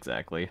that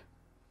exactly.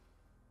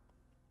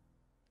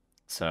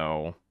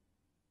 So,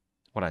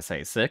 what'd I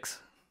say,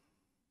 6?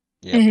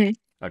 Yeah.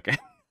 Mm-hmm. Okay.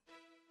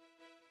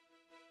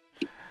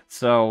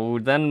 So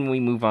then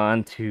we move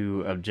on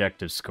to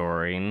objective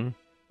scoring.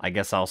 I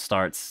guess I'll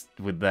start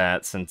with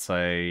that since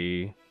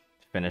I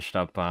finished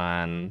up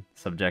on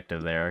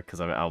subjective there,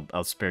 because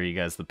I'll spare you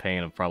guys the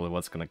pain of probably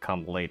what's going to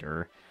come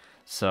later.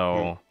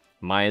 So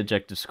my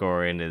objective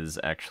scoring is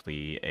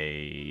actually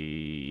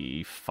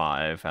a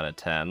 5 out of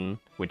 10,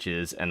 which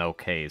is an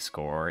okay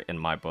score in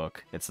my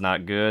book. It's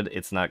not good,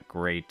 it's not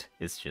great,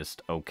 it's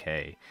just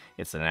okay.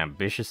 It's an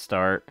ambitious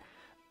start,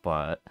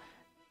 but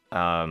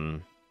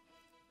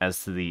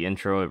as to the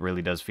intro, it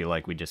really does feel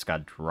like we just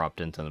got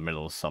dropped into the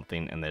middle of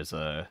something, and there's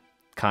a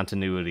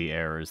continuity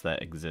errors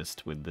that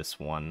exist with this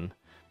one.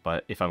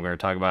 But if I'm going to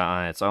talk about it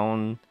on its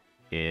own,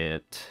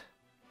 it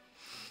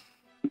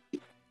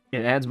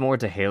adds more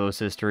to Halo's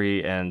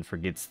history and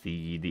forgets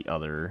the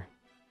other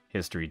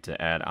history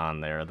to add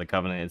on there. The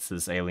Covenant, it's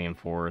this alien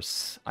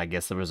force. I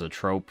guess there was a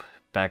trope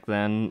back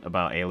then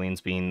about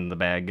aliens being the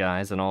bad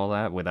guys and all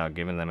that without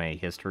giving them any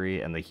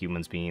history, and the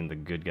humans being the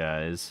good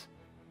guys.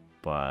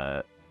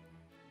 But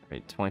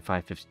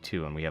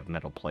 2552, and we have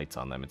metal plates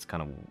on them. It's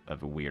kind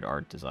of a weird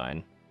art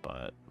design,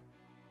 but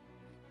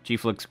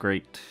Chief looks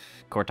great.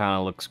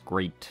 Cortana looks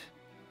great.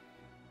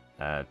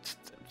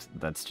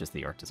 That's just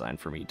the art design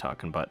for me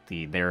talking, but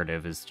the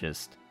narrative is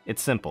just,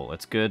 it's simple,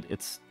 it's good,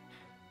 it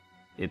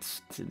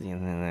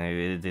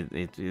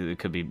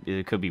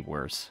could be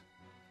worse.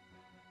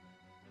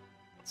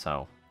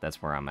 So that's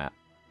where I'm at.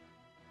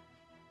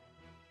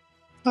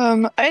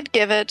 I'd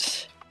give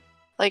it,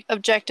 like,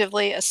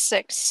 objectively a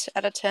 6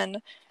 out of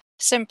 10.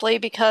 Simply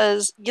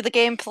because the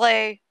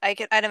gameplay, I'd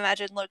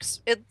imagine,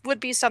 it would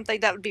be something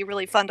that would be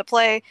really fun to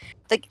play.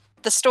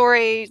 The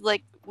story,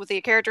 like, with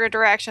the character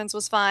interactions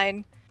was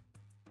fine.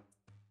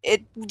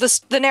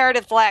 The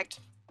narrative lacked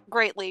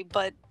greatly,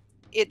 but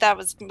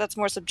that's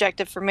more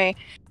subjective for me.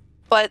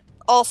 But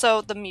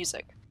also the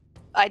music.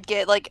 I'd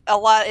get, like, a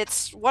lot,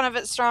 it's one of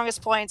its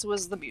strongest points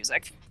was the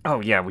music. Oh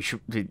yeah,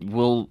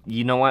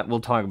 you know what, we'll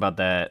talk about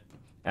that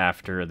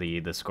after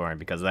the scoring,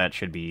 because that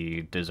should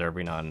be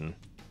deserving on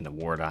an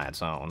award on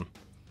its own.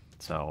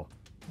 So,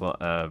 well,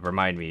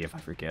 remind me if I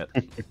forget.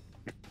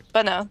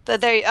 But no,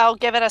 I'll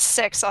give it a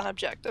 6 on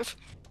objective.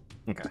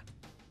 Okay.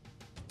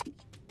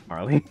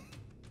 Marley?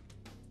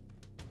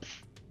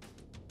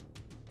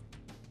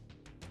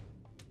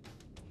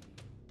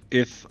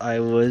 If I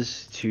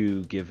was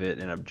to give it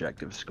an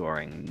objective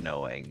scoring,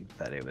 knowing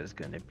that it was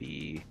going to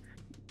be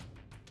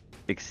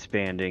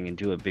expanding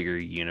into a bigger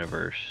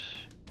universe,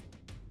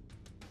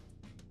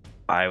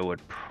 I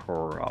would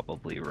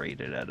probably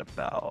rate it at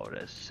about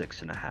a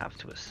 6.5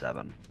 to a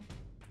 7.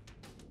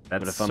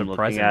 That's but if I'm looking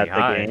surprisingly at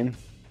high. the game,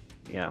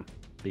 yeah,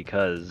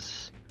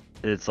 because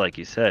it's like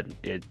you said,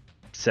 it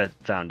set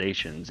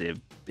foundations. It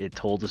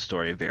told the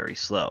story very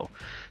slow.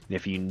 And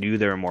if you knew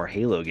there were more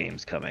Halo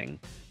games coming,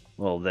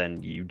 well,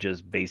 then you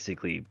just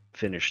basically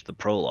finished the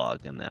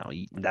prologue, and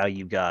now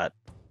you've got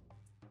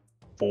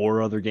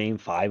 5 other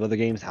games.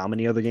 How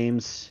many other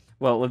games?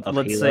 Well, let's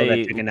Halo say that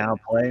you can now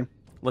play.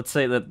 Let's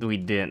say that we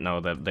didn't know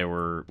that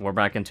we're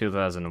back in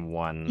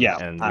 2001. Yeah,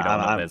 and we don't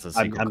know there's a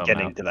sequel I'm coming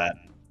getting out. to that.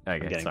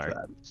 Okay, sorry.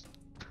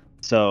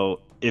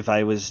 So if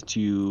I was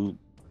to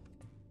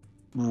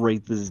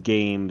rate this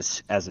game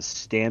as a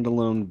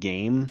standalone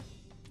game,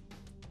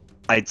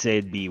 I'd say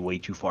it'd be way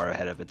too far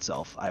ahead of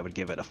itself. I would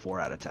give it a 4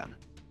 out of 10.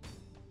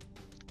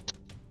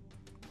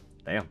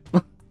 Damn.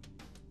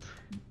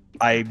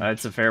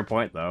 That's a fair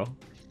point, though.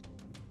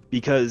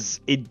 Because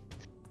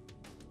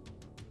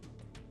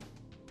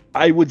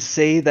I would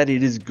say that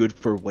it is good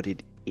for what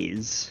it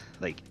is.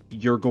 Like,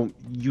 you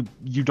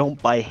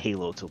don't buy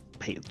Halo to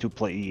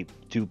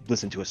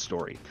listen to a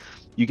story.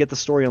 You get the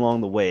story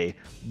along the way,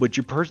 but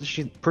you're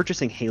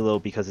purchasing Halo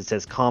because it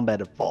says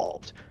combat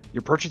evolved.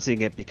 You're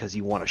purchasing it because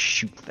you want to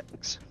shoot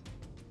things.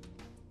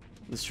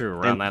 It's true.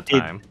 Around that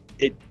time,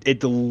 it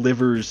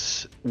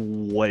delivers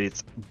what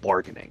it's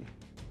bargaining,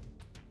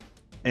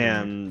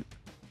 and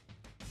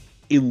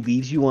it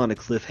leaves you on a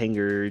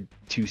cliffhanger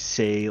to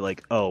say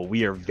like, oh,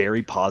 we are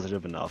very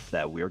positive enough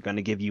that we're going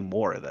to give you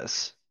more of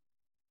this.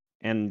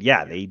 And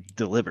yeah, they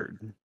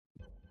delivered.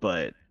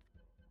 But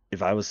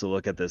if I was to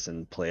look at this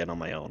and play it on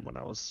my own when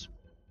I was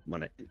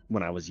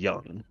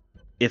young,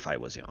 if I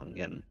was young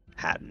and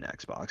had an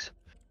Xbox,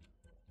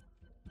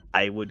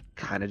 I would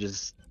kind of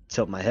just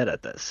tilt my head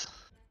at this.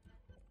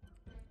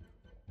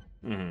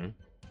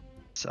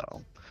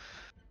 So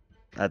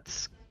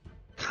that's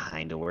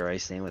kind of where I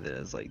stand with it.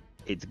 Is like,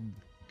 it's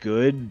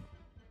good,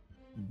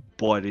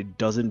 but it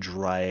doesn't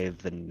drive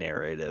the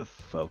narrative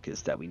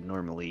focus that we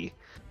normally.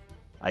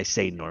 I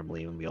say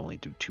normally when we only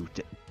do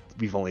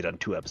we've only done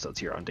 2 episodes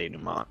here on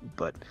Denouement,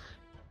 but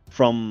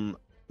from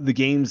the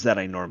games that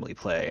I normally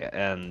play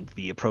and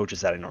the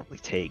approaches that I normally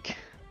take,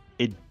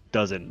 it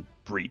doesn't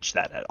breach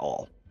that at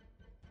all.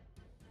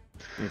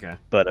 Okay.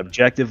 But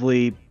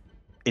objectively,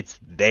 it's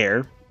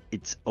there.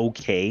 It's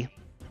okay.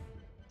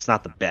 It's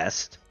not the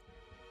best,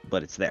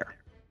 but it's there.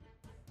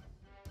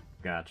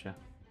 Gotcha.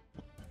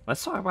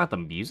 Let's talk about the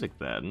music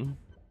then.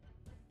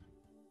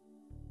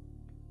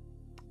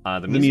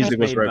 The music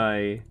was made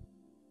by...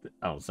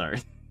 Oh,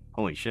 sorry.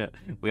 Holy shit.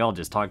 We all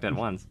just talked at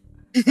once.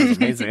 That was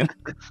amazing.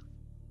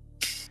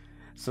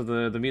 So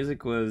the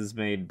music was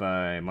made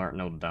by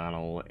Martin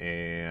O'Donnell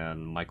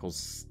and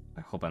Michael's...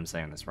 I hope I'm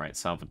saying this right.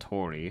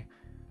 Salvatore.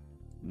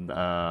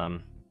 They're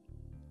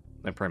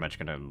pretty much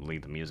going to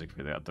lead the music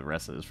for the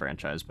rest of this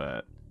franchise,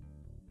 but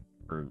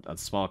for a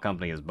small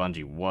company as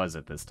Bungie was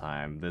at this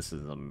time, this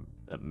is an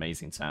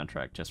amazing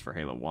soundtrack just for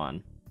Halo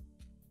 1.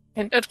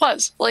 And it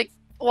was. Like,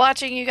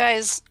 watching you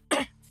guys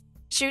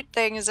shoot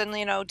things and,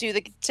 you know, do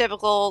the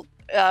typical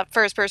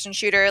first-person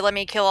shooter, let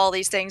me kill all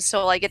these things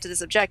so I get to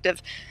this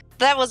objective.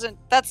 That wasn't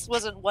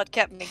what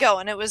kept me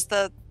going. It was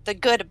the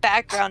good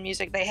background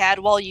music they had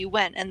while you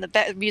went, and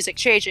the music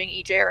changing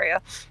each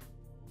area.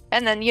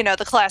 And then, you know,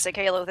 the classic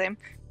Halo theme.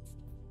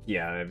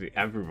 Yeah,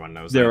 everyone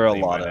knows there that were a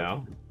theme lot by of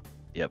now.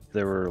 Yep,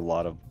 there were a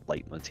lot of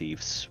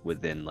leitmotifs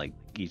within like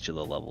each of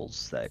the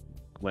levels that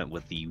went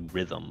with the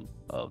rhythm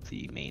of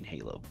the main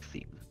Halo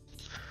theme.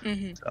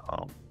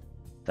 So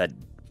that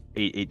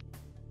it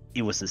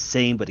was the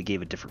same, but it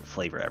gave a different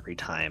flavor every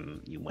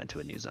time you went to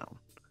a new zone.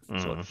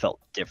 So it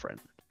felt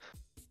different.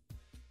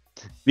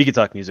 We could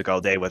talk music all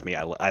day with me.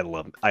 I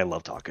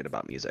love talking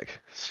about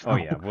music. Oh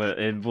yeah, well,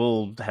 it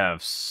will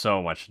have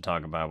so much to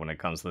talk about when it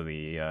comes to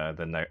the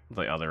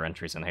other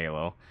entries in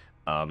Halo.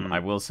 I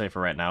will say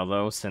for right now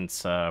though,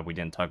 since we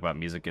didn't talk about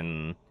music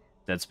in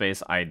Dead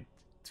Space,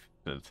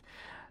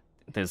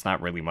 there's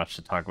not really much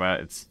to talk about.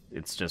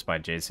 It's just by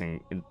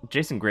Jason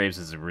Graves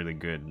is a really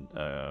good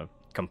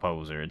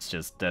composer. It's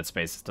just Dead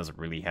Space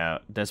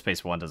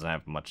 1 doesn't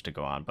have much to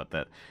go on,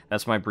 but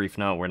that's my brief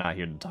note. We're not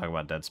here to talk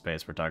about Dead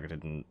Space. We're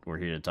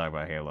here to talk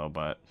about Halo,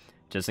 but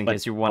just in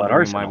case you're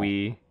wondering why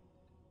we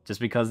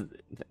shut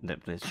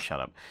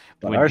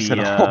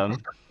up.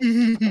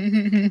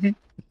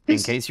 In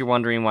case you're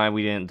wondering why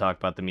we didn't talk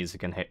about the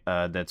music in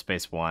Dead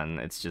Space 1,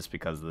 it's just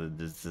because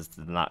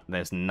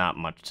there's not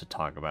much to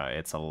talk about.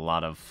 It's a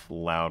lot of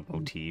loud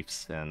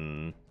motifs,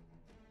 and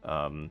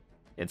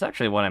it's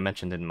actually what I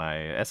mentioned in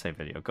my essay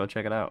video. Go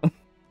check it out.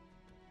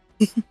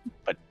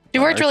 But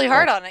you worked really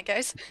hard on it,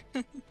 guys.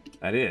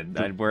 I did.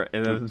 It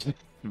was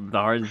the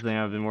hardest thing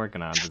I've been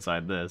working on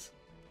beside this.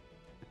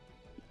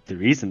 The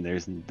reason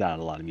there's not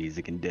a lot of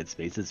music in Dead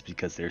Space is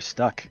because they're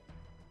stuck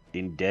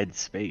in dead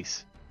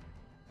space.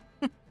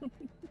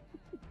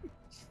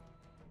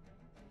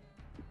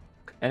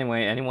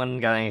 Anyway, anyone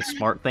got any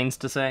smart things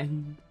to say?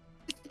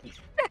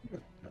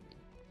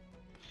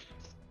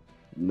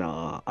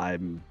 No,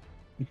 I've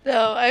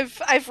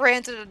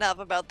ranted enough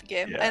about the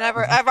game, and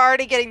I'm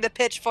already getting the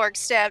pitchfork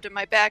stabbed in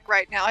my back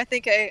right now. I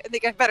think I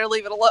better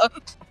leave it alone.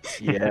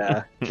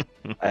 Yeah,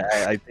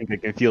 I think I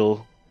can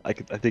feel. I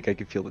think I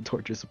can feel the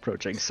torches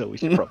approaching, so we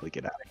should probably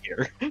get out of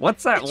here.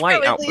 What's that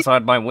light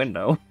outside my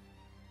window?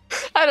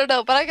 I don't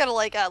know, but I gotta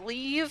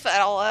leave.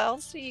 I'll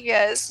see you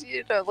guys,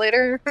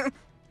 later.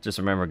 Just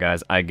remember,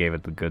 guys, I gave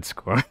it the good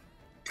score.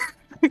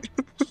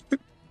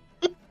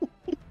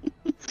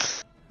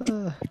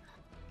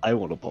 I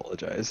won't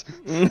apologize.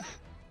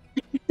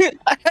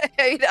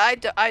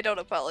 I don't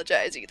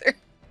apologize either.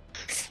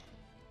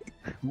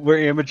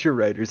 We're amateur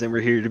writers, and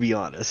we're here to be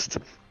honest.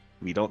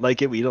 We don't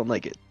like it. We don't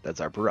like it.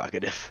 That's our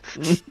prerogative.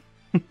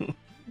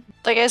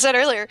 Like I said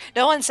earlier,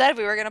 no one said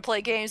we were gonna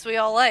play games we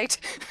all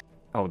liked.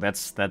 Oh,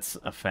 that's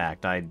a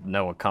fact. I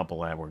know a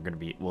couple that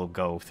we'll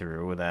go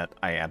through that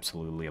I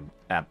absolutely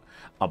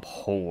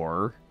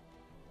abhor.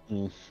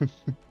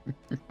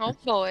 Oh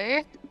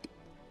boy.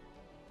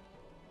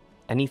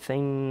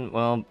 Anything?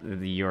 Well,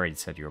 you already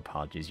said your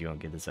apologies. You don't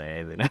get to say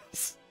anything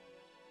else.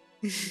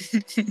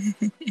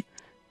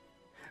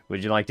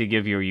 Would you like to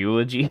give your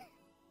eulogy?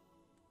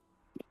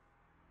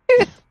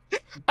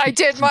 I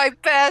did my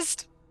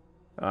best.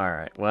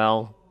 Alright,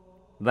 well,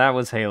 that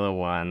was Halo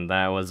 1.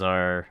 That was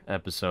our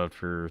episode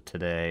for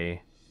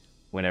today,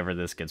 whenever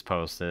this gets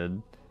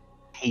posted.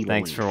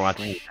 Thanks for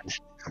watching.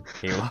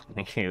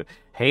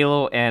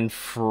 Halo and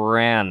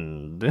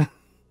friend.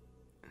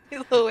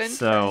 Halo and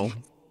friend.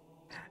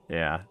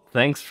 Yeah,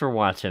 thanks for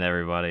watching,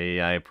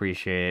 everybody.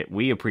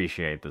 We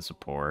appreciate the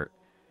support.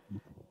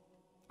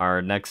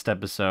 Our next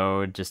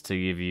episode, just to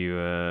give you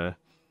a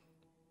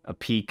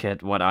peek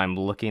at what I'm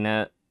looking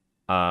at,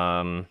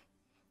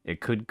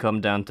 it could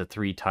come down to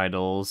 3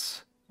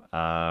 titles.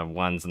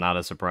 One's not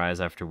a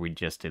surprise after we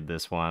just did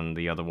this one.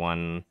 The other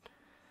one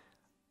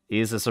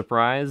is a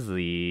surprise.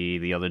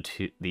 The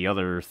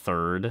other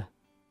third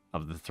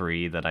of the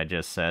 3 that I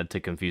just said, to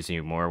confuse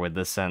you more with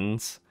this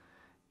sentence,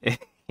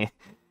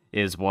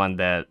 is one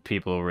that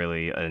people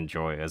really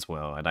enjoy as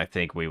well, and I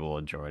think we will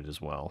enjoy it as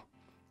well.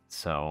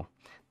 So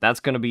that's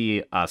going to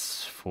be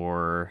us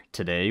for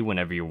today,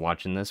 whenever you're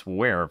watching this,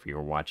 wherever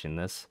you're watching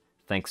this.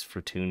 Thanks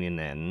for tuning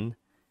in,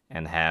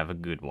 and have a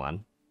good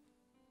one.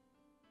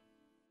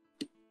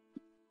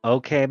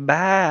 Okay,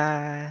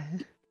 bye.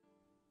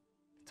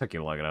 Took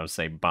you long enough to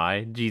say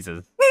bye?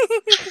 Jesus.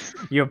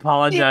 You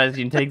apologize,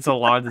 you take so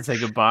long to say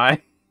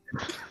goodbye?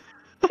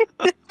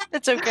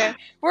 It's okay.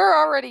 We're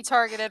already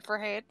targeted for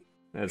hate.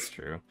 That's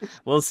true.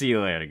 We'll see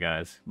you later,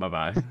 guys.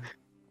 Bye-bye.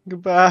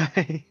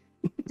 Goodbye.